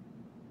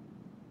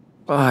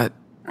 But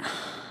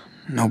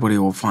nobody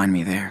will find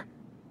me there.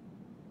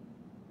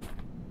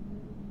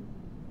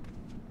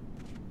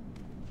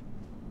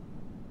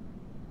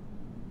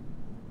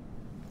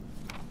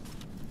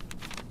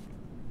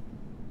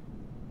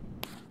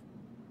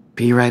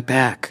 Be right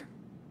back.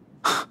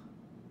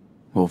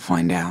 We'll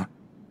find out.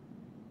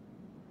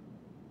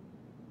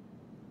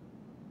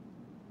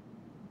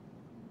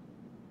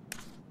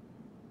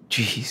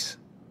 Jeez.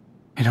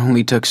 It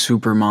only took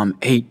Supermom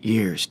 8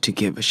 years to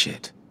give a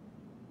shit.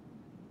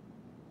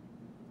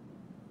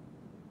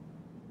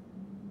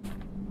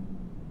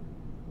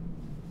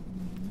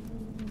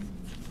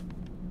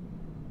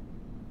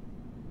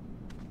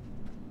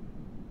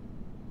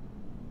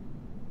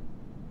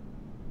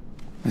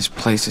 This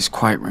place is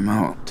quite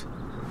remote.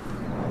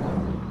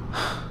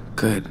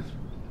 Good.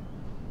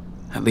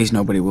 At least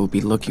nobody will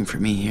be looking for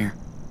me here.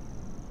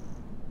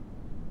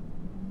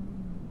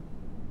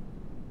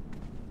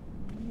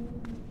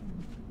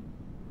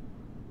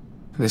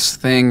 This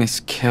thing is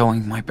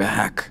killing my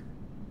back.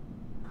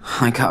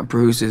 I got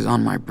bruises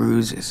on my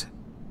bruises.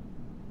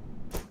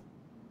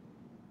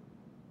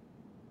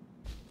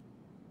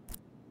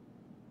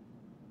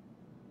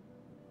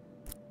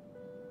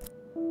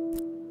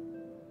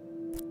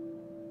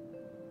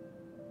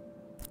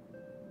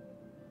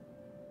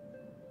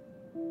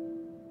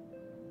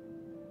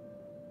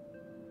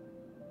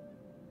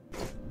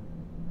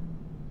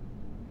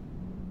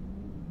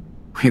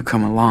 We've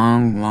come a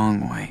long,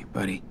 long way,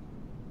 buddy.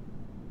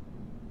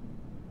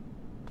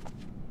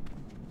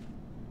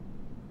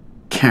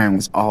 Karen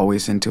was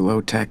always into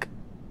low-tech.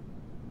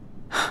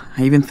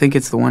 I even think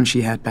it's the one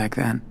she had back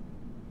then.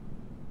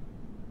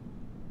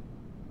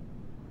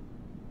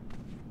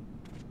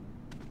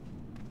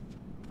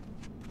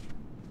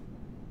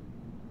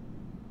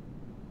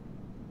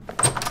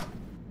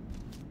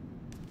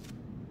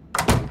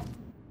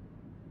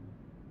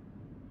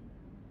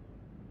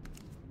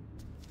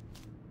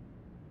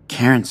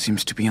 Karen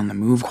seems to be on the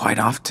move quite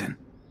often.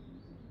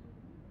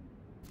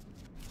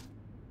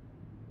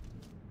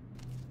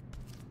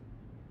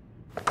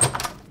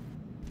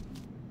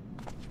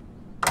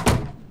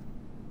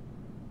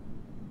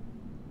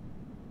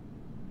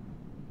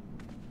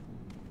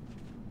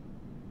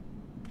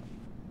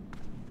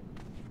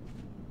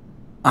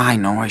 I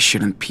know I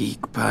shouldn't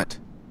peek, but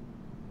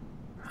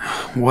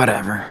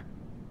whatever.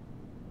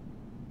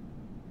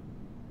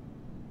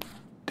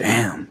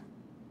 Damn.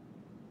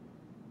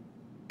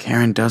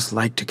 Karen does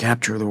like to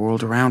capture the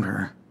world around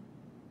her.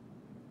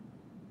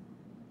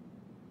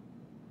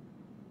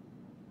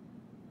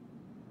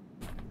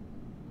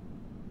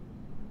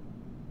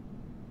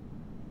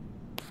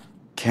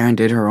 Karen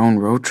did her own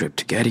road trip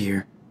to get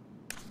here.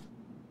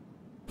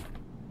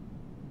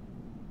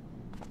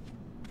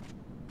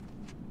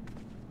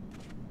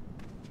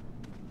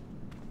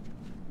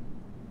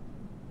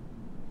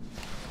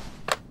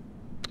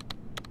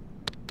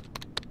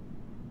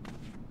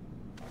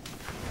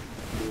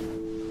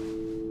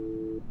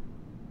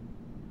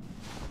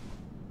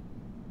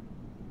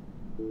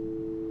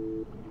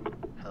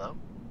 Hello?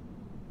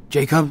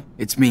 Jacob,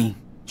 it's me,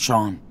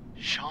 Sean.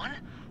 Sean?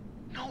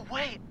 No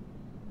way!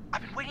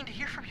 I've been waiting to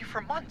hear from you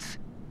for months.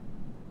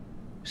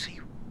 So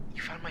you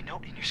found my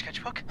note in your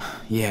sketchbook?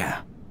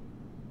 Yeah.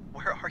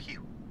 Where are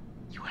you?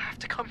 You have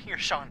to come here,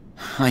 Sean.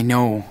 I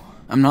know.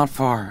 I'm not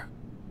far.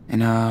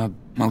 In a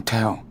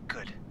motel.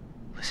 Good.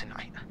 Listen,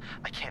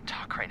 I can't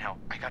talk right now.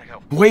 I gotta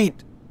go.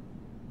 Wait!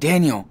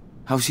 Daniel,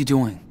 how's he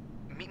doing?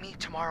 Meet me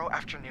tomorrow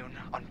afternoon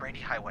on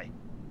Brandy Highway.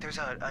 There's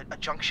a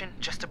junction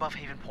just above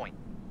Haven Point.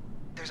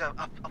 There's a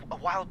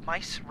wild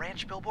mice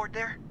ranch billboard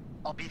there.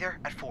 I'll be there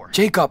at 4.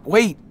 Jacob,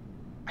 wait!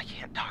 I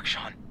can't talk,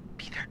 Sean.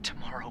 Be there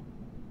tomorrow.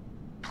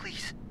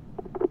 Please.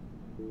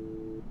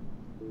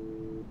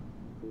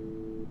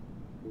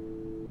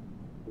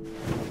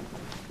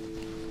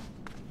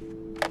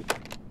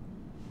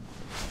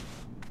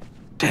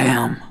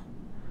 Damn.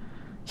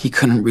 He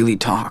couldn't really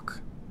talk.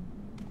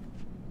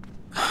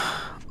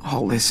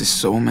 All this is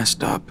so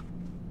messed up.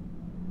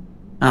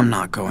 I'm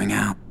not going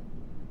out.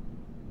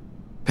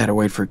 Better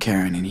wait for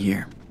Karen in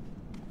here.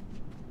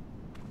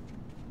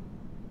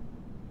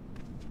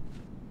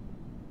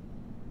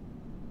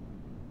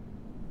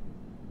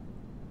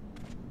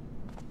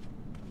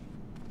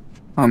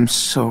 I'm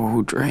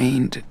so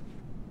drained.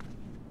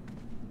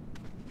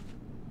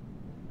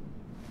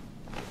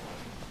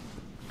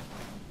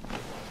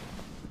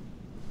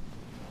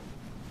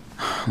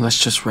 Let's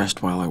just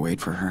rest while I wait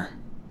for her.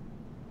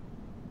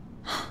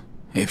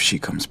 If she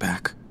comes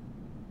back.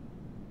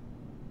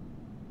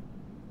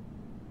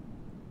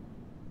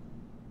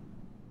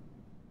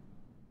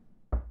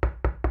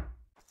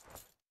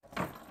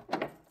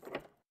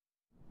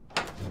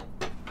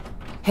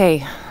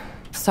 Hey,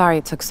 sorry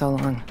it took so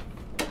long.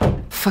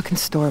 Fucking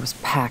store was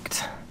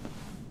packed.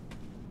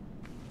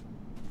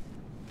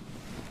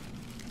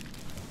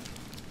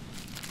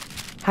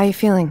 How you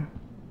feeling?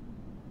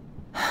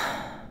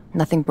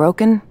 Nothing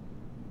broken?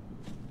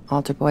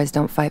 Altar boys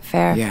don't fight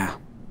fair? Yeah,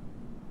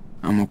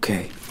 I'm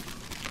okay.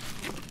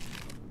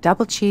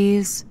 Double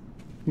cheese,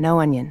 no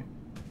onion,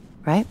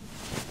 right?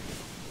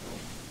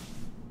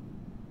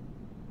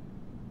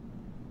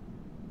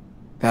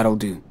 That'll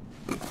do.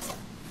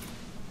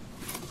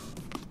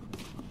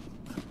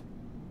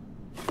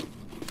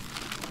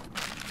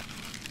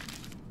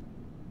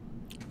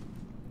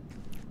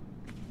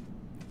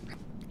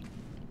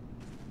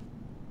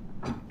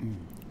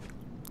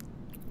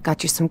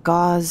 Got you some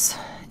gauze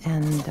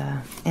and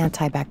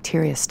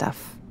antibacteria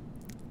stuff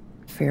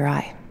for your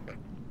eye.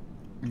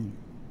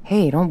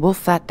 Hey, don't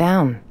wolf that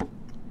down.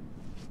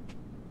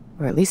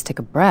 Or at least take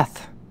a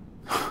breath.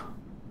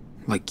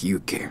 Like you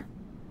care.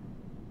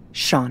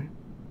 Sean,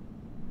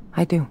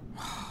 I do.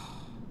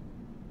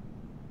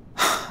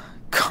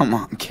 Come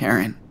on,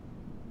 Karen.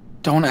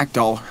 Don't act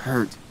all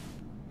hurt.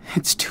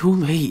 It's too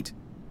late.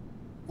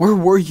 Where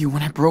were you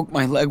when I broke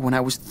my leg when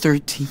I was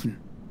 13?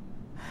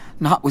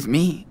 Not with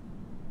me.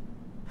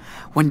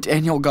 When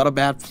Daniel got a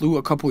bad flu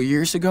a couple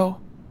years ago?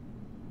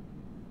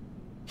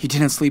 You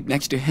didn't sleep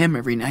next to him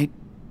every night.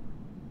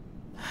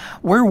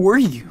 Where were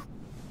you?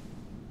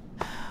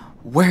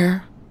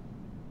 Where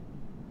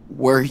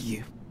were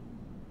you?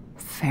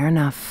 Fair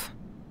enough.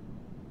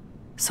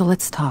 So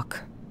let's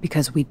talk,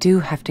 because we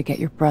do have to get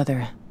your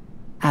brother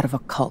out of a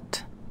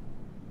cult.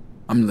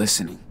 I'm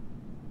listening.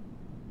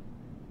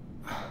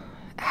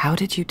 How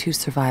did you two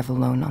survive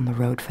alone on the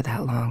road for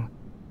that long?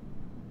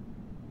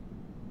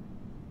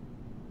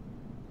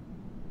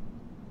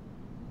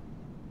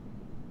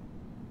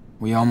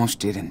 We almost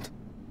didn't.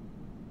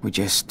 We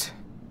just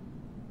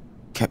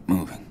kept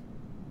moving.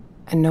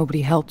 And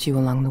nobody helped you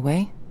along the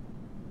way?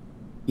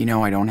 You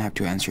know I don't have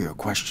to answer your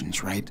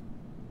questions, right?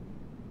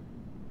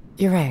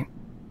 You're right.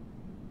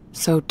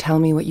 So tell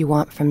me what you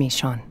want from me,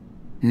 Sean.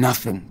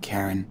 Nothing,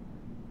 Karen.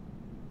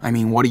 I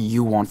mean, what do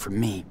you want from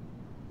me?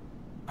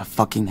 A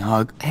fucking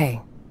hug?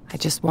 Hey, I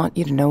just want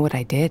you to know what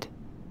I did,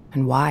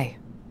 and why,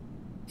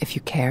 if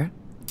you care.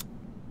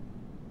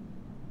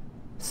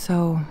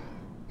 So,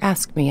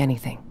 ask me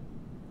anything.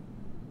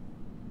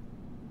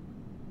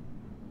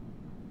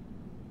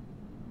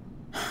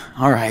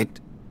 All right.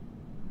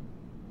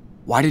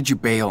 Why did you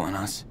bail on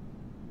us?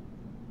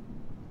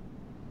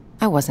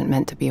 I wasn't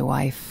meant to be a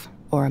wife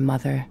or a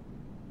mother.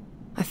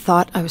 I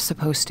thought I was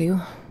supposed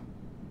to.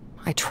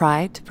 I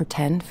tried to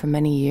pretend for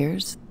many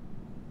years.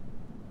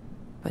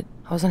 But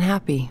I wasn't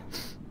happy,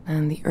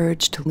 and the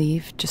urge to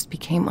leave just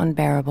became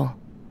unbearable.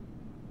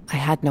 I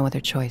had no other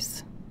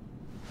choice.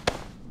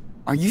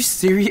 Are you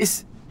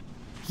serious?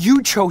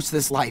 You chose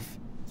this life.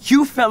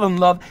 You fell in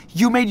love.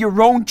 You made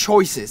your own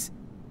choices,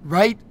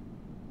 right?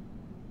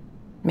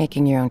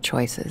 Making your own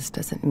choices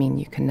doesn't mean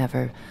you can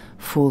never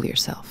fool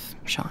yourself,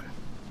 Sean.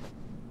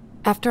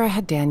 After I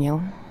had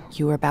Daniel,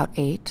 you were about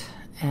 8,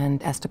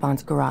 and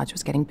Esteban's garage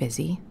was getting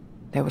busy.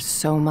 There was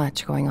so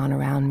much going on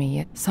around me,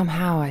 yet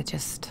somehow I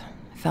just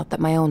felt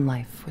that my own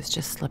life was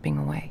just slipping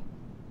away.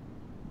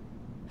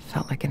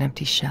 Felt like an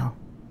empty shell.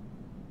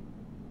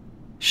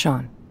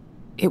 Sean,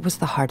 it was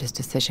the hardest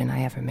decision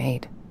I ever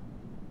made.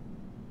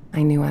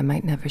 I knew I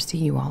might never see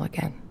you all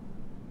again,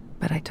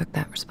 but I took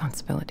that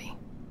responsibility.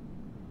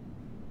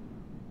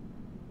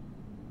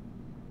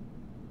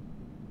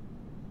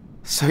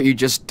 So you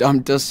just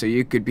dumped us so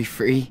you could be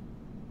free?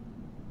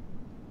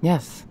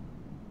 Yes,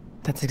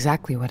 that's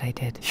exactly what I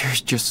did. You're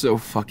just so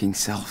fucking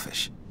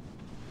selfish.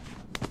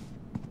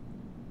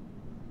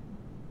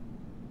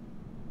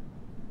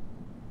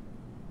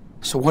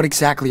 So what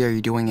exactly are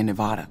you doing in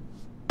Nevada?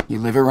 You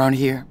live around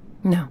here?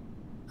 No,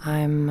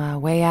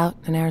 I'm way out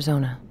in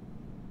Arizona.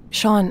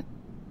 Sean,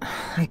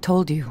 I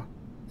told you.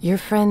 Your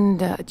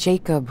friend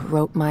Jacob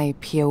wrote my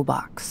P.O.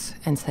 box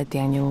and said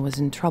Daniel was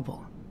in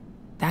trouble.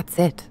 That's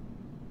it.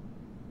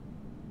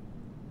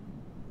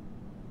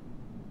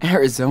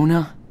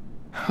 Arizona?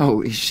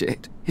 Holy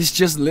shit. It's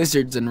just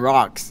lizards and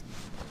rocks.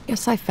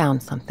 Guess I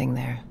found something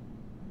there.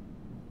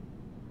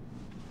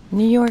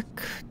 New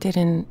York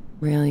didn't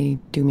really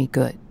do me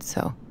good,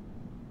 so...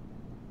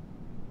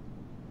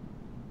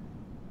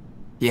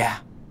 Yeah,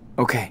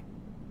 okay.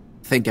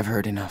 Think I've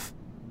heard enough.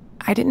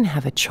 I didn't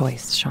have a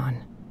choice,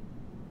 Sean.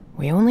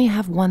 We only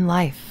have one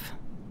life,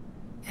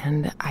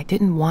 and I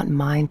didn't want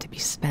mine to be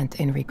spent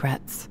in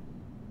regrets.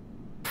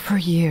 For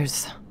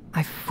years,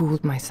 I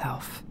fooled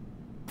myself,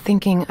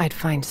 thinking I'd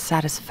find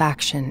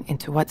satisfaction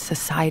into what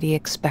society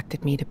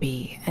expected me to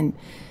be, and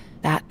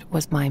that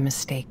was my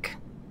mistake.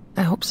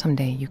 I hope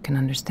someday you can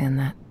understand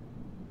that.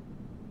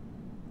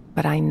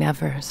 But I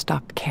never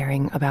stopped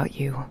caring about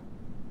you.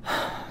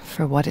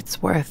 For what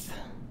it's worth,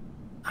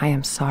 I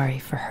am sorry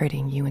for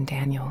hurting you and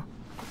Daniel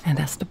and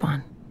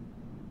Esteban.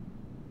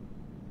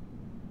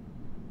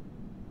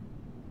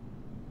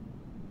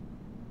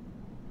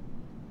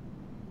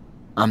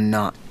 I'm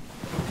not.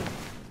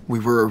 We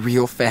were a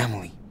real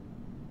family.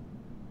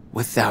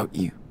 Without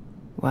you.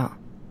 Well,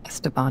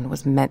 Esteban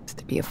was meant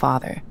to be a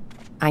father.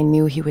 I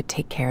knew he would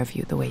take care of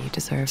you the way you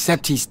deserve.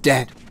 Except he's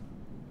dead.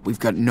 We've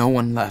got no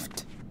one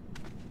left.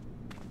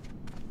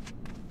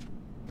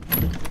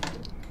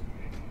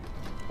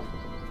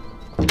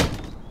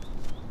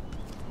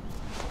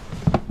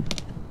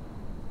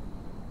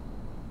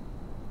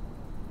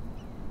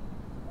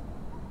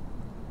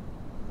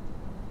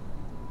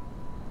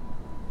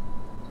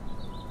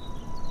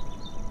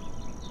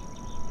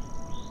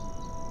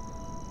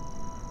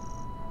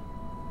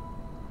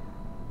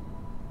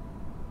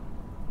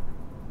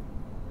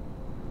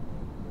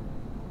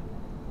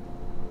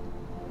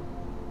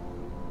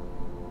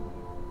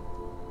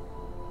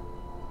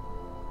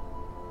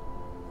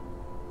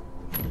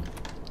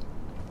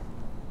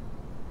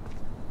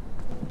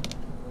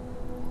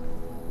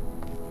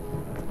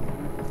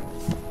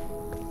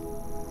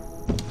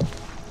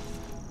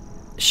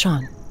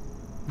 Sean,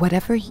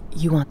 whatever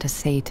you want to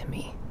say to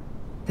me,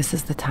 this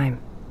is the time.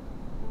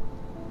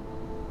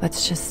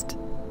 Let's just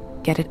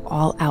get it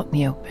all out in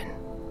the open.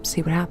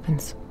 See what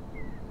happens.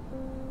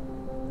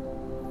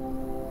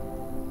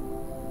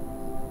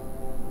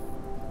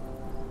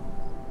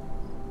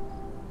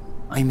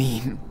 I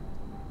mean,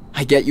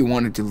 I get you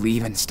wanted to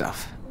leave and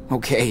stuff,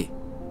 okay.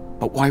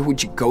 But why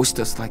would you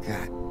ghost us like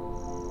that?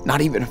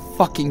 Not even a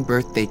fucking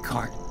birthday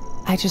card.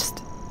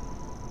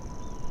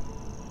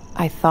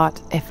 I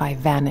thought if I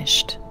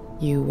vanished,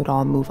 you would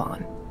all move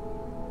on.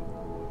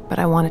 But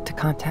I wanted to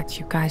contact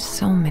you guys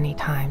so many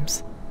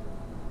times.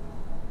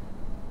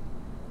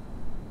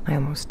 I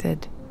almost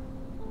did.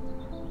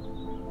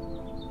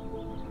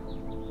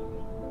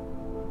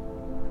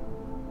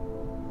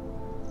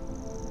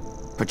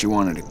 But you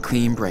wanted a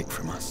clean break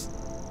from us.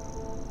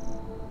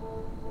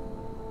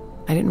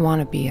 I didn't want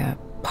to be a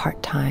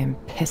part-time,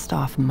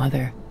 pissed-off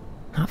mother.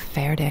 Not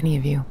fair to any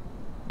of you.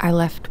 I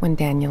left when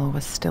Daniel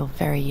was still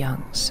very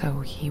young,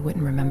 so he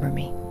wouldn't remember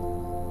me.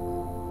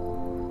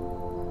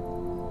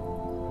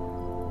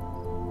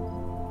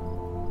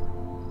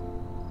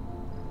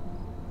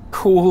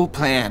 Cool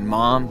plan,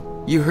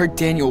 Mom. You hurt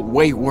Daniel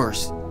way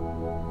worse.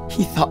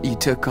 He thought you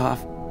took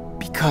off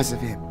because of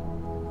him.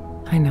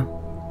 I know.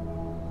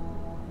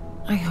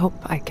 I hope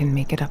I can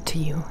make it up to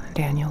you,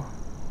 Daniel,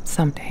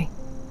 someday.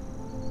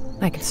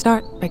 I can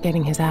start by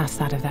getting his ass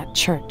out of that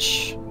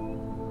church,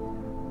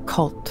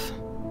 cult,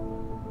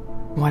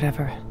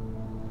 whatever.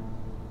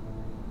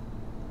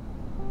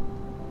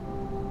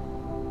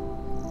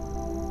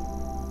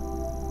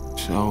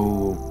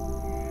 So,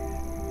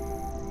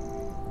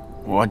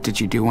 what did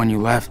you do when you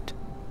left?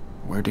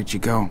 Where did you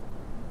go?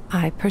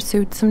 I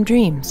pursued some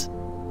dreams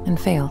and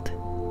failed.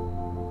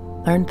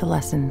 Learned the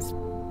lessons.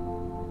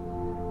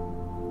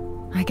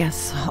 I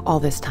guess all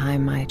this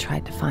time I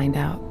tried to find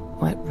out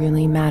what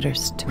really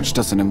matters to me. Which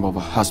doesn't involve a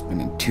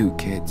husband and 2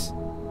 kids.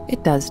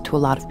 It does to a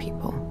lot of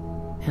people,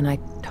 and I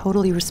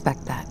totally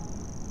respect that.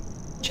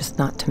 Just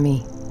not to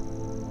me.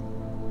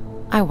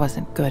 I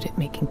wasn't good at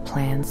making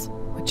plans,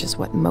 which is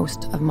what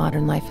most of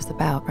modern life is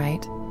about,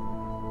 right?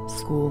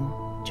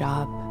 School,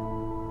 job,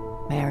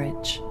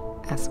 marriage.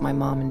 Ask my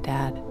mom and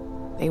dad.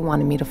 They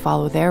wanted me to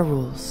follow their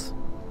rules,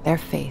 their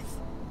faith.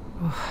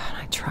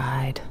 I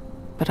tried,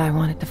 but I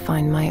wanted to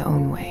find my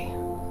own way,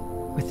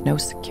 with no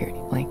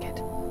security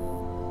blanket.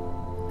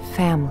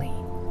 Family,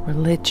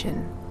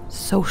 religion,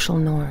 social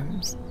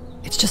norms.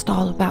 It's just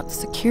all about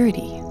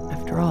security,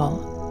 after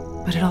all.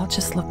 But it all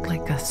just looked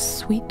like a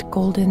sweet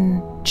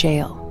golden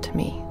jail to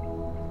me.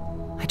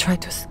 I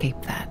tried to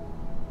escape that.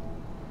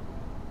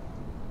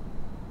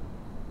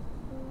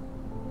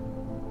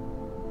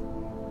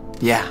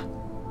 Yeah.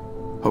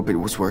 Hope it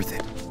was worth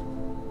it.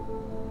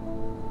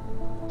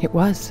 It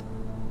was.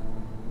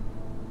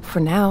 For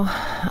now,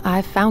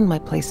 I've found my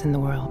place in the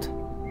world,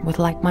 with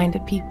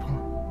like-minded people.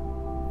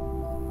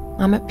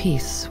 I'm at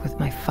peace with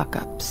my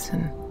fuck-ups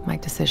and my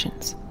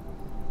decisions.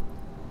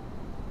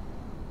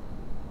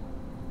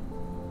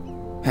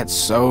 That's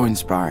so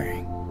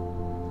inspiring.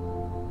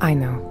 I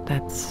know,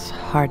 that's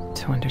hard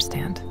to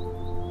understand.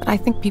 But I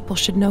think people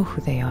should know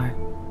who they are.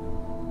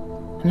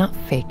 And not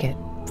fake it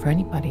for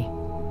anybody.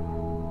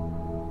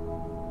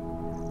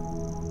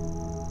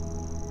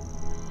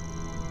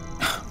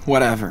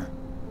 Whatever.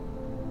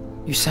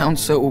 You sound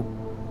so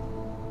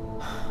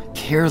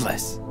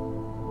careless.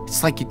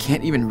 It's like you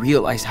can't even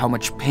realize how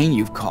much pain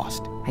you've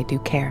caused. I do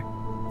care.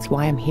 It's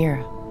why I'm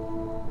here.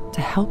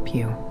 To help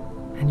you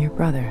and your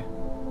brother.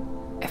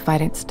 If I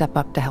didn't step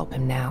up to help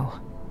him now,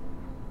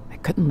 I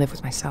couldn't live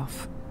with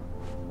myself.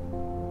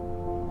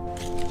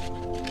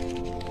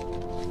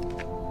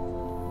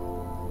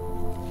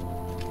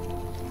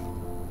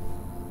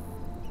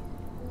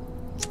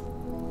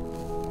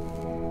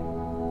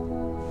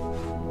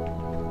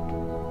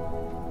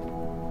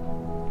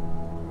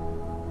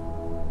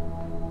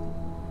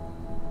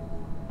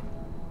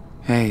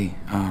 Hey,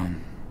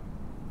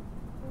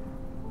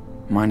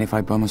 mind if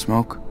I bum a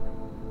smoke?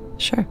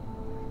 Sure.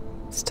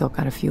 Still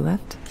got a few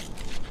left.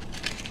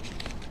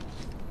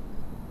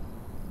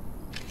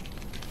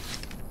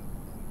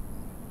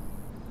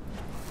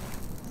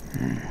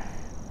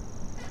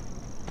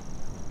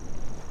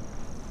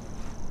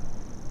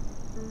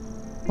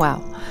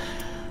 Wow.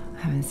 I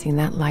haven't seen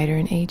that lighter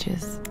in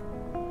ages.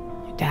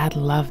 Your dad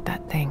loved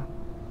that thing.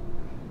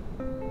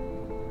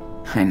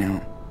 I know.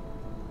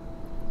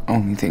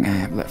 Only thing I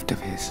have left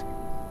of his.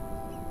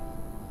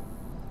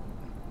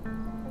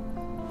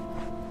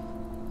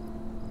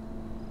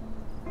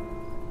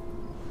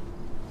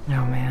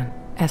 No, man.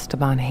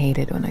 Esteban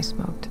hated when I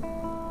smoked.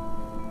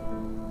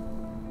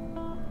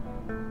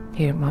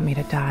 He didn't want me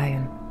to die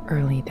an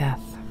early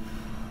death.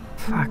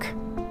 Fuck.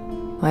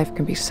 Life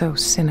can be so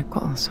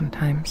cynical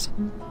sometimes.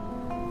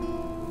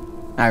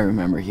 I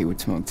remember he would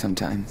smoke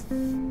sometimes.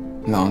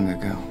 Long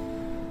ago.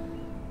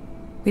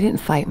 We didn't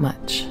fight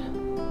much,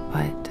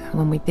 but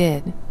when we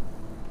did,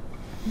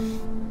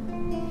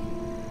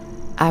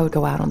 I would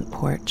go out on the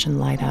porch and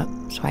light up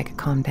so I could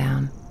calm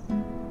down.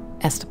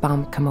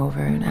 Esteban would come over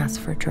and ask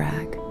for a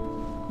drag.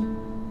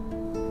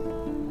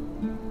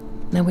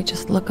 Then we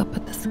just look up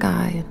at the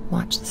sky and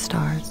watch the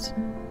stars,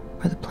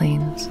 or the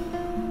planes.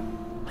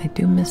 I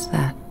do miss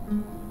that.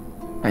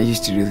 I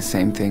used to do the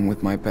same thing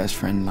with my best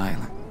friend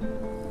Lila.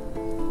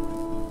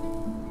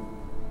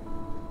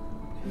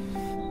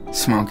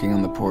 Smoking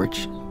on the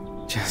porch,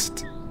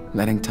 just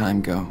letting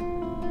time go.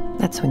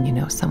 That's when you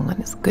know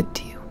someone is good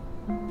to you.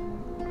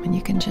 When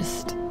you can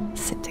just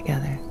sit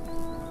together,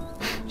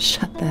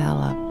 shut the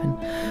hell up,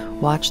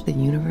 and watch the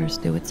universe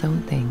do its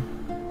own thing.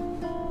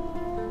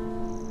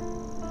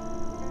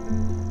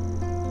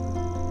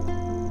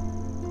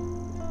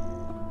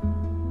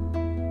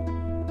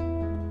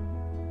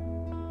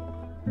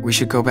 We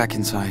should go back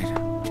inside.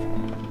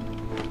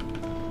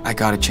 I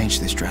gotta change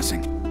this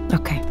dressing.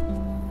 Okay,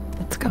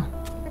 let's go.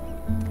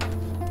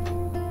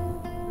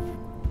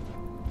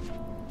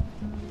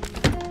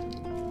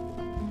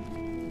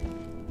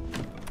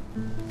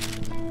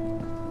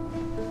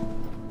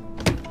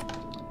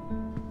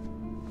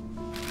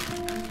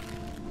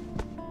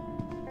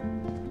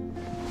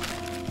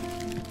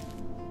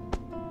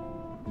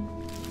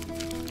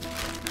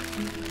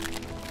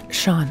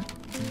 Sean,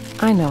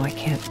 I know I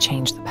can't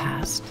change the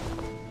past.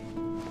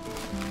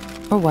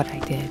 Or what I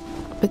did,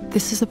 but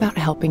this is about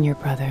helping your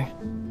brother.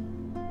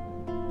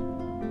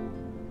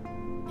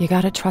 You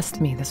gotta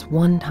trust me this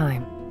one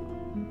time.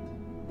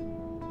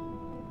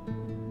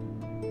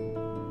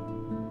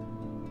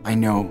 I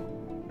know.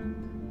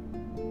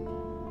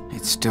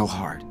 It's still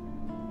hard.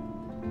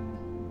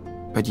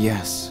 But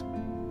yes,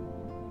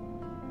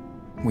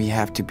 we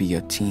have to be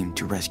a team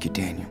to rescue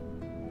Daniel.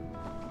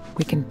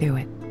 We can do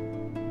it.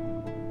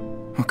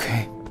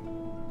 Okay.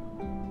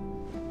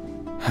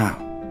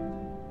 How?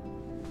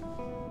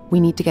 We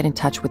need to get in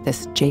touch with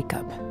this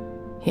Jacob.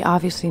 He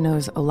obviously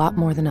knows a lot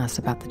more than us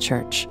about the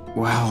church.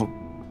 Well,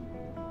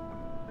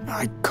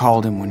 I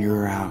called him when you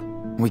were out.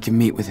 We can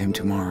meet with him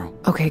tomorrow.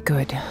 Okay,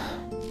 good.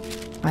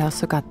 I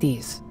also got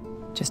these,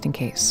 just in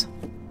case.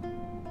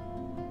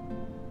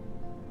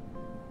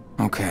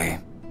 Okay.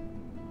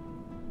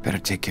 Better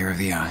take care of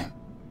the eye.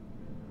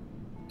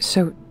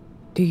 So,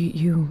 do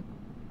you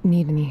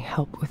need any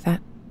help with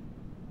that?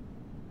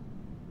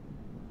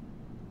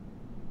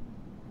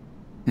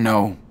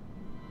 No.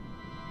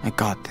 I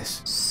got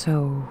this.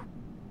 So,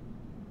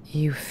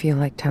 you feel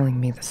like telling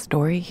me the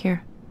story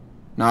here?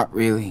 Not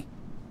really.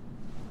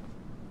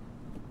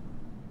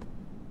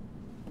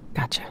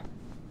 Gotcha.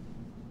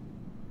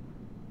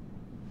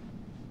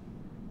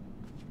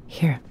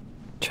 Here,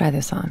 try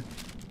this on.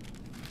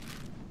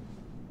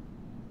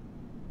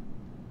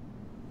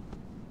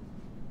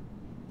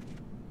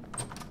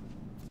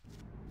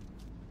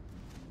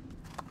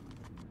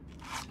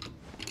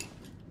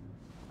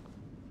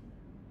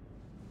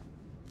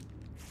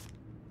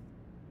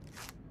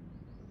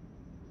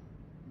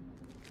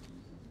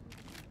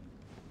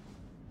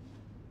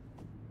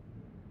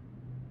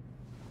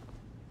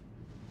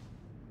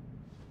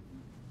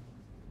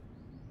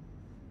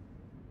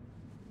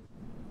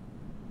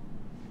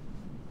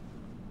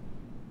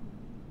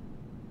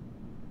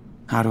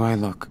 How do I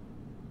look?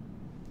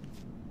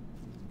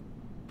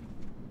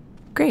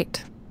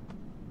 Great.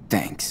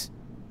 Thanks.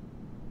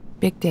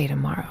 Big day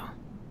tomorrow,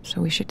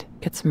 so we should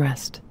get some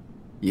rest.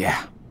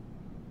 Yeah.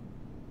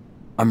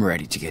 I'm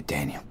ready to get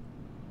Daniel.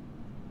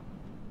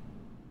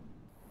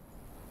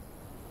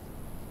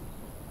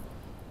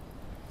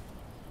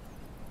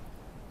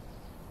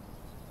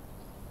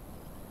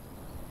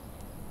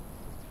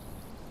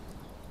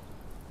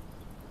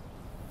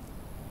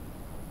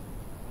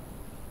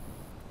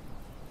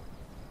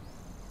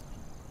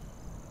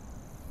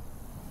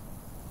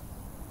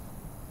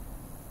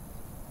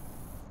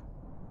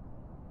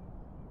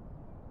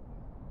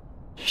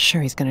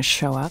 Sure he's gonna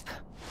show up?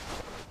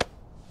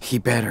 He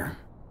better.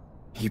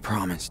 He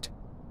promised.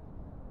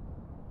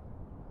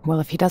 Well,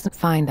 if he doesn't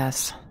find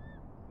us,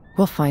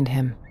 we'll find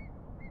him.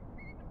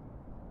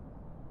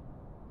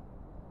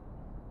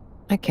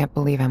 I can't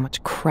believe how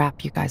much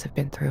crap you guys have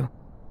been through.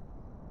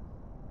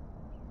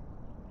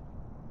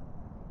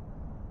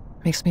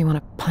 Makes me want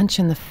to punch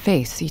in the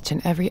face each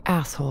and every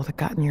asshole that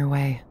got in your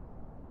way.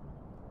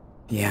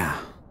 Yeah.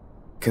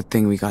 Good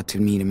thing we got to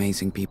meet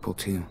amazing people,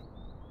 too.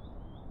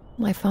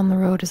 Life on the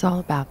road is all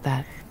about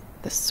that.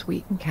 The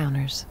sweet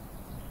encounters.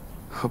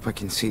 Hope I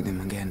can see them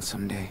again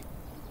someday.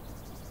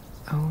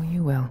 Oh,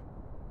 you will.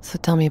 So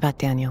tell me about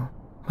Daniel.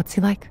 What's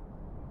he like?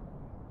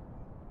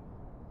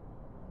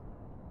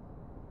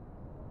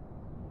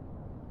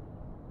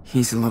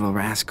 He's a little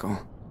rascal.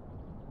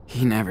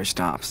 He never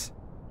stops.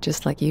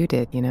 Just like you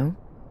did, you know?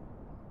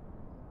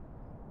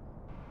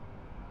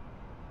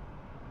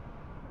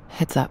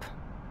 Heads up.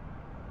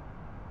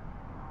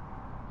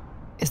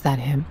 Is that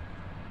him?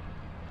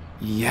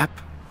 Yep.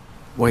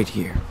 Wait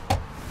here.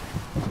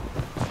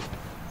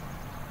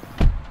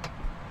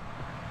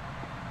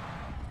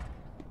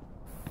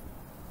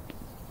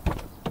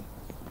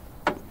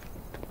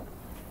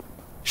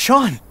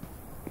 Sean!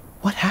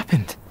 What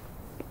happened?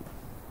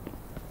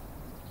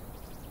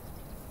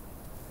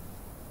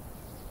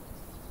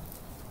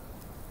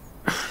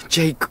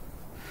 Jake,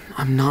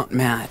 I'm not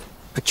mad,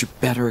 but you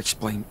better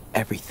explain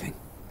everything.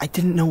 I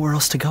didn't know where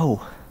else to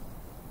go.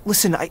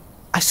 Listen,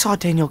 I saw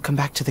Daniel come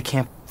back to the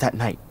camp that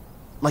night.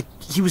 Like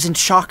he was in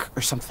shock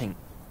or something.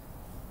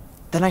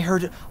 Then I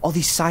heard all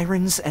these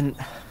sirens and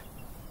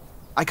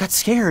I got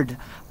scared.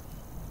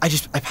 I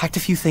packed a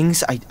few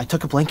things, I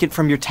took a blanket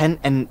from your tent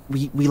and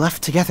we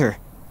left together.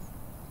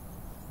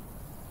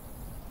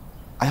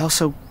 I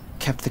also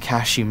kept the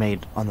cash you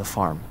made on the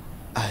farm.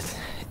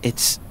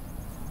 It's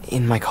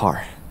in my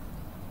car.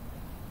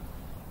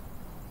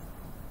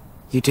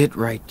 You did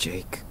right,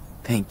 Jake.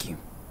 Thank you.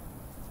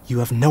 You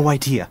have no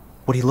idea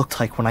what he looked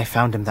like when I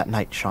found him that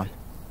night, Sean.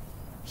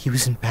 He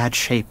was in bad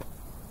shape,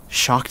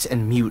 shocked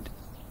and mute,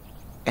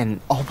 and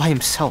all by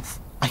himself.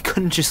 I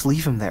couldn't just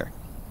leave him there.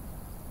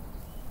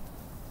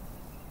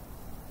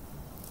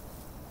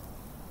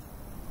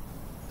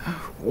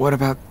 What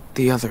about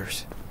the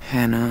others?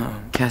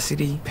 Hannah,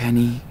 Cassidy,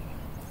 Penny?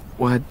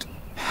 What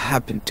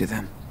happened to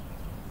them?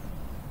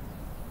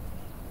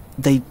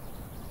 They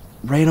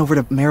ran over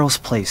to Meryl's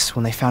place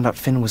when they found out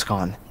Finn was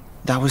gone.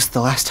 That was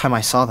the last time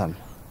I saw them.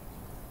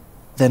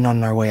 Then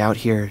on our way out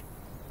here,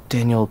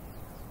 Daniel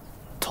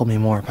told me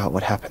more about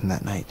what happened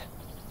that night.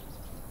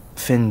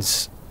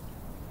 Finn's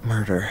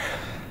murder.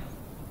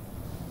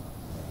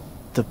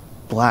 The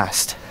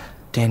blast.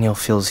 Daniel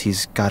feels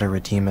he's gotta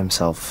redeem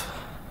himself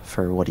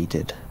for what he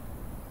did.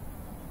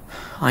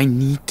 I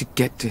need to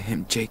get to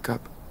him,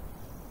 Jacob.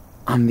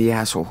 I'm the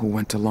asshole who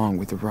went along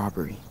with the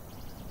robbery.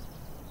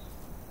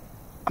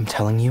 I'm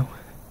telling you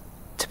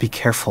to be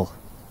careful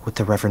with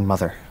the Reverend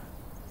Mother.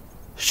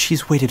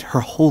 She's waited her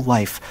whole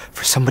life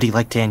for somebody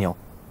like Daniel.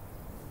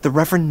 The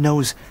Reverend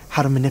knows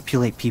how to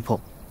manipulate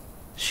people.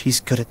 She's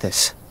good at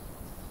this.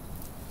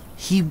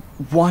 He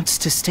wants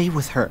to stay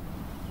with her.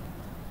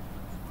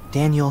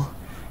 Daniel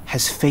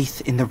has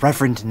faith in the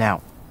Reverend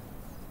now.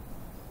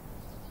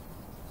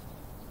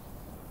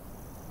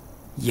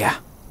 Yeah,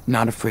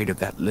 not afraid of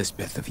that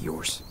Lisbeth of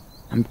yours.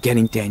 I'm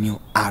getting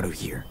Daniel out of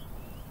here.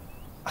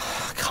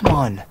 Come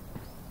on.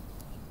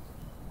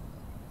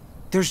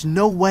 There's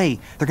no way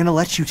they're gonna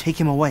let you take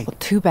him away. Well,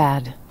 too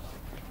bad.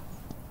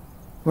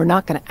 We're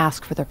not gonna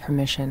ask for their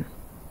permission.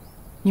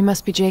 You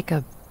must be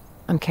Jacob.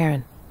 I'm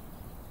Karen.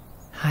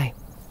 Hi.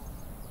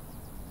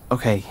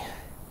 Okay.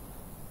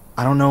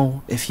 I don't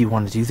know if you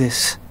want to do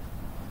this,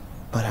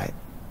 but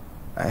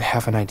I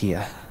have an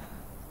idea.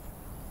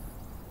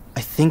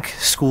 I think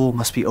school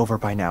must be over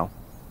by now,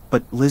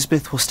 but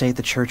Lisbeth will stay at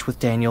the church with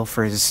Daniel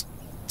for his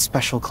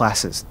special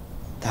classes.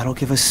 That'll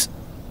give us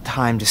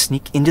time to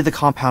sneak into the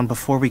compound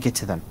before we get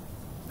to them.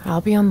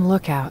 I'll be on the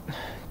lookout.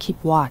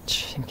 Keep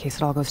watch in case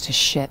it all goes to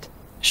shit.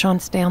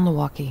 Sean, stay on the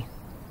walkie.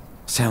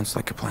 Sounds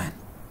like a plan.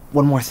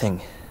 One more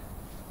thing.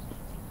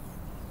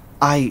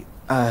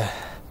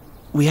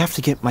 We have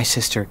to get my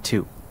sister,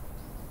 too.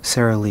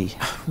 Sarah Lee.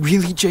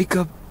 Really,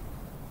 Jacob?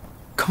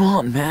 Come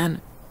on,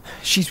 man.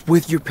 She's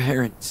with your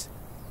parents.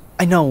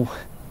 I know.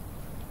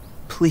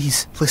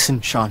 Please,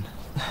 listen, Sean.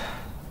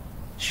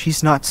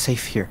 She's not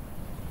safe here.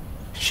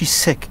 She's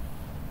sick.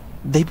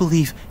 They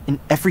believe in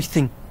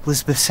everything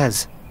Lisbeth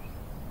says.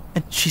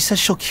 And she says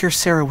she'll cure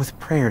Sarah with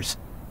prayers.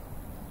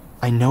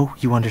 I know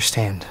you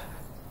understand,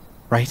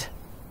 right?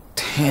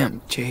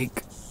 Damn,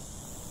 Jake.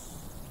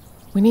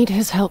 We need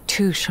his help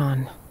too,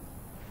 Sean.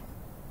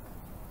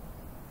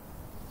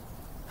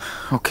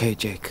 Okay,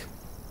 Jake.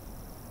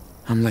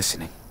 I'm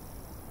listening.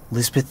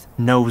 Lisbeth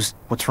knows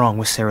what's wrong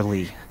with Sarah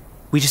Lee.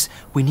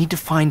 We need to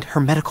find her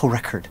medical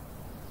record.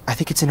 I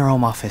think it's in her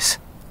home office.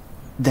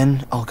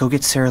 Then I'll go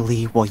get Sarah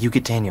Lee while you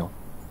get Daniel.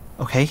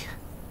 Okay?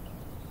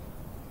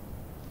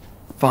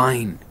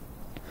 Fine.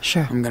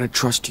 Sure. I'm gonna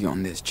trust you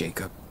on this,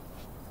 Jacob.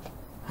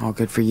 All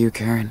good for you,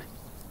 Karen.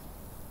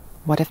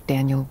 What if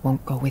Daniel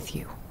won't go with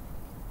you?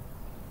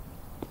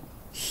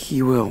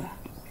 He will.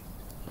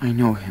 I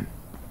know him.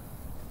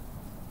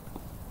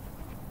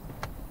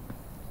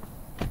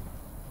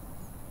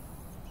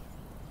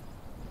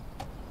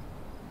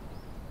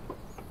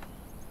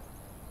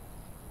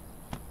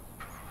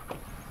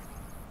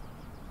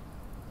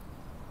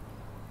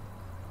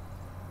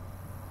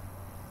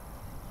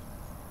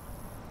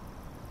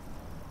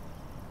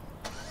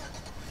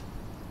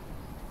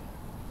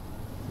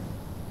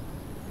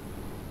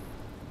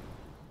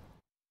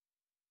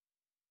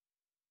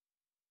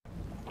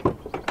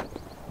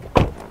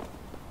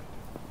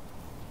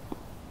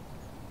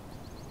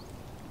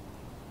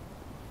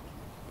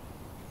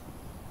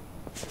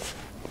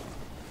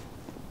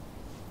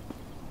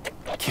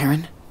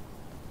 Karen?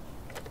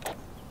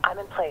 I'm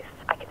in place.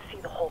 I can see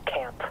the whole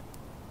camp.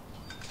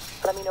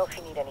 Let me know if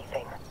you need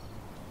anything.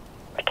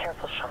 Be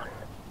careful, Sean.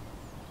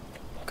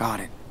 Got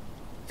it.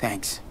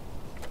 Thanks.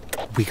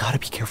 We gotta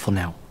be careful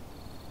now.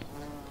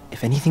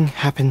 If anything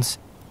happens,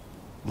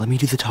 let me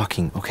do the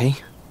talking, okay?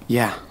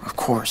 Yeah, of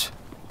course.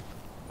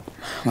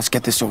 Let's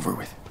get this over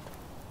with.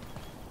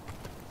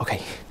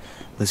 Okay.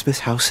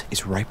 Lisbeth's house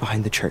is right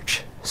behind the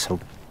church, so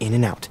in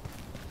and out.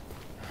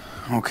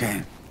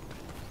 Okay.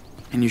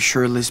 And you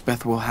sure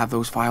Lisbeth will have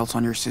those files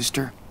on your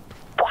sister?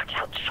 Watch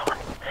out, Sean.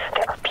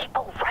 There are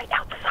people right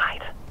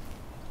outside.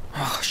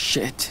 Oh,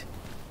 shit.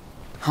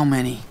 How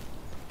many?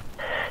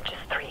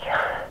 Just 3.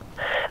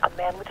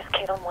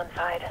 kid on one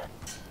side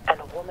and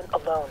a woman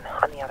alone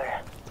on the other.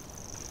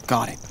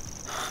 Got it.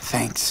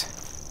 Thanks.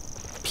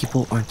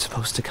 People aren't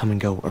supposed to come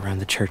and go around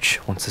the church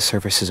once the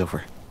service is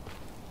over.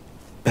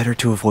 Better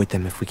to avoid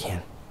them if we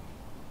can.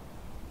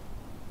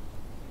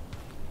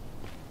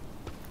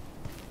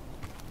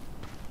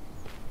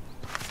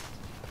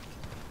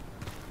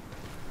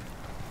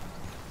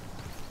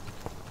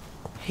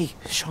 Hey,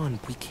 Sean,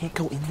 we can't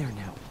go in there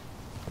now.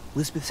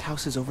 Elizabeth's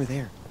house is over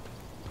there.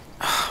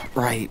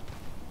 Right.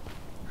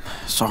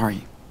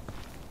 Sorry.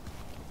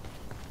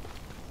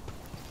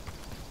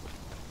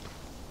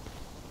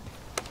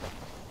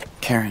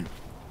 Karen,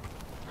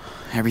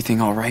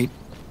 everything all right?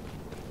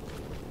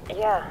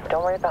 Yeah,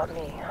 don't worry about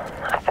me.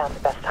 I found the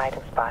best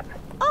hiding spot.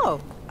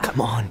 Oh.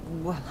 Come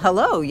on. Well,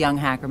 hello, young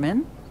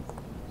hackerman.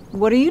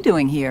 What are you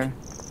doing here?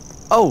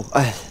 Oh,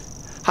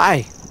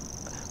 hi.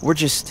 We're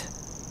just...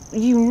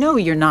 You know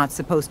you're not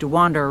supposed to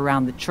wander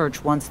around the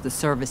church once the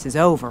service is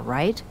over,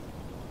 right?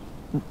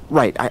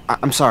 Right,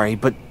 I'm sorry,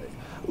 but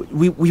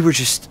we were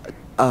just,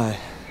 Oh,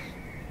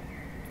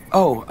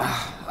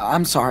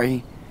 I'm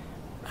sorry.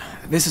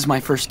 This is my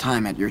first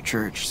time at your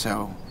church,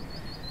 so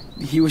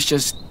he was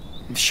just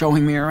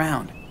showing me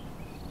around.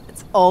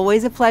 It's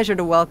always a pleasure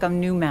to welcome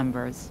new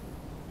members.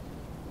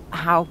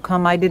 How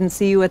come I didn't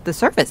see you at the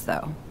service,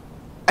 though?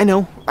 I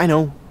know.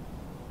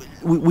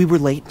 We were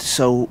late,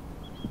 so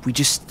we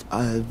just,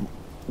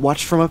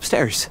 watched from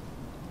upstairs.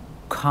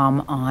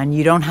 Come on,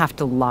 you don't have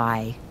to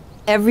lie.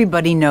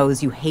 Everybody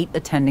knows you hate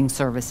attending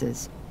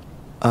services.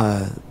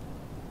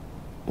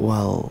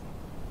 Well...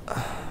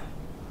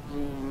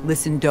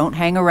 Listen, don't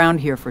hang around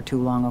here for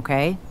too long,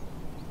 okay?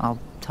 I'll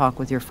talk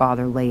with your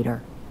father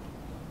later.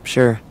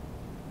 Sure.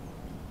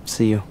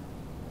 See you.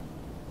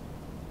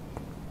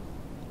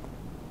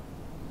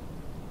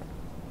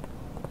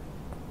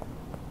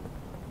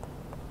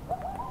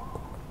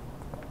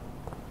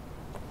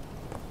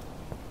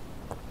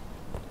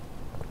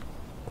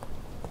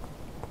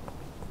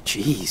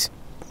 Jeez.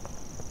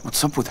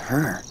 What's up with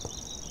her?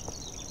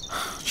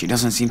 She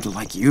doesn't seem to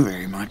like you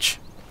very much.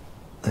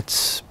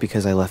 That's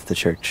because I left the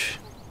church.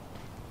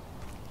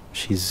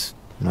 She's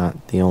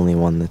not the only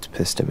one that's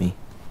pissed at me.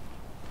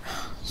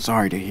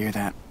 Sorry to hear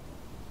that.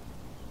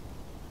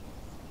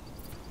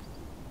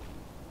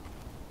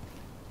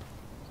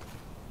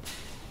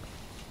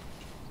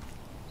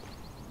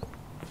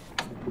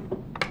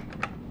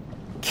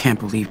 Can't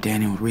believe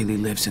Daniel really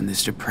lives in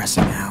this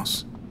depressing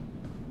house.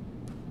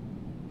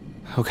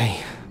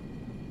 Okay.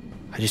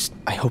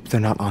 I hope they're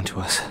not onto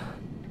us.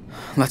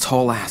 Let's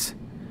haul ass.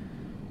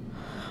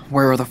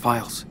 Where are the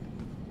files?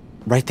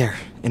 Right there,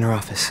 in her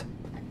office.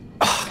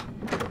 Ugh,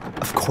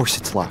 of course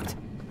it's locked.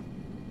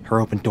 Her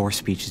open door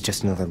speech is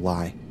just another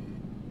lie.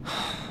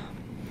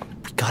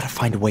 We gotta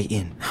find a way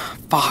in.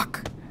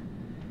 Fuck.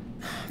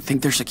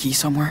 Think there's a key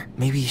somewhere?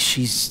 Maybe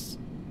she's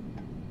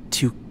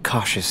too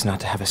cautious not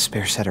to have a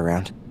spare set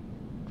around.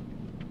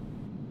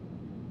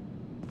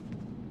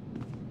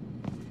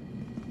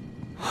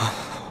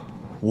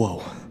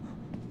 Whoa.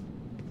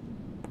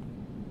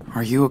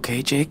 Are you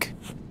okay, Jake?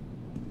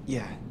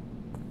 Yeah.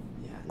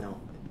 Yeah, no.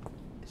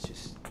 It's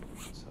just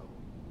so...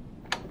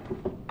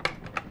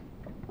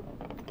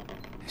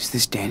 Is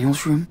this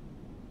Daniel's room?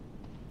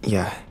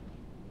 Yeah.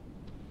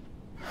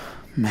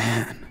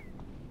 Man.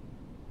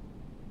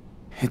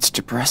 It's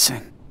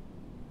depressing.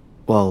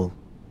 Well,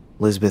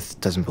 Elizabeth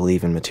doesn't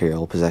believe in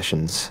material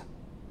possessions,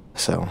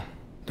 so...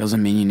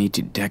 Doesn't mean you need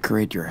to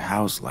decorate your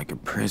house like a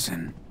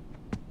prison.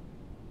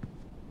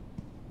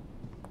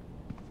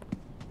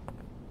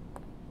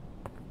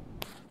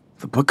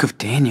 The Book of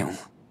Daniel.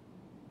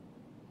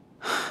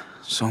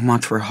 So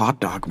much for Hot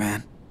Dog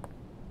Man.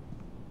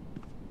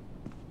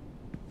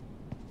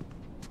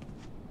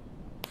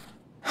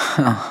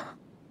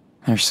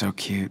 They're so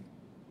cute.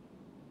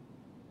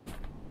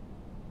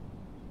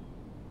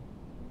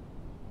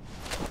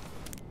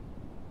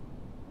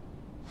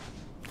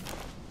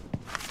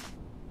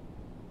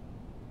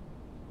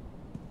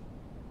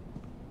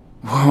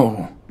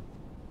 Whoa.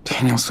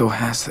 Daniel still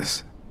has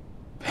this.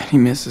 Bet he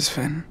misses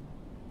Finn.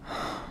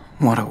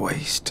 What a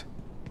waste.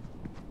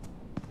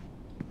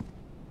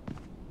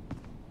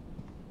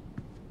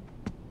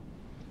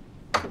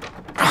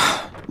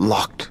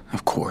 Locked,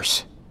 of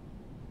course.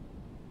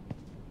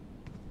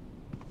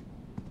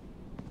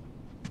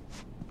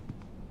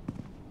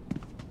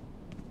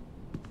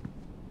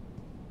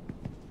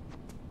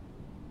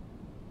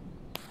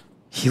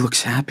 He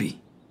looks happy.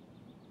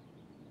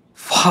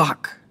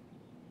 Fuck.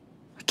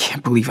 I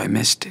can't believe I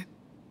missed it.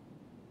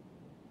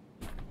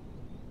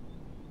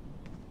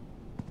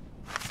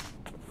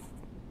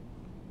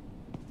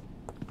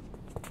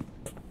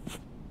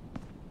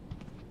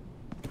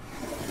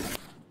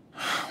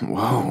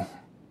 Whoa,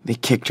 they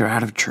kicked her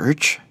out of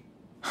church?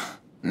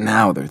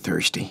 Now they're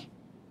thirsty.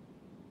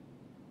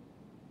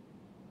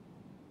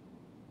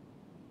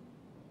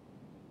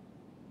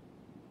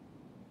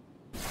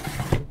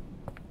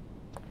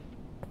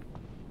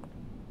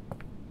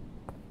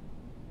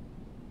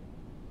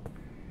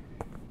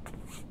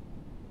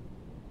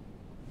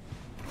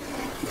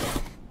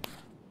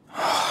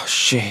 Oh,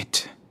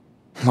 shit.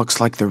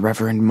 Looks like the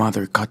Reverend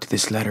Mother got to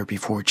this letter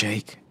before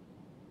Jake.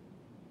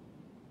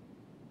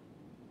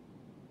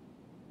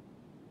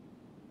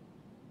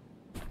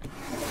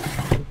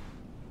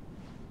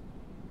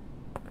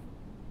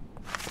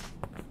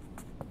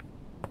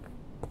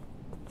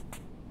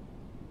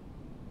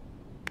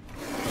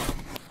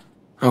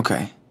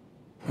 Okay.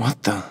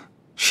 What the?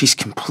 She's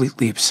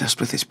completely obsessed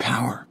with his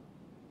power.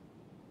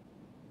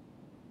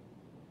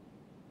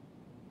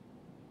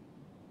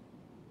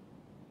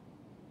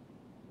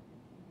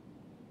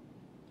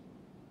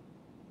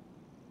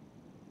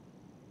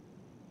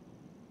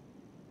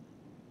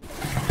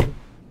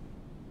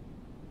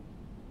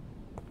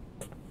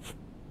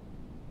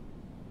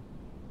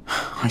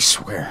 I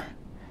swear,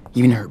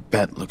 even her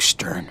bed looks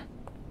stern.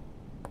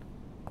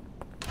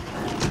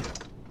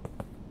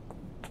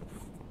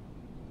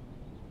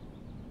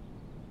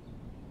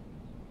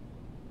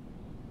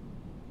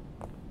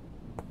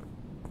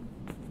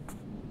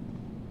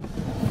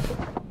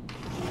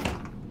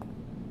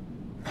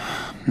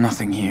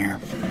 Nothing here.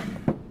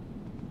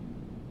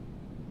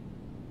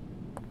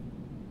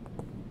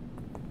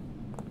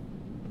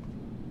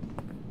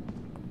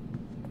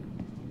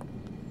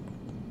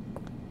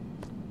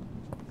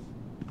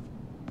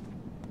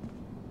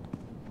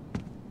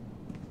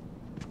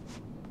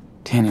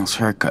 Daniel's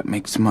haircut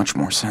makes much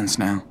more sense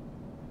now.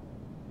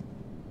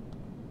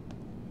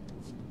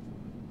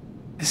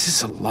 This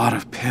is a lot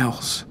of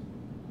pills.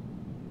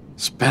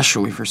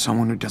 Especially for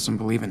someone who doesn't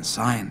believe in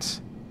science.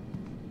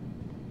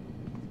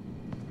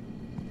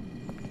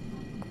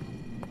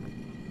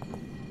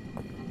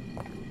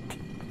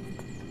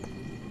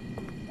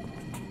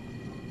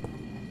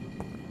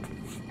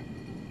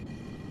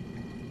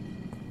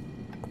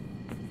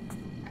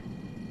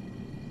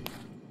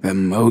 The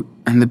moat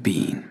and the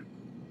bean.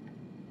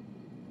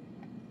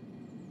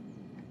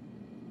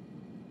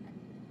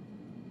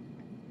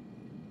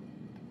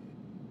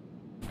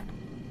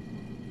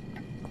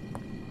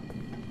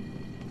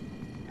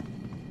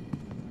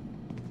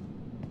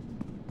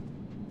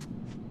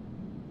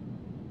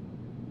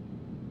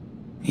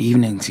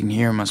 Evenings in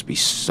here must be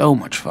so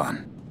much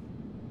fun.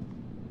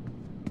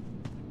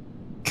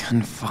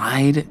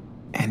 Confide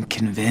and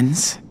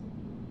convince?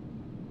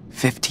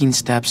 15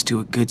 steps to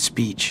a good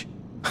speech.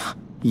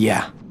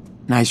 Yeah,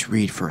 nice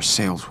read for a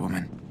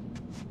saleswoman.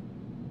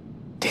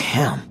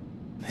 Damn,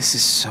 this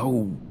is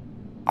so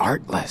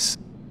artless.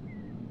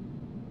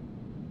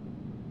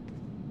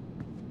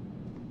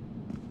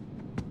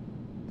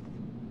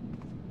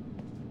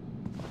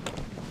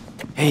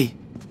 Hey,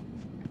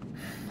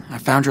 I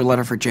found your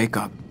letter for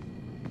Jacob.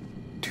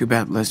 Too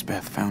bad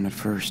Lisbeth found it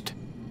first.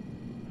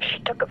 She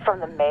took it from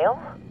the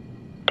mail?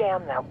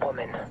 Damn that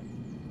woman.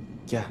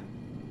 Yeah.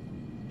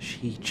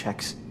 She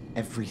checks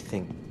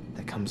everything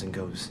that comes and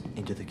goes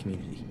into the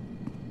community.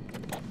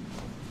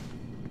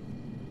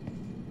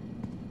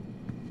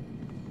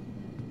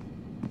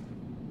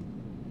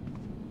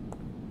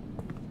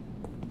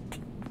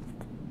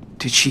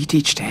 Did she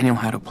teach Daniel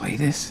how to play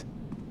this?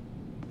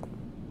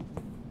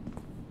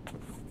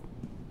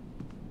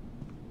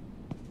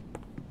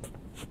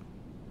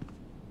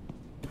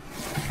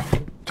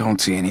 Don't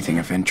see anything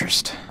of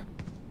interest.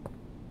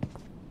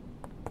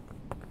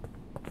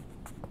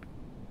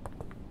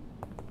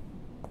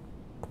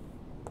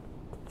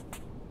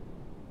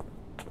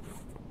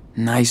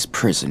 Nice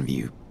prison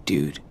view,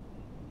 dude.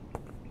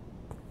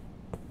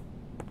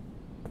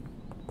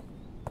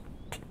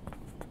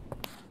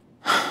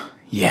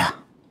 Yeah,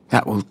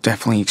 that will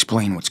definitely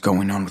explain what's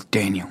going on with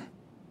Daniel.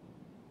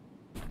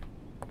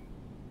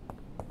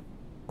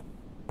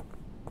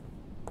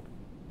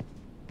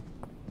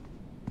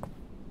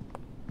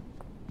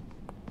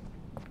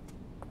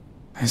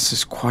 This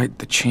is quite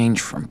the change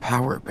from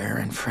Power Bear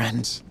and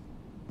Friends.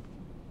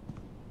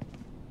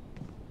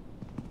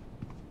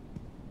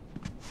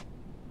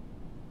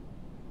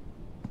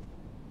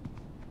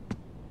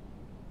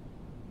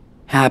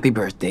 Happy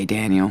birthday,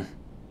 Daniel.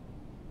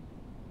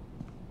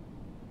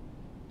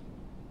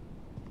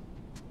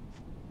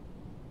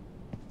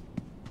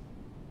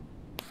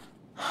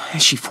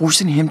 Is she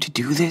forcing him to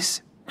do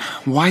this?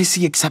 Why is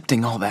he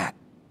accepting all that?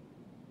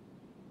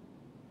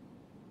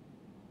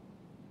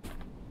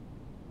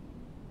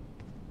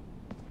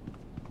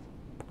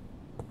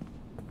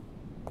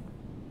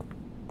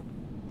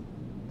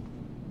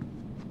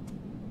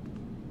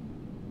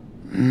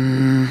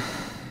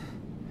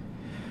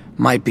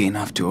 Might be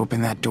enough to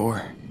open that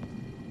door.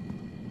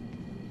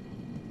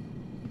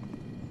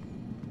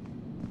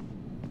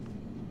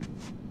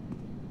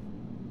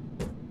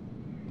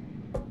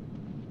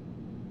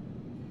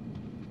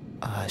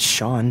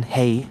 Sean,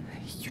 hey,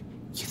 you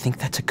think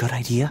that's a good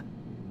idea?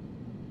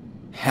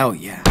 Hell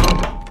yeah.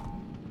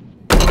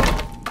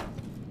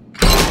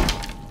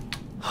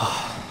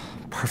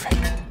 Perfect.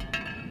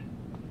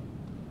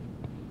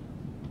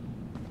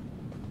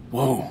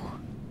 Whoa.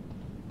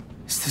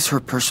 Is this her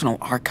personal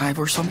archive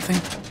or something?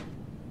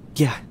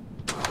 Yeah.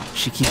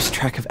 She keeps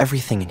track of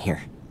everything in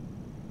here.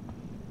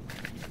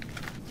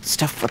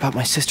 Stuff about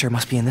my sister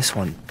must be in this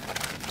one.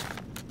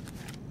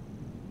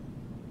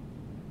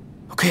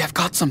 Okay, I've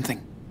got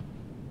something.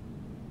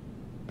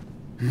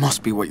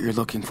 Must be what you're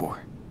looking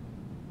for.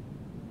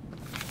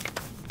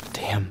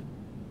 Damn.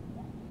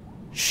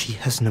 She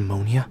has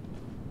pneumonia?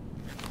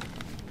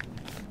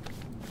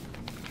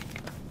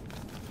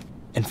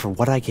 And for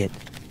what I get,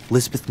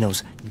 Lisbeth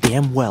knows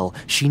damn well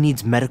she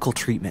needs medical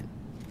treatment.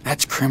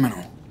 That's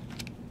criminal.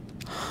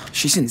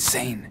 She's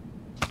insane.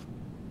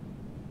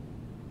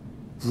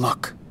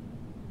 Look,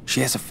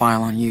 she has a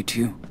file on you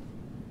too.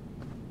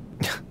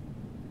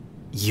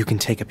 You can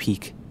take a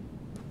peek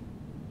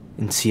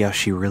and see how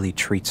she really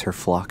treats her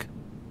flock.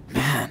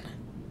 Man,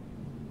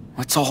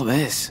 what's all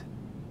this?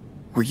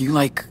 Were you,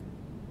 like,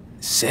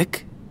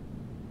 sick?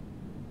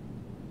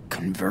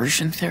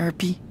 Conversion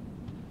therapy?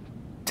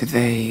 Did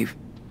they...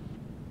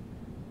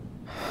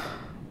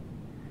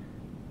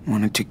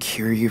 wanted to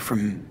cure you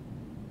from...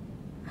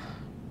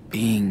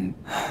 being...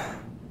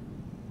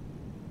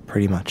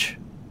 Pretty much.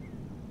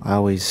 I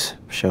always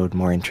showed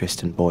more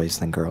interest in boys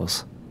than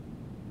girls.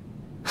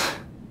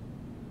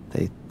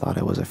 They thought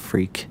I was a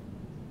freak.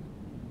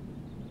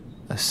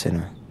 A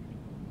sinner.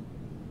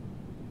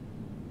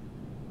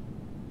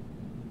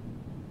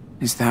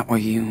 Is that why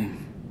you...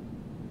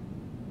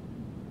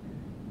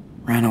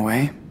 ran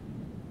away?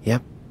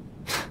 Yep.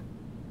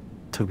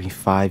 Took me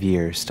 5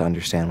 years to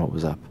understand what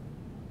was up.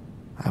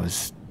 I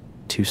was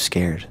too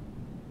scared.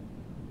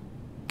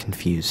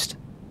 Confused.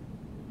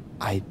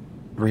 I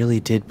really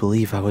did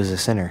believe I was a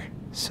sinner,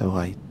 so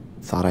I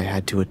thought I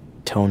had to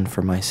atone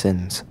for my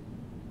sins.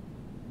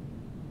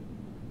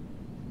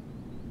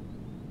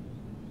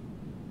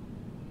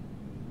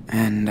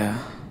 And,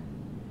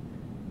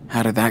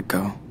 how did that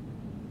go?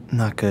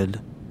 Not good.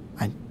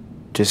 I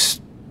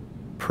just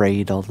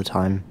prayed all the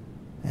time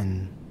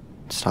and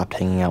stopped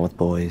hanging out with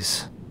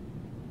boys,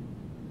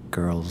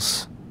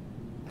 girls,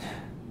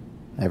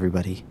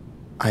 everybody.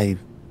 I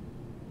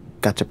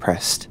got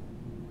depressed,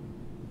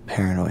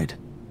 paranoid.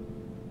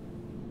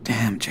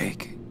 Damn,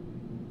 Jake.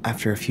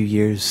 After a few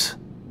years,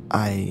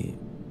 I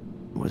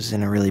was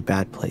in a really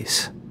bad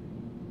place.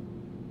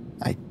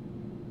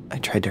 I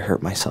tried to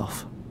hurt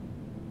myself.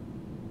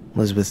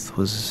 Elizabeth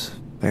was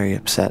very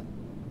upset.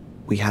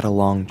 We had a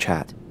long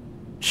chat.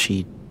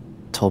 She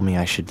told me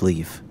I should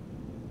leave.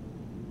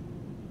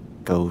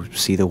 Go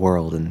see the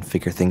world and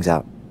figure things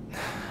out.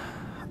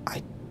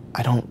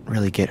 I don't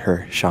really get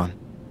her, Sean.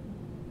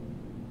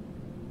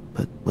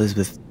 But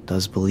Elizabeth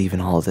does believe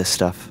in all of this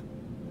stuff.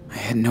 I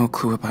had no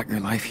clue about your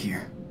life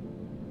here.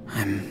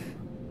 I'm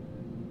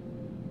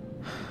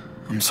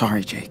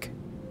sorry, Jake.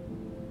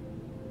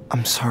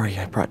 I'm sorry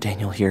I brought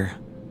Daniel here.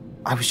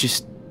 I was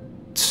just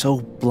so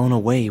blown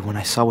away when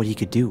I saw what he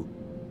could do.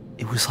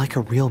 It was like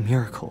a real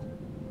miracle.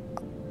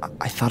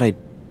 I thought I'd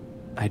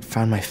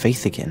found my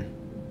faith again.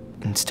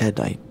 Instead,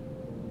 I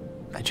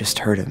just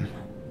hurt him.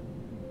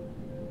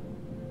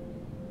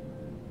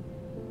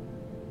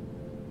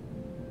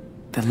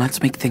 Then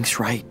let's make things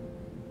right.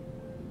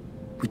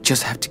 We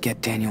just have to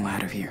get Daniel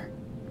out of here.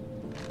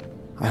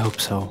 I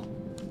hope so.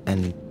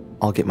 And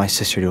I'll get my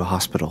sister to a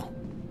hospital.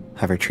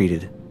 Have her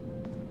treated.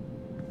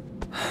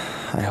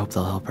 I hope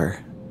they'll help her.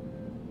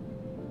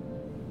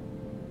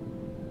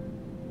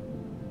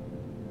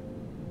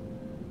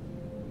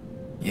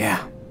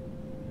 Yeah.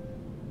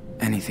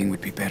 Anything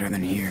would be better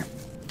than here.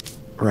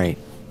 Right.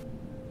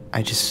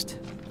 I just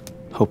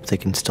hope they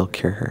can still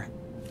cure her.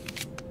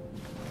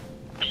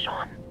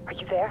 Sean, are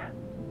you there?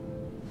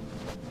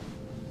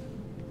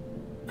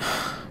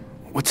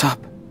 What's up?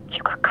 You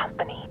got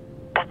company.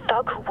 That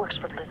thug who works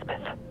for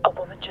Lisbeth. A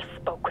woman just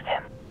spoke with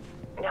him.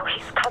 Now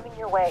he's coming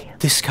your way.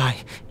 This guy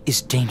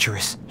is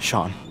dangerous,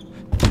 Sean.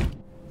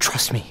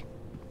 Trust me.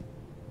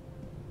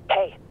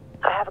 Hey,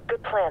 I have a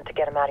good plan to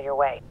get him out of your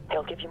way.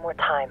 He'll give you more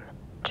time.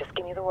 Just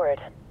give me the word.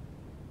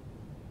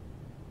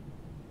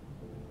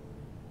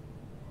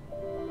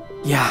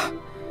 Yeah.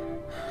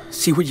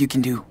 See what you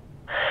can do.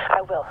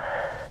 I will.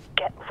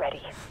 Get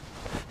ready.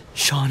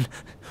 Sean,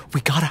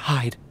 we gotta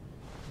hide.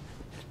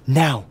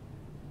 Now.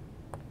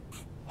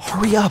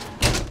 Hurry up.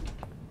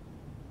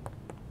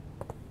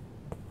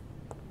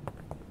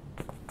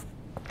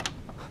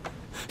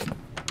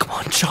 Come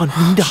on, Sean,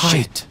 we need to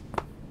hide. Shit.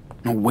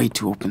 No way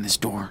to open this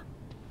door.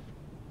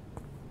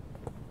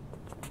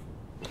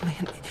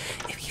 Man,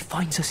 if he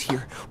finds us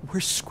here, we're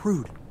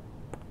screwed.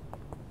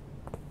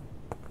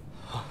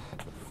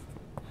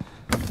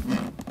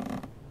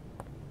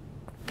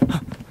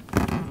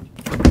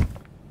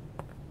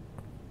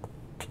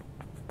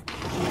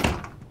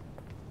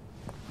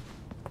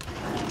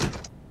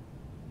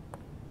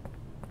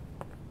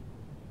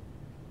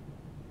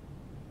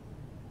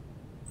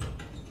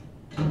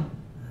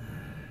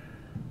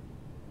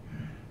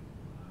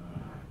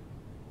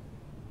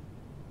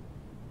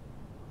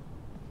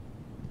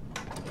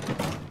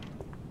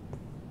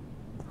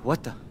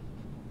 What the?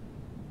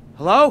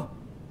 Hello?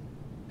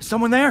 Is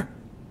someone there?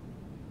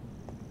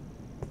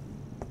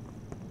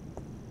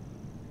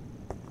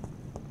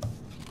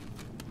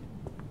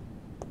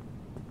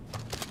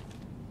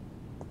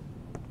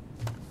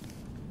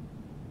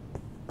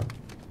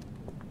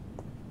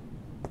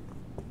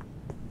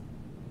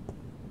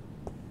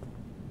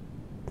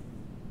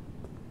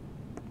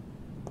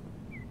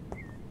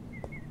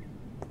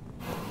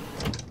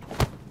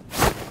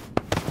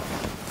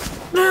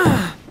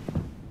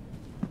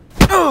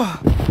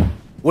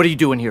 What are you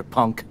doing here,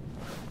 punk?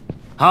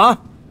 Huh?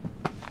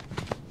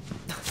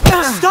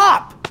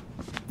 Stop!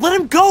 Let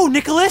him go,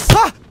 Nicholas!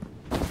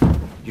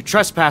 You're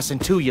trespassing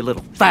too, you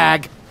little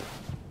fag.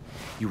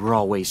 You were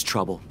always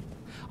trouble.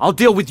 I'll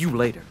deal with you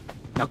later.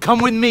 Now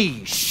come with me,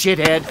 you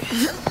shithead.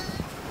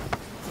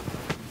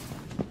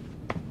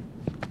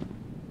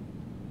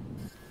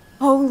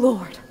 Oh,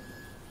 Lord,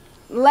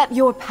 let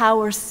your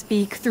power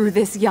speak through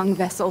this young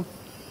vessel.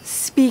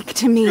 Speak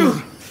to me.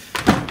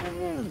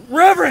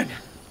 Reverend!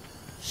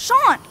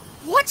 Sean,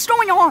 what's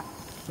going on?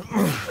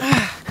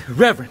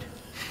 Reverend,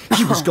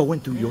 he was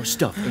going through your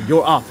stuff in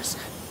your office.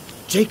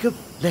 Jacob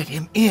let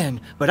him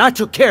in, but I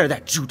took care of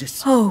that,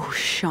 Judas. Oh,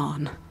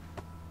 Sean.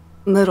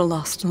 Little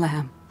lost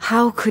lamb.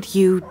 How could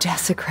you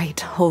desecrate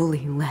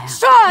holy lamb?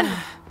 Sean!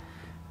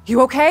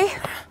 You okay?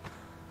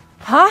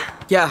 Huh?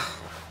 Yeah.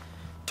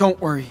 Don't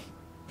worry.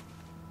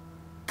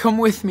 Come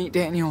with me,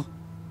 Daniel.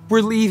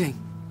 We're leaving.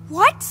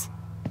 What?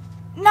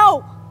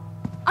 No.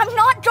 I'm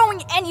not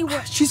going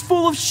anywhere. She's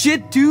full of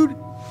shit, dude.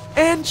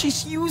 And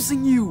she's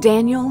using you.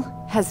 Daniel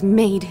has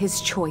made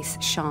his choice,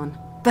 Sean.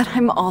 But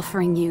I'm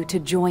offering you to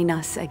join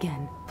us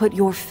again. Put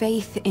your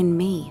faith in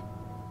me,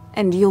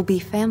 and you'll be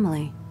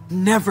family.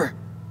 Never.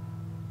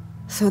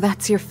 So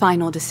that's your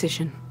final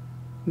decision.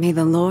 May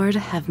the Lord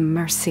have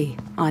mercy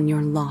on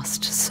your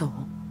lost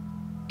soul.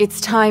 It's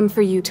time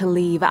for you to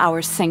leave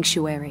our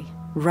sanctuary,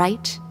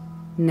 right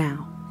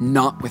now.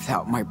 Not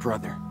without my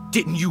brother.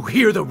 Didn't you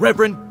hear the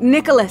Reverend?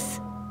 Nicholas!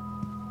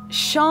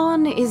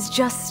 Sean is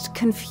just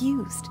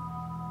confused.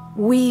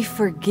 We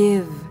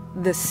forgive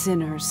the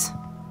sinners.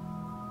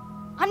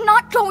 I'm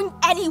not going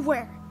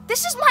anywhere.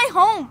 This is my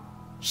home.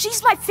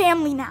 She's my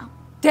family now.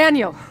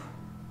 Daniel,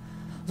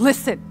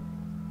 listen.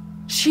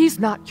 She's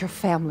not your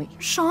family.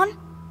 Sean?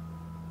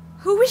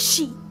 Who is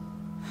she?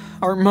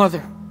 Our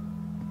mother.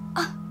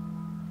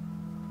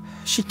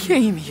 She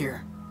came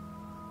here.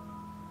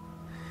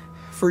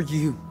 For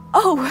you.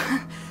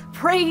 Oh,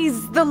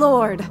 praise the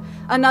Lord.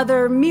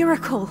 Another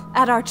miracle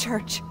at our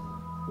church.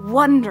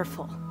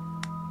 Wonderful.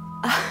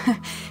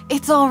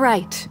 It's all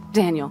right,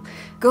 Daniel.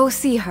 Go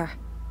see her.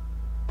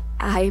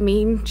 I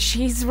mean,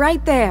 she's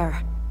right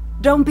there.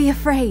 Don't be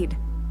afraid.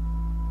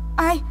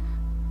 I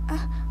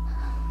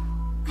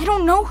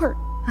don't know her.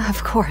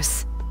 Of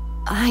course.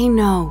 I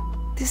know.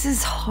 This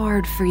is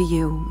hard for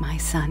you, my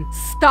son.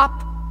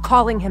 Stop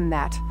calling him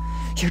that.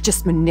 You're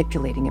just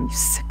manipulating him, you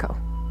sicko.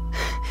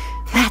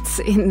 That's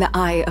in the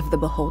eye of the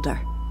beholder.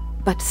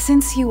 But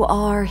since you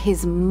are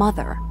his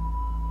mother,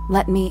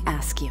 let me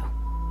ask you,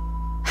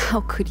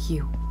 how could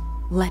you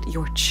let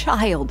your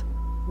child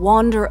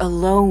wander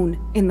alone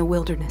in the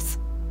wilderness?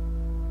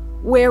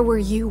 Where were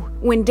you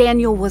when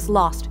Daniel was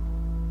lost?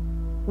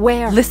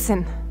 Where?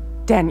 Listen,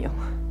 Daniel.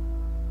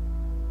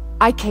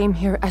 I came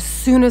here as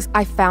soon as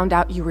I found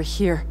out you were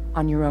here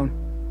on your own.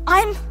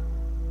 I'm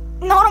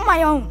not on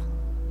my own.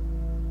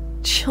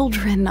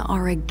 Children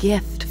are a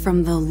gift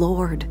from the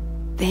Lord.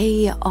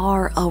 They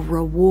are a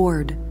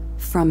reward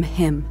from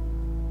Him.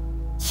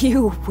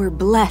 You were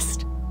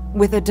blessed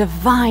with a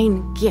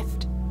divine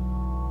gift.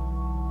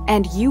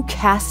 And you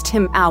cast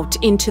him out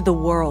into the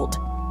world.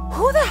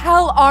 Who the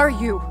hell are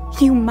you?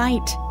 You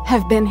might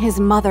have been his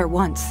mother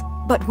once,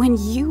 but when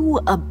you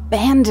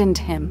abandoned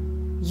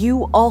him,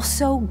 you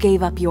also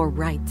gave up your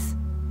rights.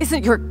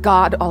 Isn't your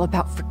God all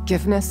about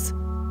forgiveness?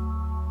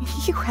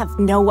 You have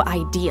no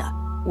idea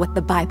what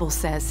the Bible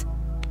says.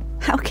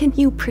 How can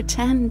you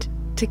pretend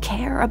to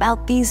care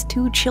about these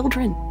two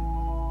children?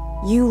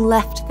 You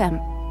left them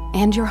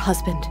and your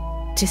husband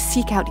to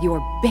seek out your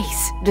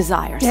base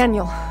desires.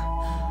 Daniel,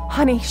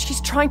 honey,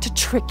 she's trying to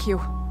trick you.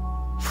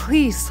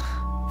 Please,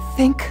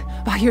 think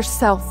by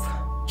yourself.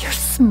 You're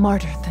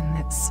smarter than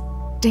this.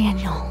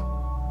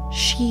 Daniel,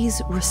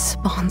 she's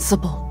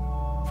responsible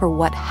for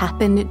what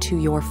happened to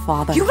your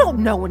father. You don't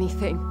know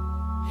anything.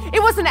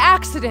 It was an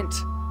accident.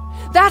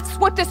 That's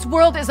what this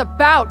world is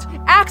about.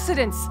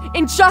 Accidents,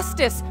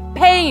 injustice,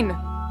 pain.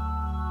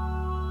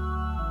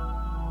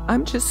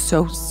 I'm just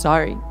so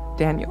sorry,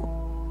 Daniel.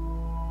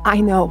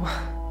 I know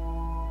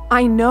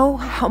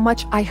how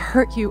much I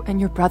hurt you and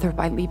your brother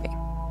by leaving.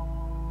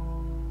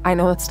 I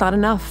know it's not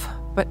enough,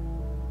 but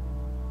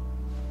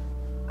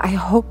I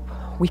hope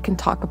we can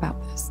talk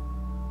about this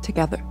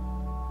together.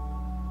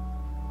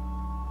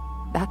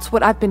 That's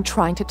what I've been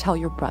trying to tell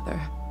your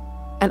brother,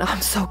 and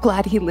I'm so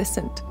glad he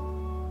listened.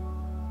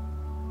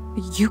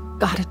 You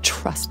gotta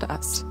trust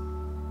us.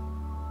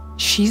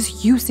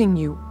 She's using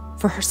you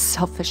for her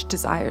selfish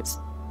desires.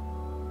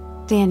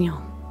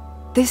 Daniel,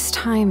 this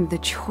time the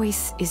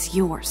choice is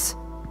yours.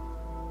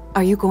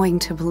 Are you going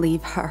to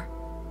believe her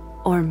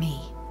or me?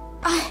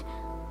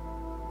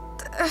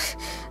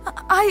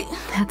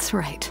 That's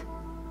right.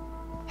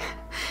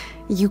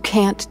 You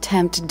can't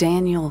tempt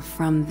Daniel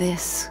from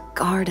this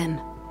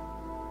garden.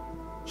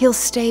 He'll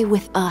stay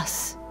with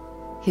us,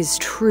 his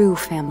true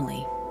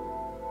family.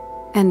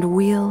 And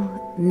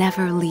we'll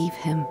never leave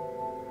him.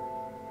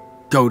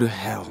 Go to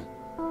hell.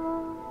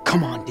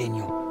 Come on,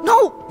 Daniel.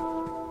 No!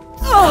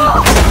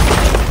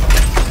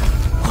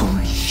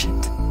 Holy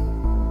shit.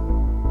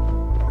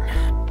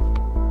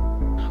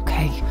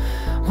 Okay,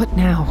 what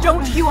now?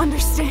 Don't you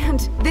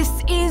understand? This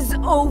is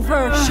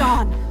over,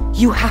 Sean.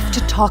 You have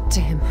to talk to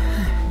him.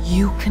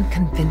 You can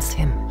convince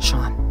him,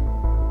 Sean.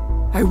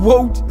 I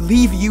won't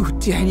leave you,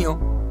 Daniel.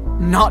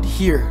 Not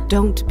here.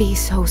 Don't be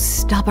so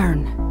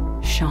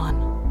stubborn,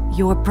 Sean.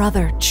 Your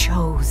brother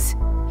chose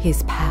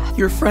his path.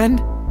 Your friend,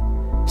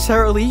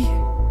 Sarah Lee?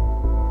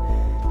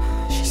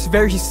 She's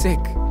very sick.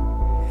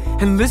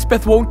 And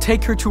Lisbeth won't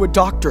take her to a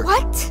doctor.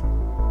 What?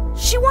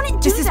 She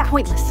wouldn't do that. This is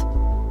pointless.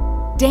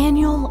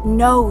 Daniel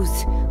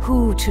knows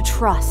who to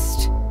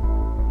trust.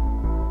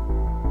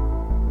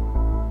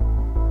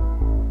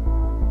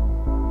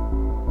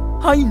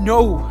 I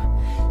know.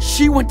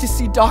 She went to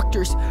see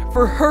doctors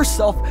for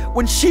herself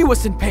when she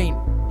was in pain.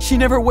 She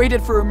never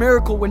waited for a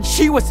miracle when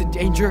she was in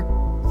danger.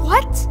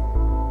 What?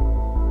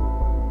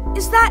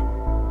 Is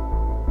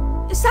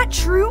that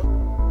true?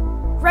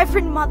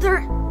 Reverend Mother?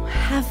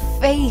 Have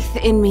faith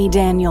in me,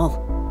 Daniel.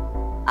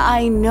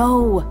 I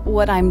know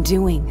what I'm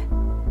doing.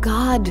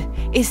 God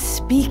is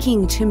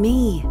speaking to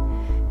me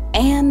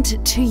and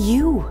to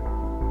you.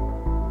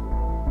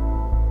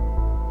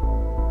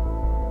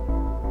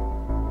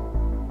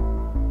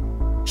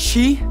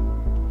 She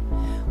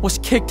was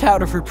kicked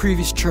out of her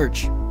previous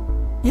church.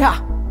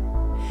 Yeah,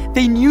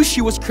 they knew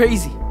she was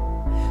crazy,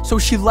 so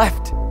she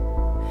left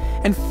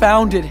and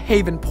founded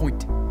Haven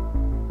Point.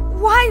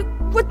 Why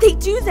would they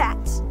do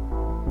that?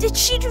 Did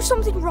she do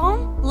something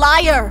wrong?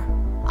 Liar!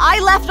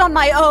 I left on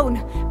my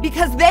own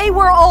because they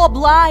were all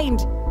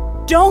blind.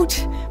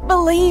 Don't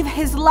believe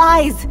his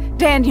lies,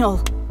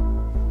 Daniel.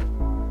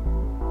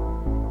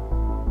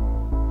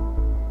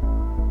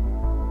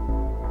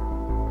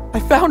 I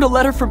found a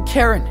letter from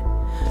Karen,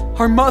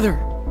 our mother,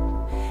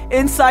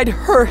 inside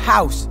her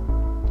house.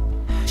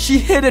 She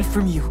hid it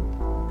from you,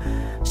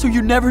 so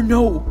you never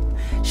know.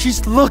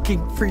 She's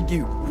looking for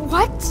you.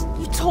 What?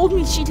 You told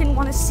me she didn't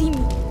want to see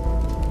me.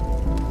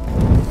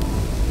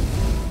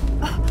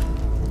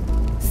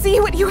 See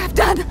what you have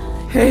done?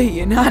 Hey,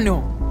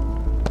 Enano.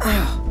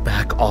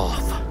 Back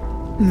off.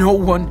 No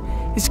one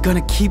is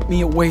gonna keep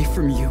me away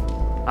from you.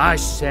 I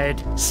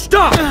said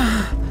stop!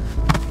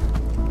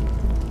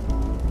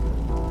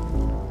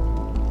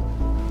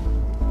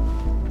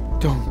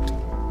 Don't.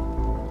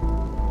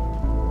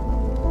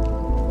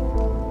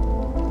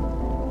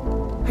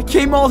 I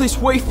came all this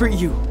way for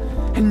you,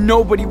 and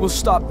nobody will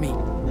stop me.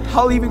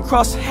 I'll even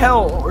cross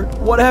hell or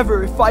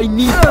whatever if I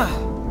need.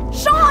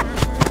 Sean!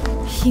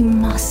 He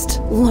must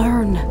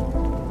learn.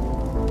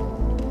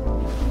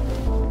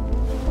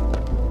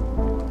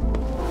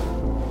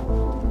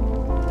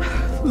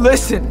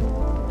 Listen,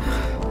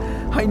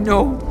 I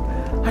know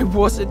I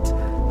wasn't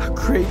a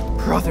great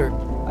brother.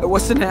 I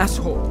was an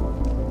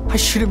asshole. I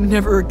should have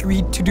never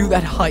agreed to do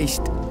that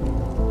heist.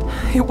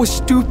 It was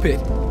stupid.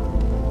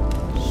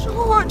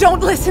 Sean!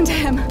 Don't listen to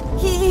him.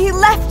 He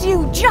left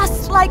you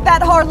just like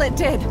that harlot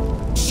did.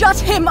 Shut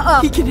him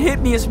up. He can hit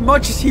me as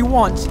much as he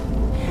wants.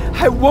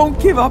 I won't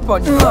give up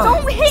on you.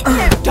 Don't hit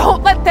him!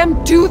 Don't let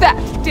them do that,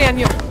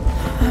 Daniel.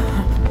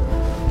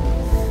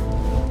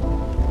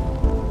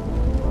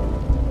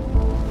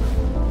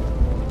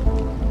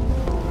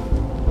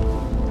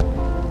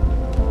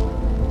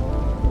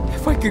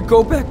 If I could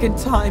go back in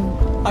time,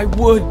 I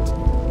would.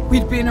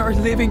 We'd be in our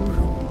living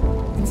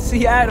room in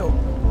Seattle.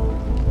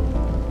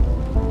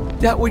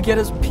 That would get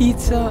us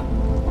pizza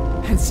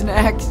and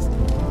snacks,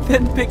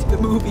 then pick the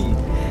movie,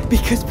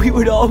 because we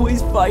would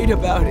always fight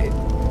about it.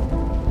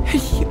 And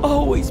he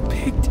always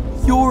picked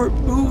your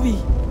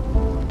movie.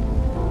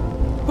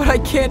 But I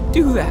can't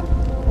do that.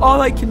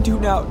 All I can do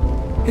now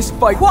is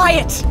fight.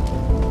 Quiet!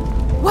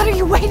 What are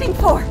you waiting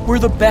for? We're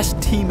the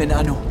best team in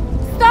Ano.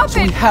 Stop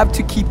so it! we have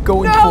to keep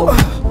going No! forward.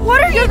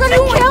 What are you You're doing?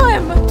 gonna kill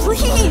him!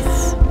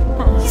 Please!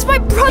 He's my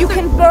brother! You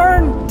can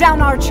burn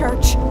down our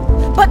church,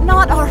 but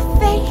not our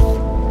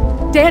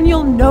faith.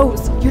 Daniel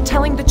knows you're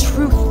telling the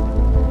truth.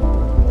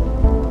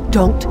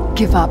 Don't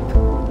give up.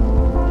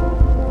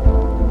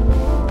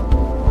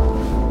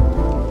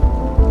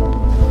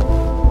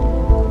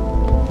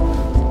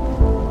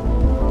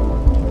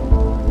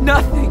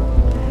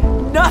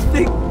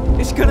 Nothing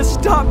is gonna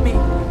stop me,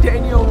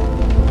 Daniel.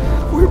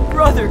 We're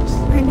brothers.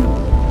 I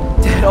know.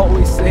 Dad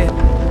always said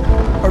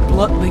our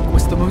blood link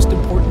was the most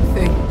important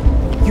thing.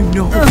 You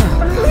know.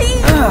 Please!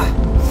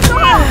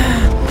 Stop!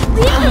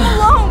 Leave him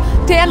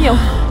alone! Daniel,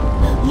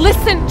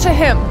 listen to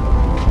him.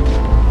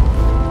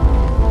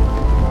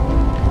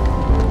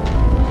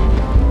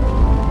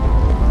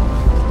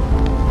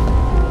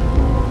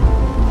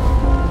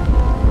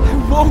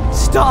 I won't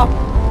stop,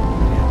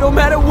 no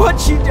matter what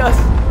she does.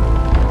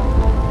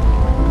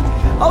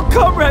 I'll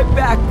come right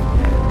back,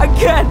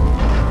 again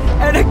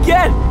and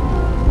again.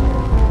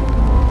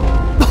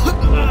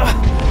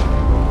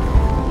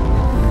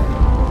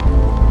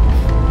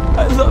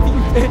 I love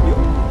you, Daniel.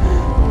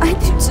 I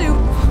do too.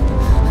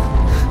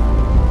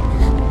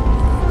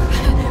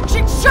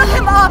 Shut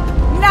him up,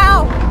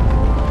 now!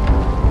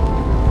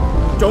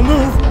 Don't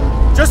move.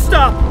 Just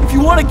stop. If you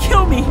want to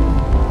kill me,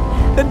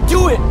 then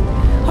do it.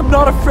 I'm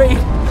not afraid.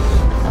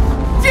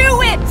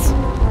 Do it!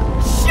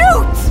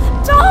 Shoot!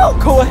 Don't!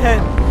 Go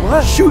ahead.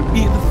 What? Shoot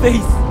me in the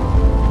face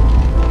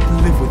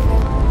and live with it.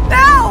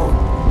 Now!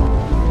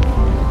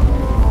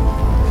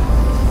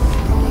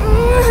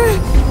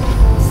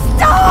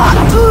 Stop!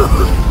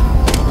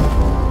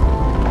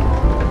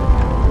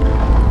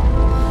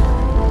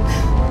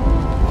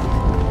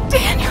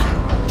 Daniel!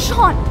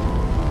 Sean!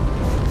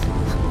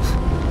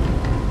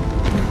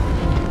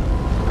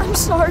 I'm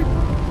sorry.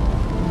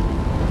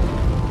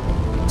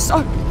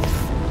 Sorry.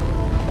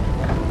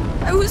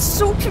 I was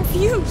so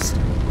confused.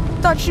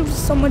 Thought she was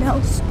someone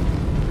else.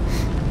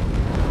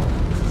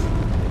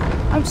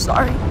 I'm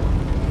sorry.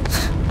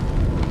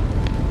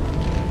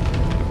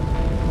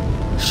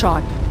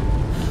 Sean,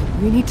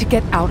 we need to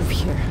get out of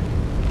here.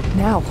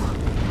 Now.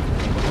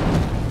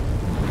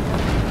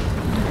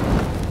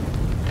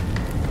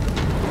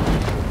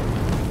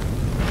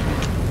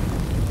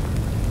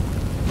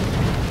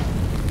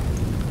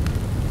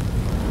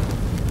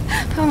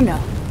 Oh no.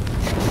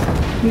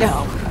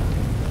 No.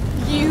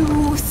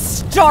 You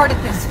started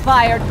this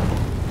fire.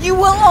 You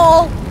will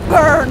all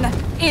burn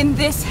in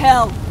this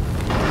hell.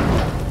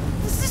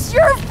 This is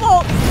your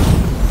fault.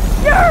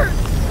 Yours!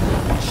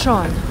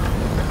 Sean.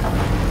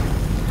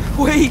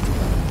 Wait!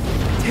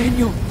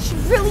 Daniel! She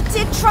really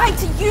did try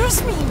to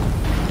use me!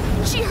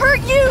 She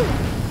hurt you!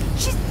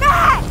 She's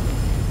bad!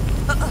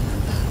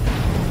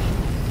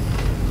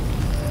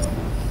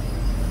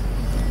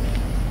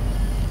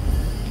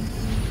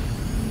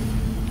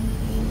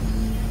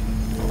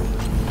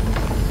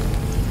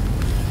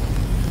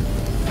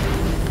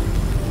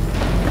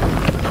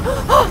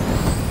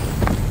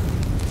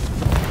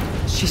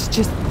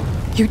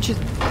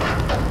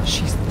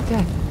 She's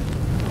dead.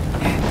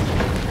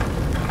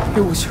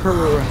 It was her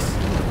or us.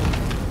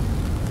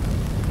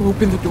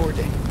 Open the door,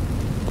 Dan.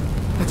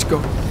 Let's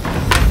go.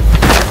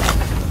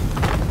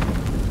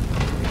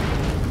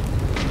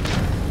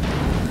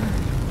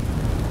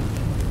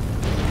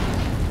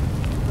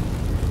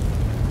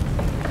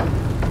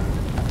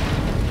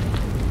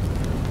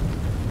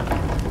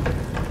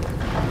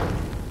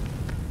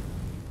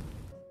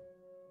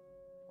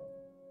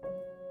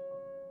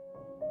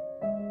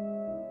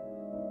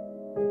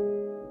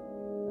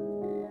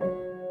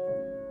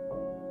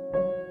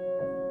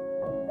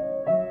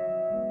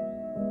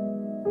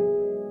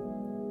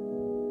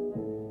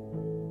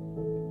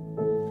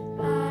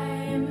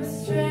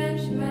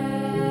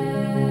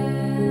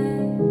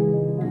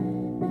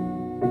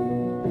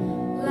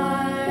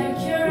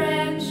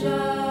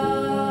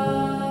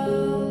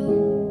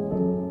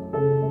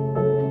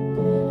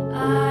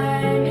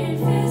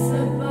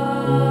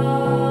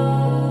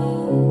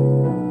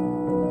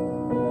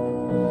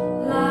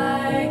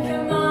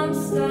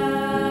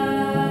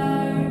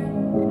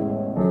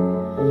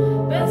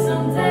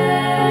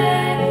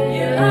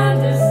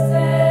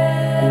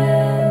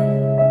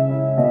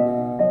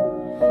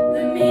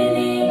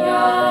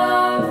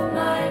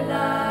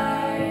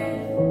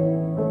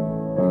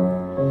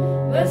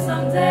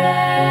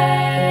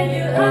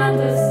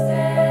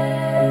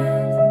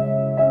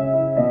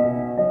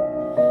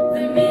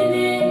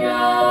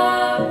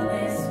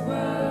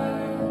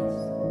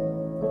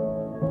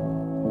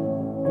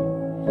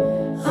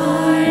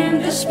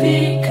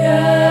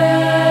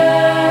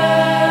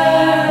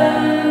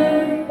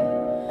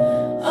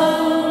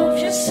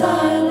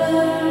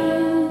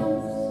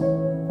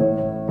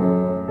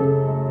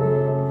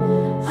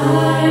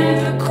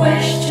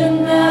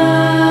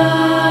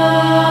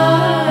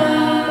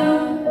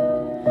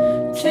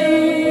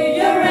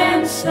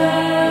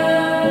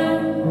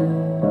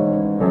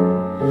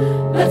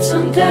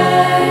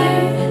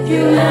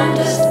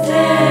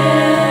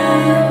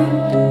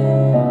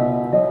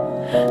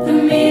 The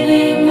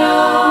meaning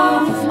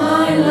of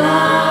my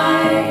life.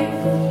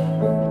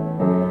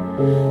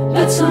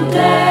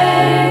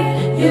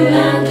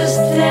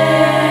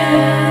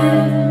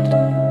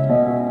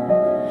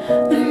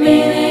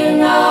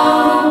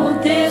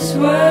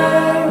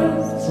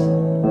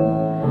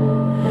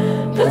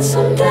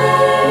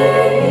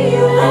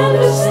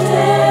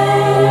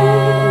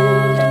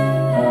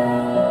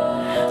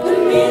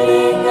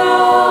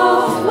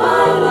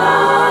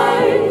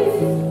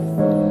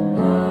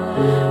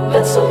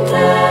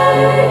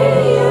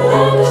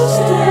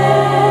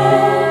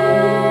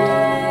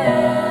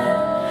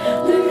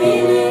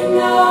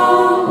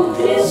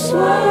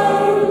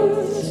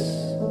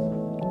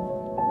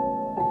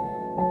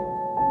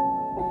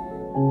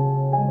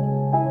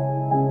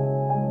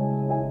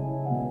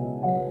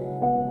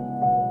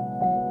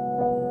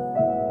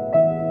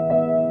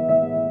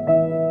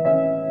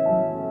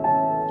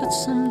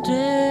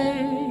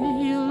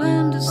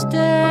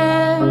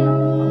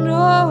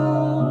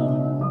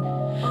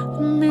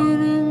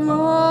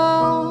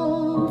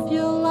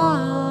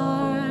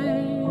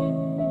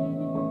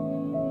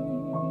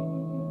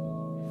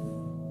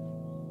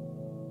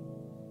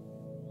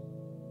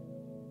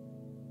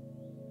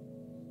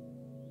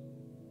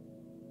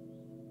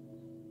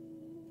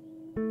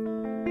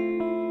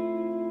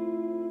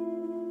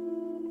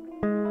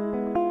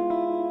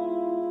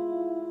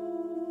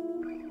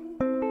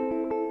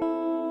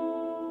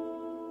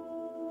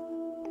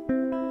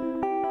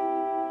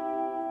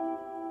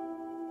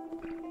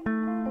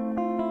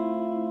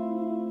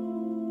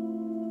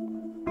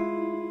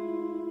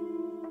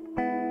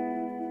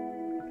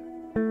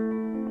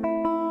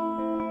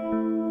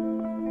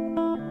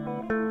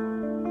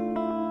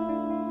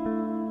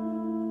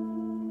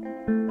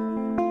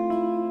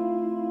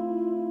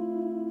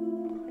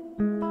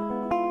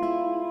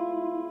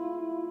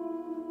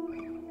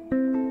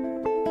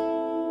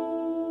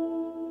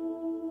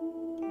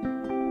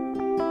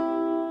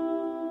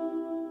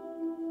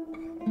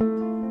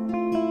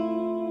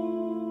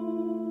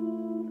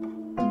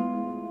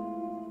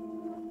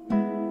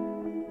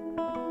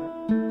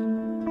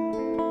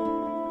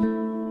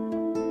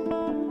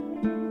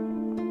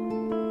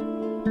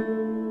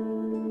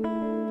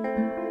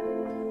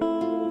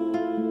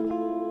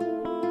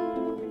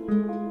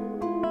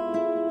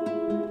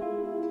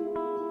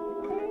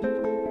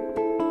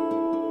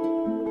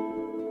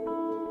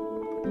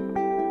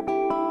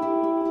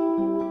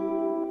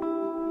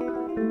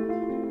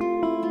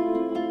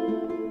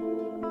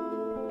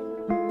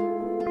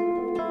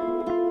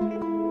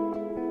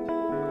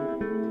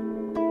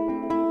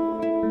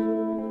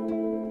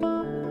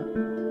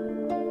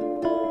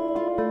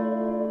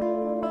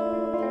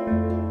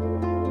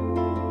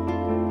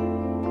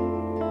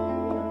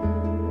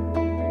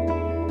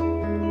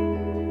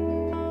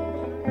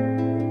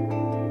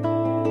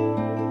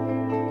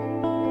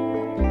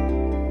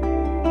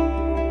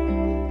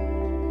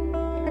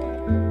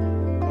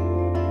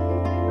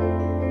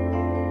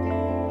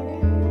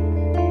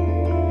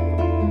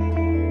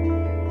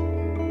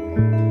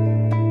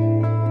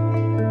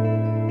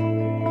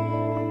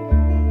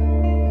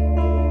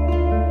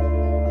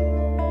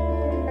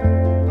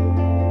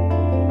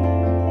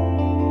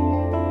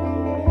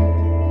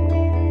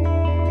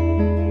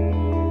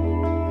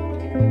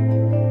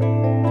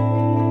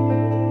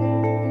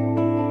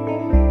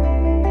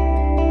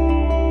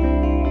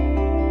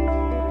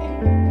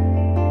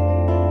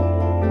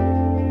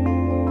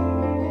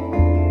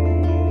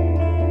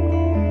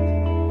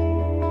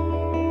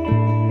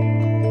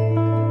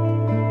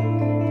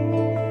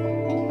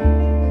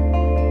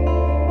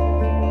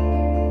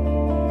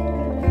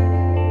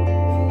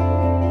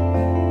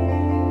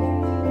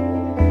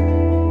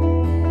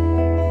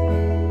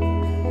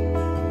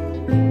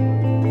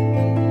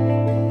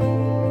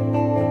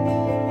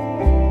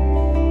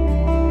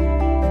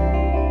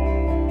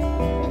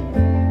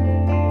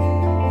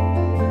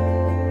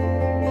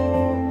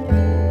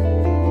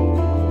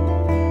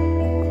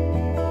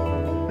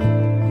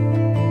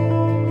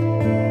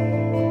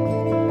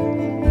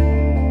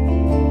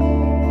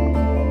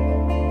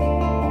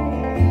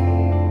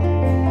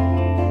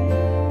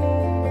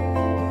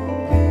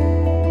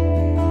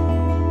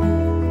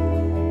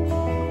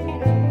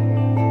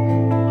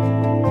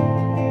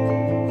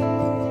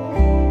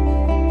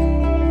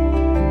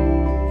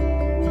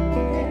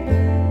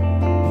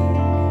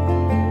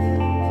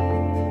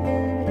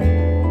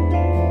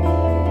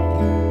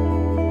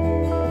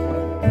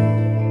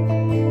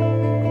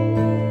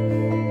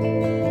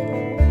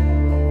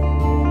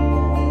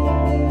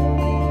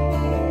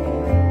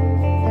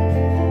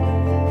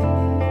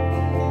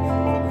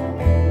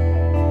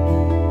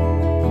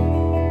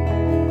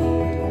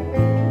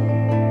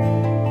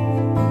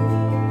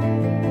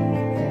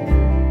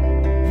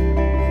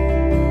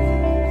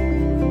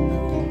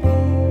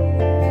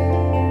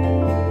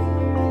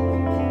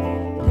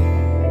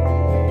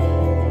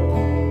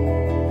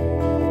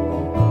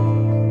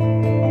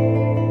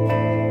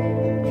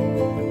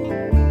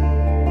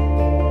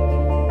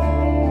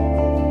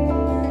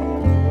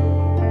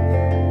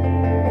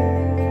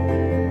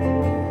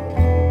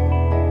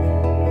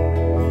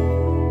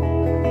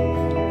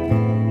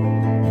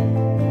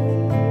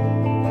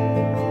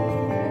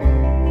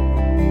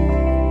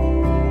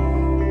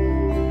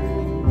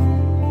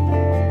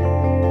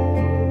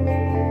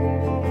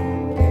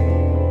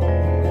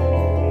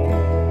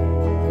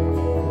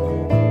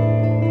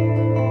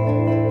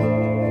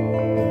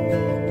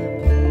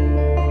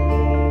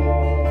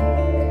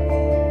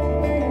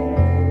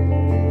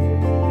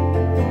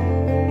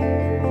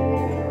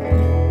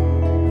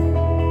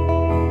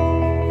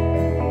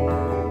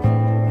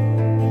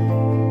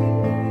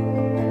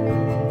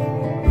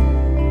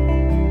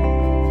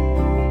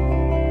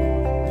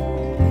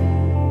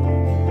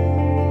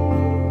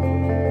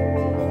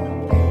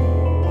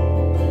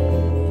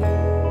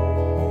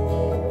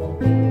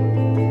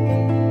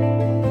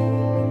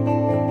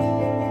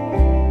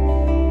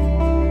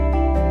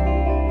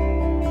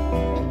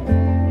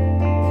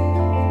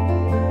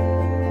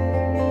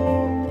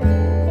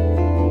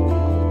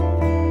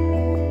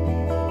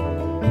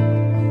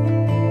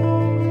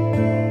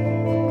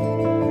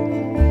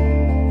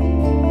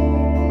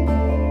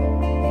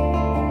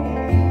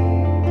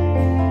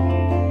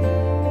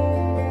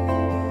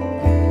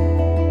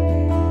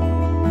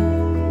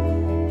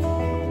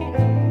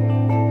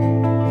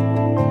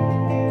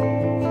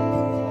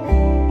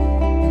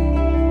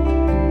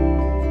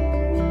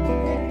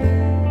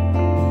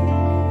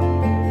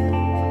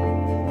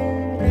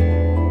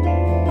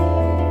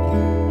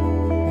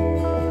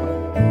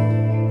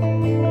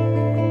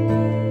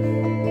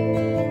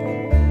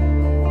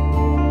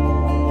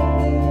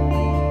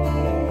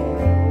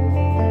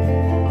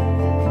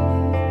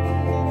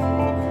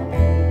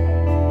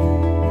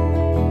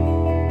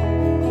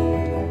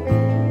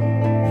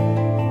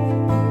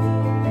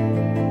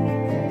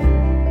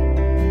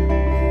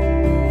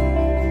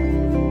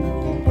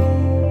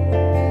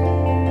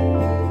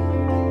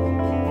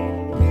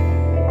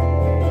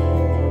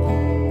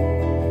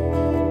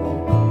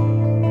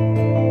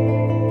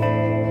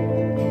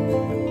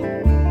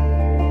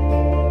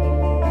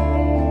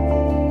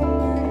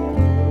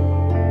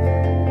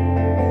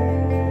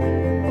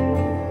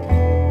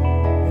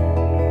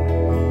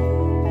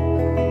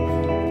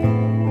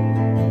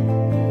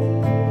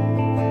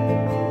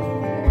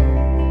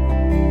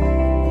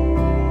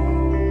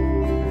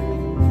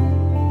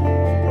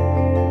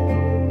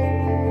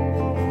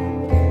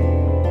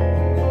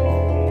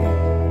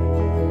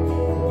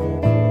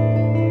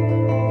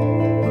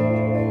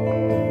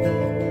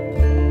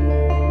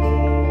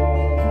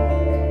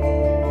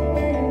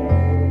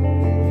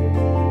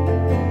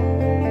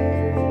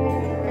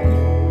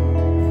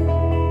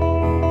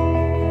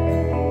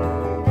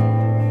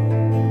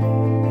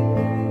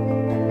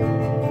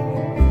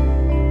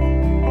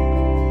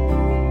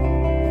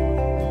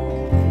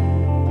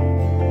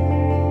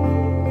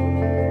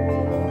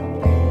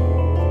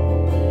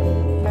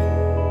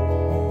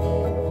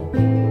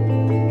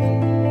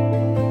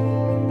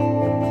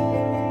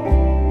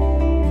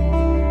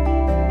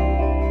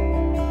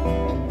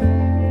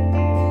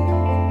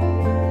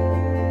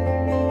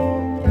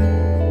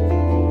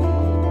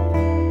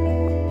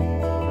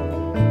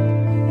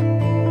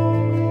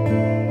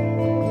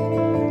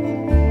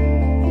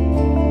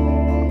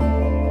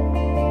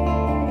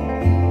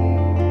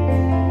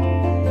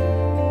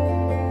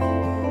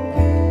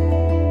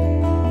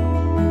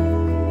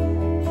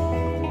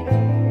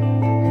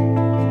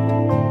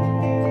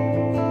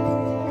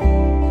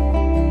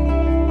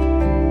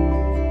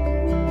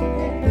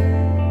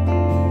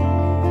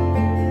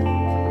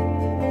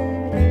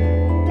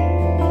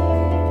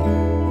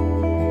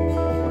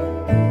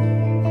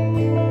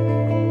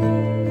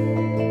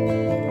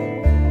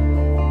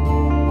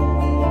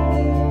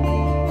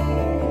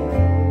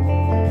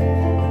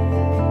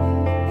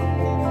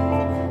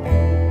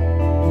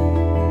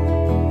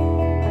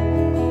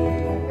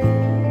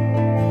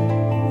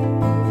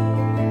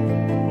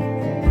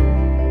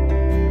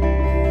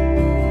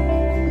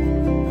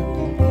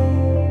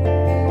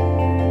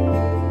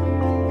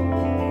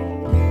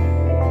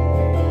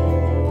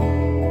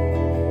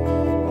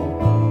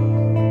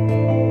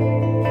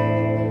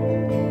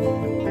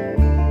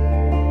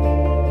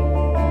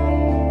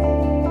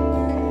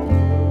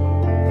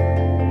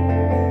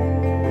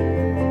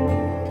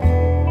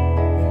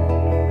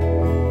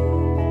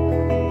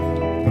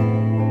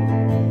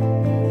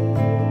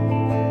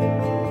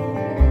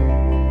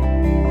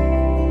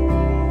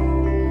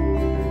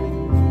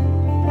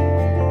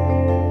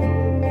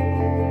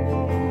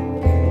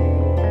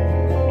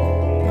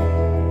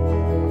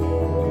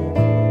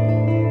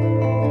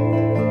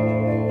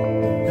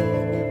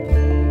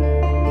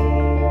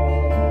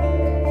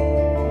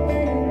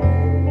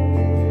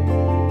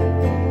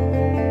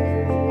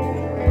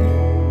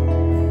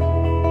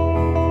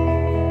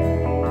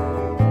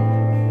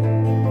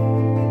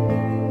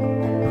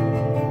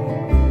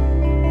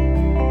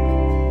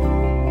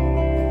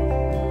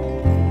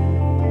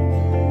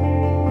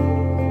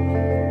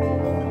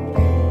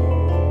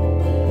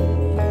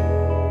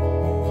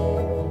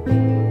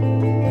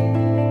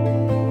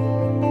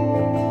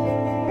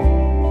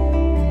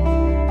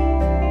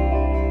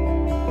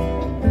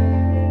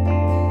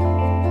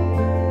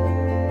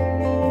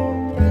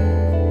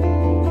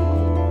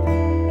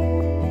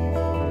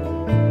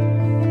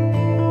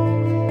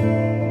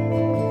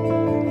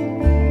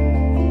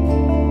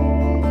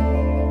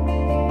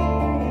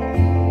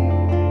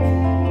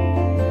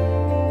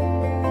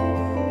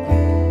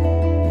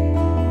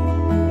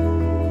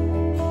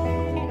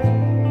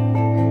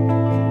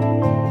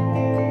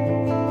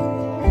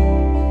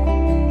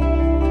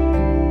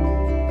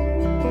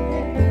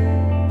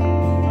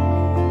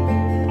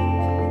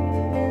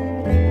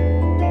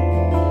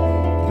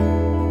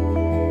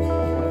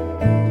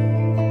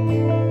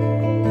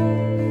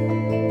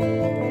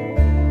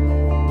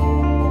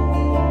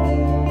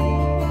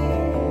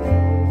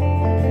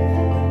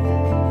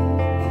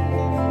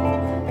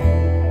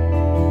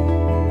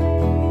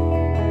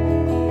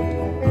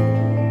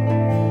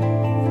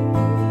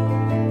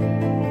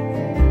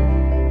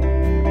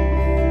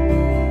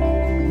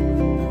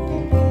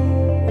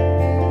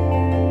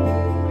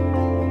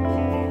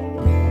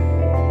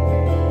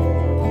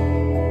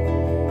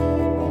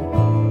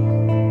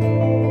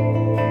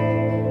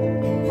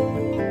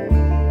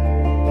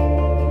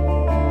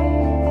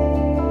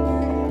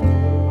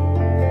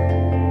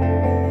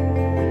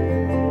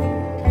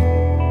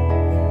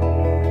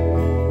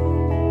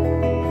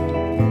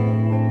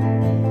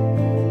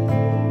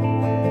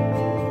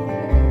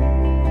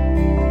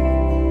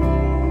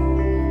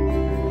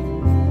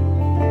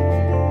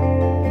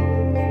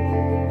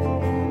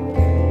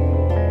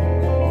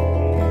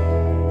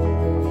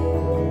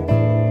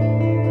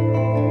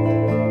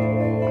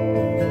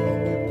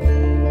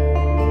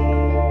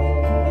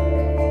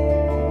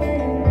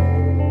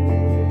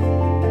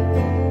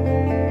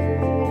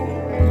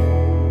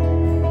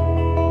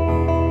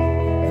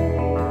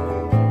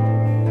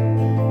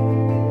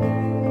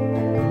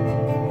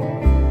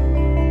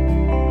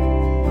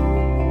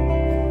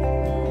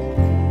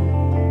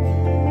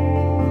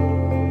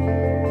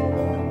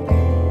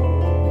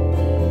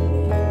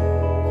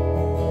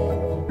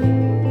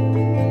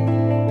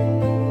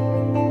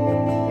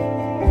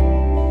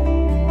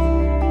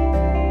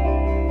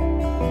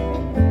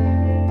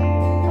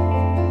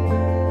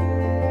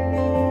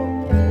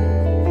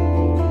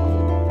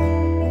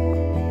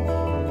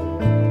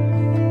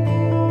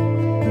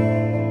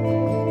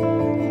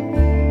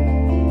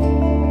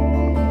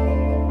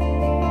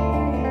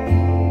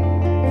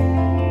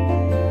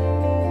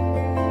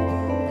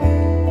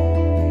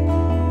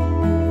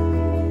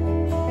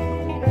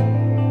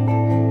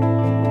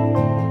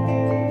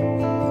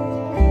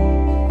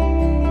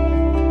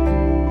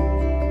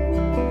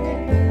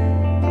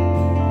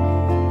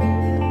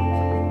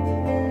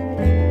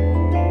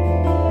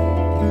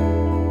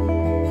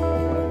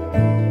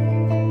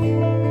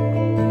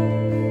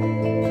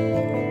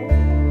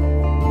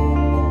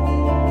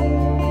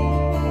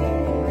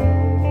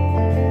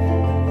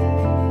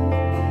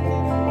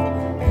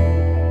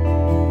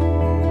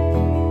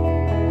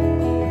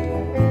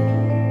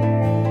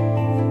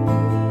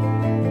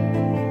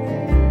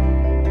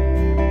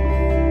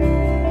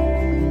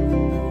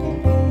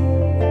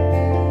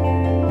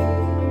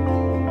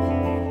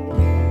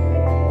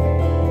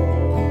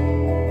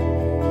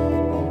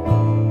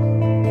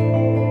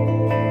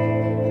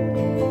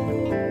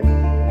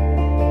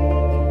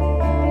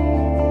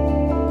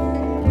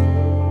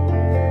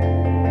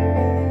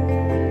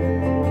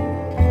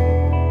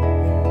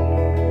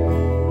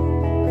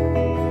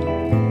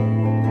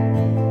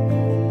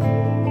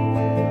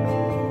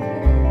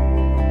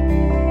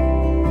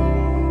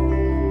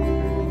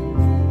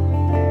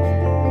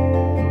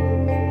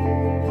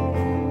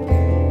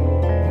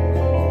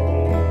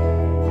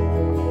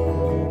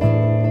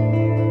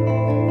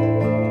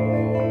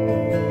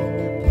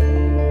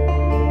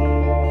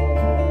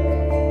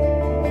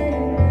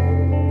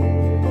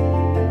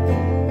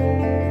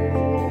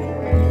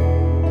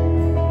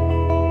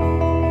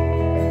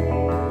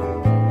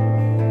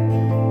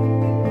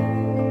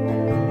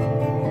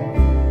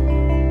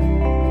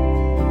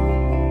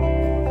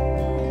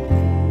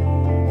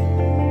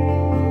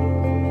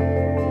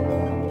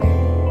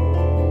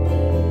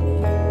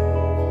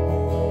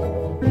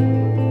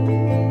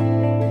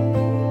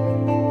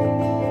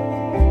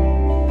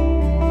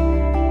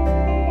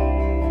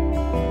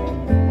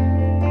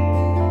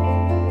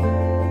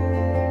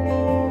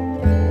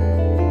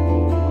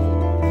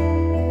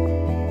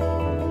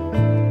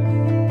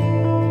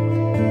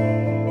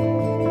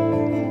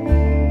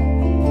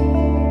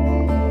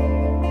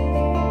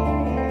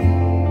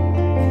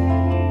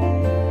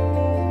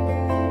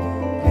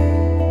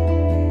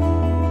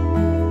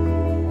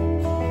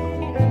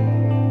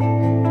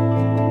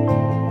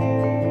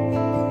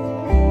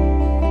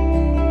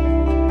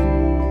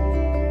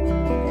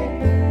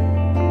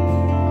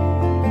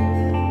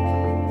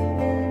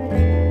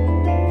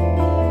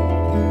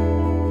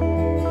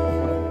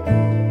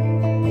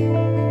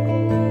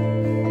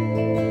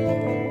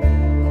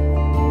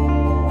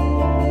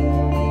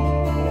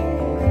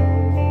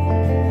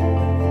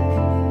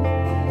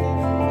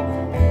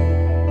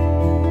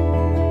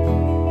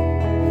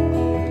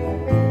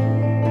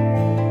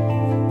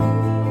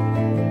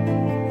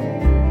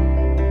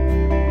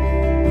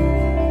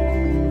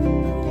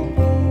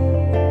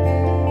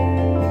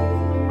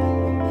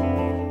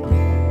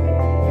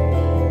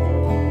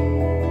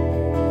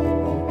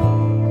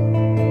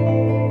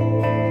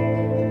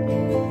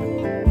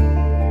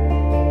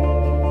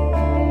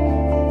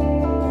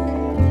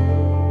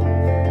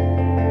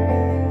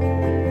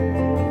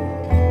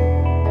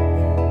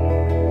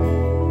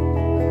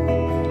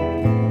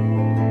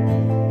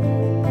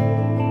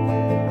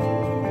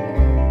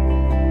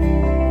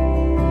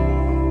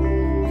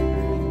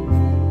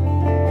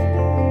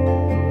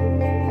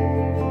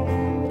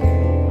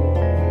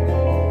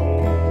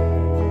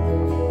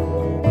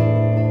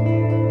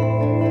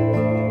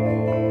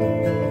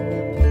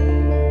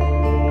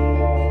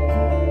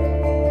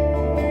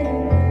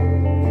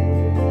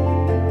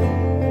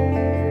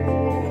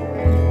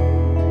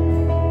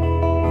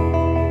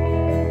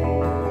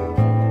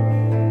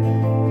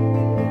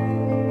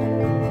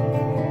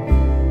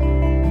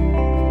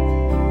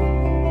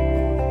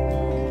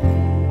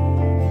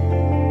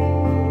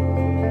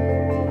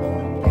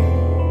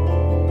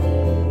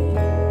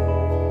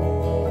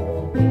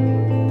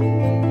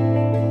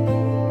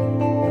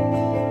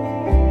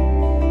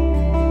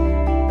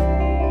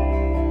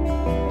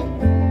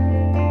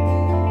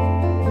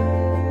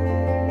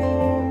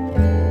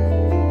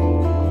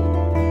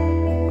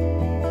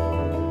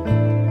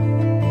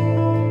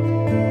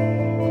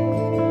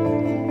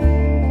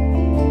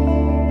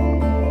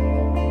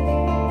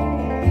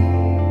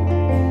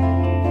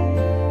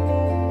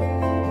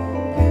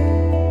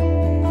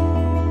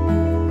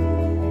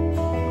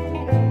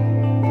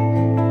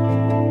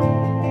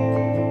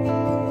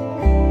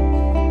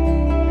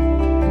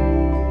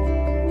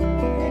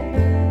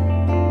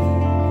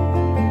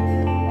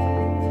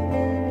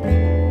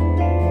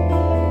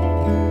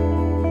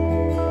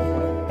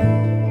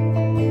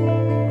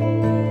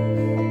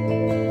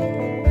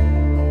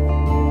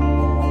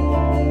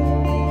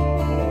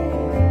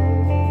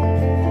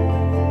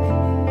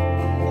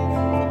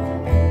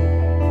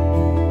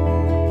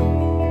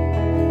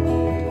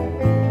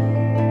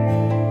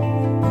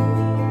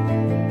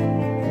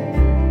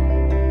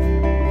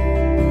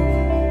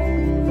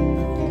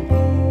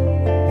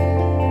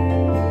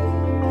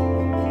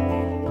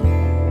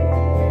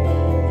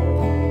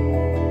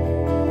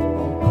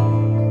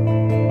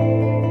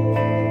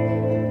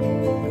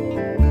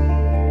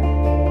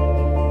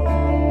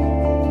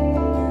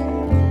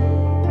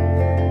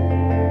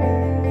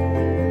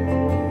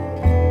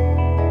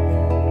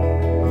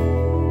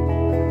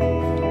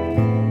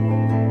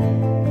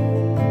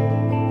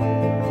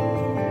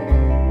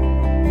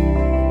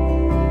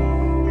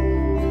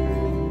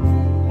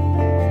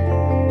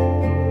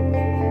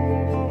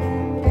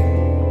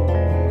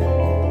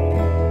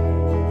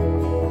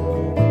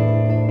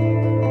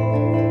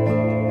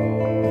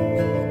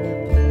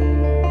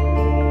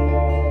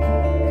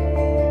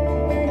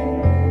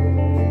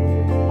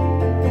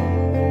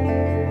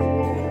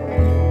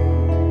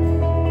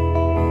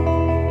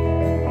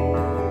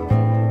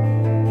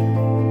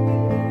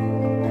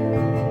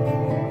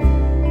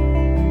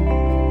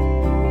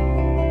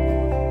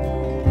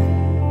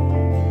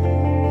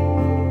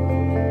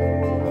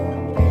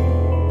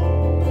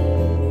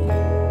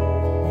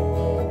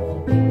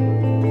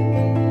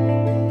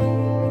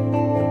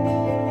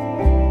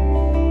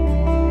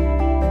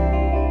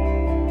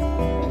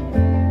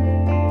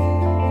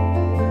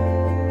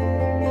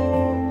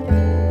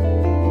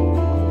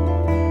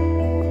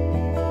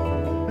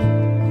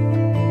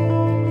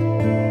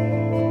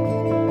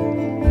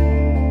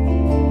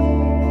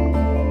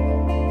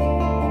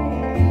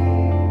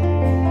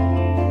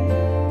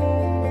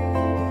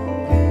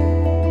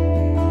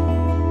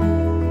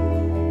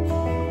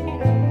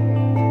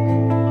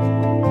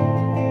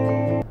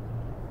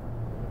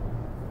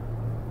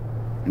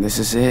 This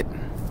is it.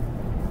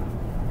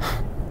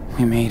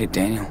 We made it,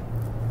 Daniel.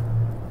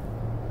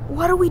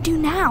 What do we do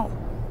now?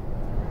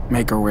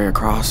 Make our way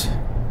across.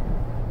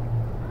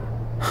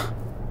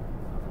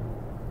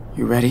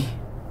 You ready?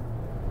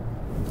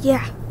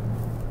 Yeah,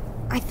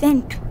 I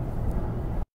think.